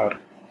 times or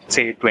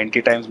say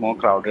 20 times more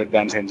crowded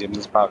than St.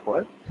 James's Park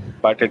was,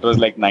 but it was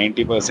like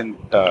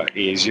 90%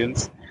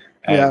 Asians.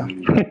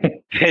 And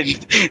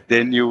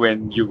then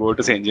when you go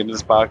to St.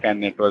 James's Park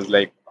and it was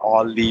like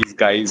all these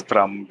guys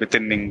from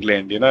within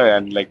England,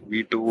 and like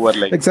we too were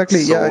like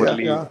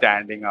solely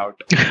standing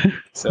out.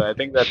 So I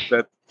think that's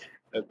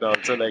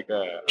also like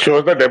a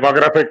Shows the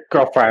demographic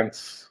of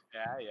fans.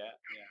 yeah.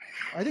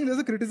 I think there's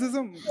a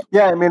criticism.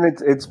 Yeah, I mean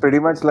it's pretty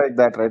much like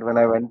that, right? When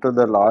I went to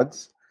the lodge,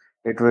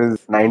 it was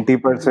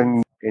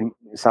 90% in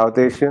South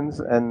Asians,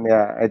 and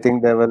yeah, I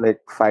think there were like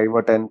 5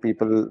 or 10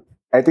 people.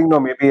 I think no,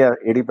 maybe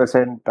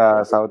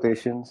 80% South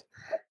Asians,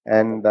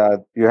 and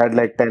you had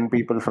like 10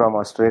 people from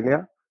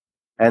Australia,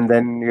 and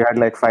then you had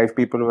like 5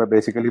 people who were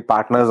basically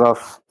partners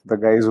of the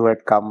guys who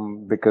had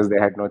come because they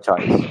had no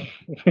choice.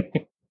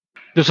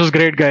 This was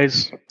great,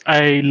 guys.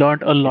 I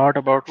learned a lot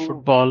about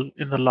football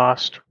in the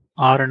last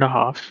hour and a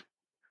half.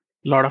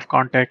 A lot of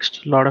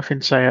context, a lot of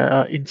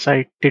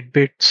insight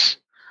tidbits,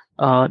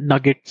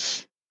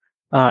 nuggets,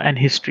 and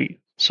history.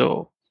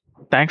 So,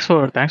 thanks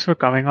for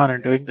coming on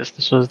and doing this.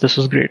 This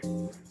was great.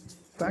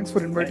 Thanks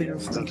for inviting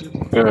us. Thank you.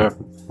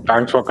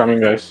 Thanks for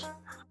coming, guys.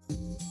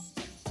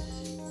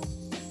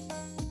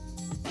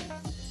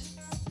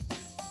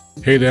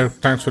 Hey there,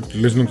 thanks for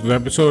listening to the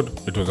episode.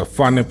 It was a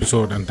fun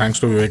episode, and thanks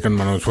to Vivek and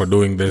Manoj for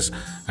doing this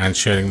and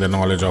sharing the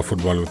knowledge of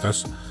football with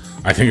us.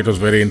 I think it was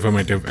very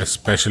informative,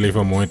 especially for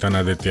Mohit and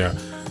Aditya,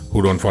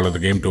 who don't follow the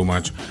game too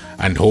much,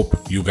 and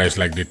hope you guys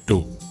liked it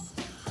too.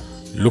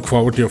 Look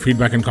forward to your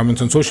feedback and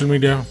comments on social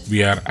media.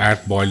 We are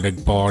at Boiled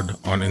Egg Pod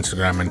on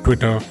Instagram and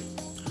Twitter.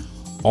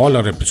 All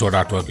our episode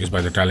artwork is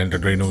by the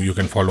talented Renu. You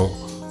can follow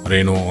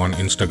Renu on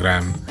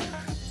Instagram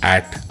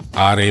at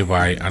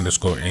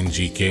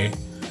ray_ngk.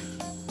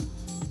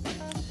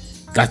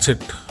 That's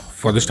it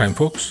for this time,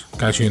 folks.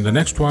 Catch you in the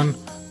next one.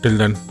 Till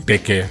then,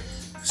 take care,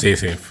 stay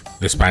safe.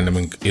 This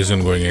pandemic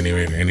isn't going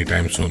anywhere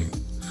anytime soon.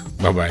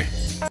 Bye-bye.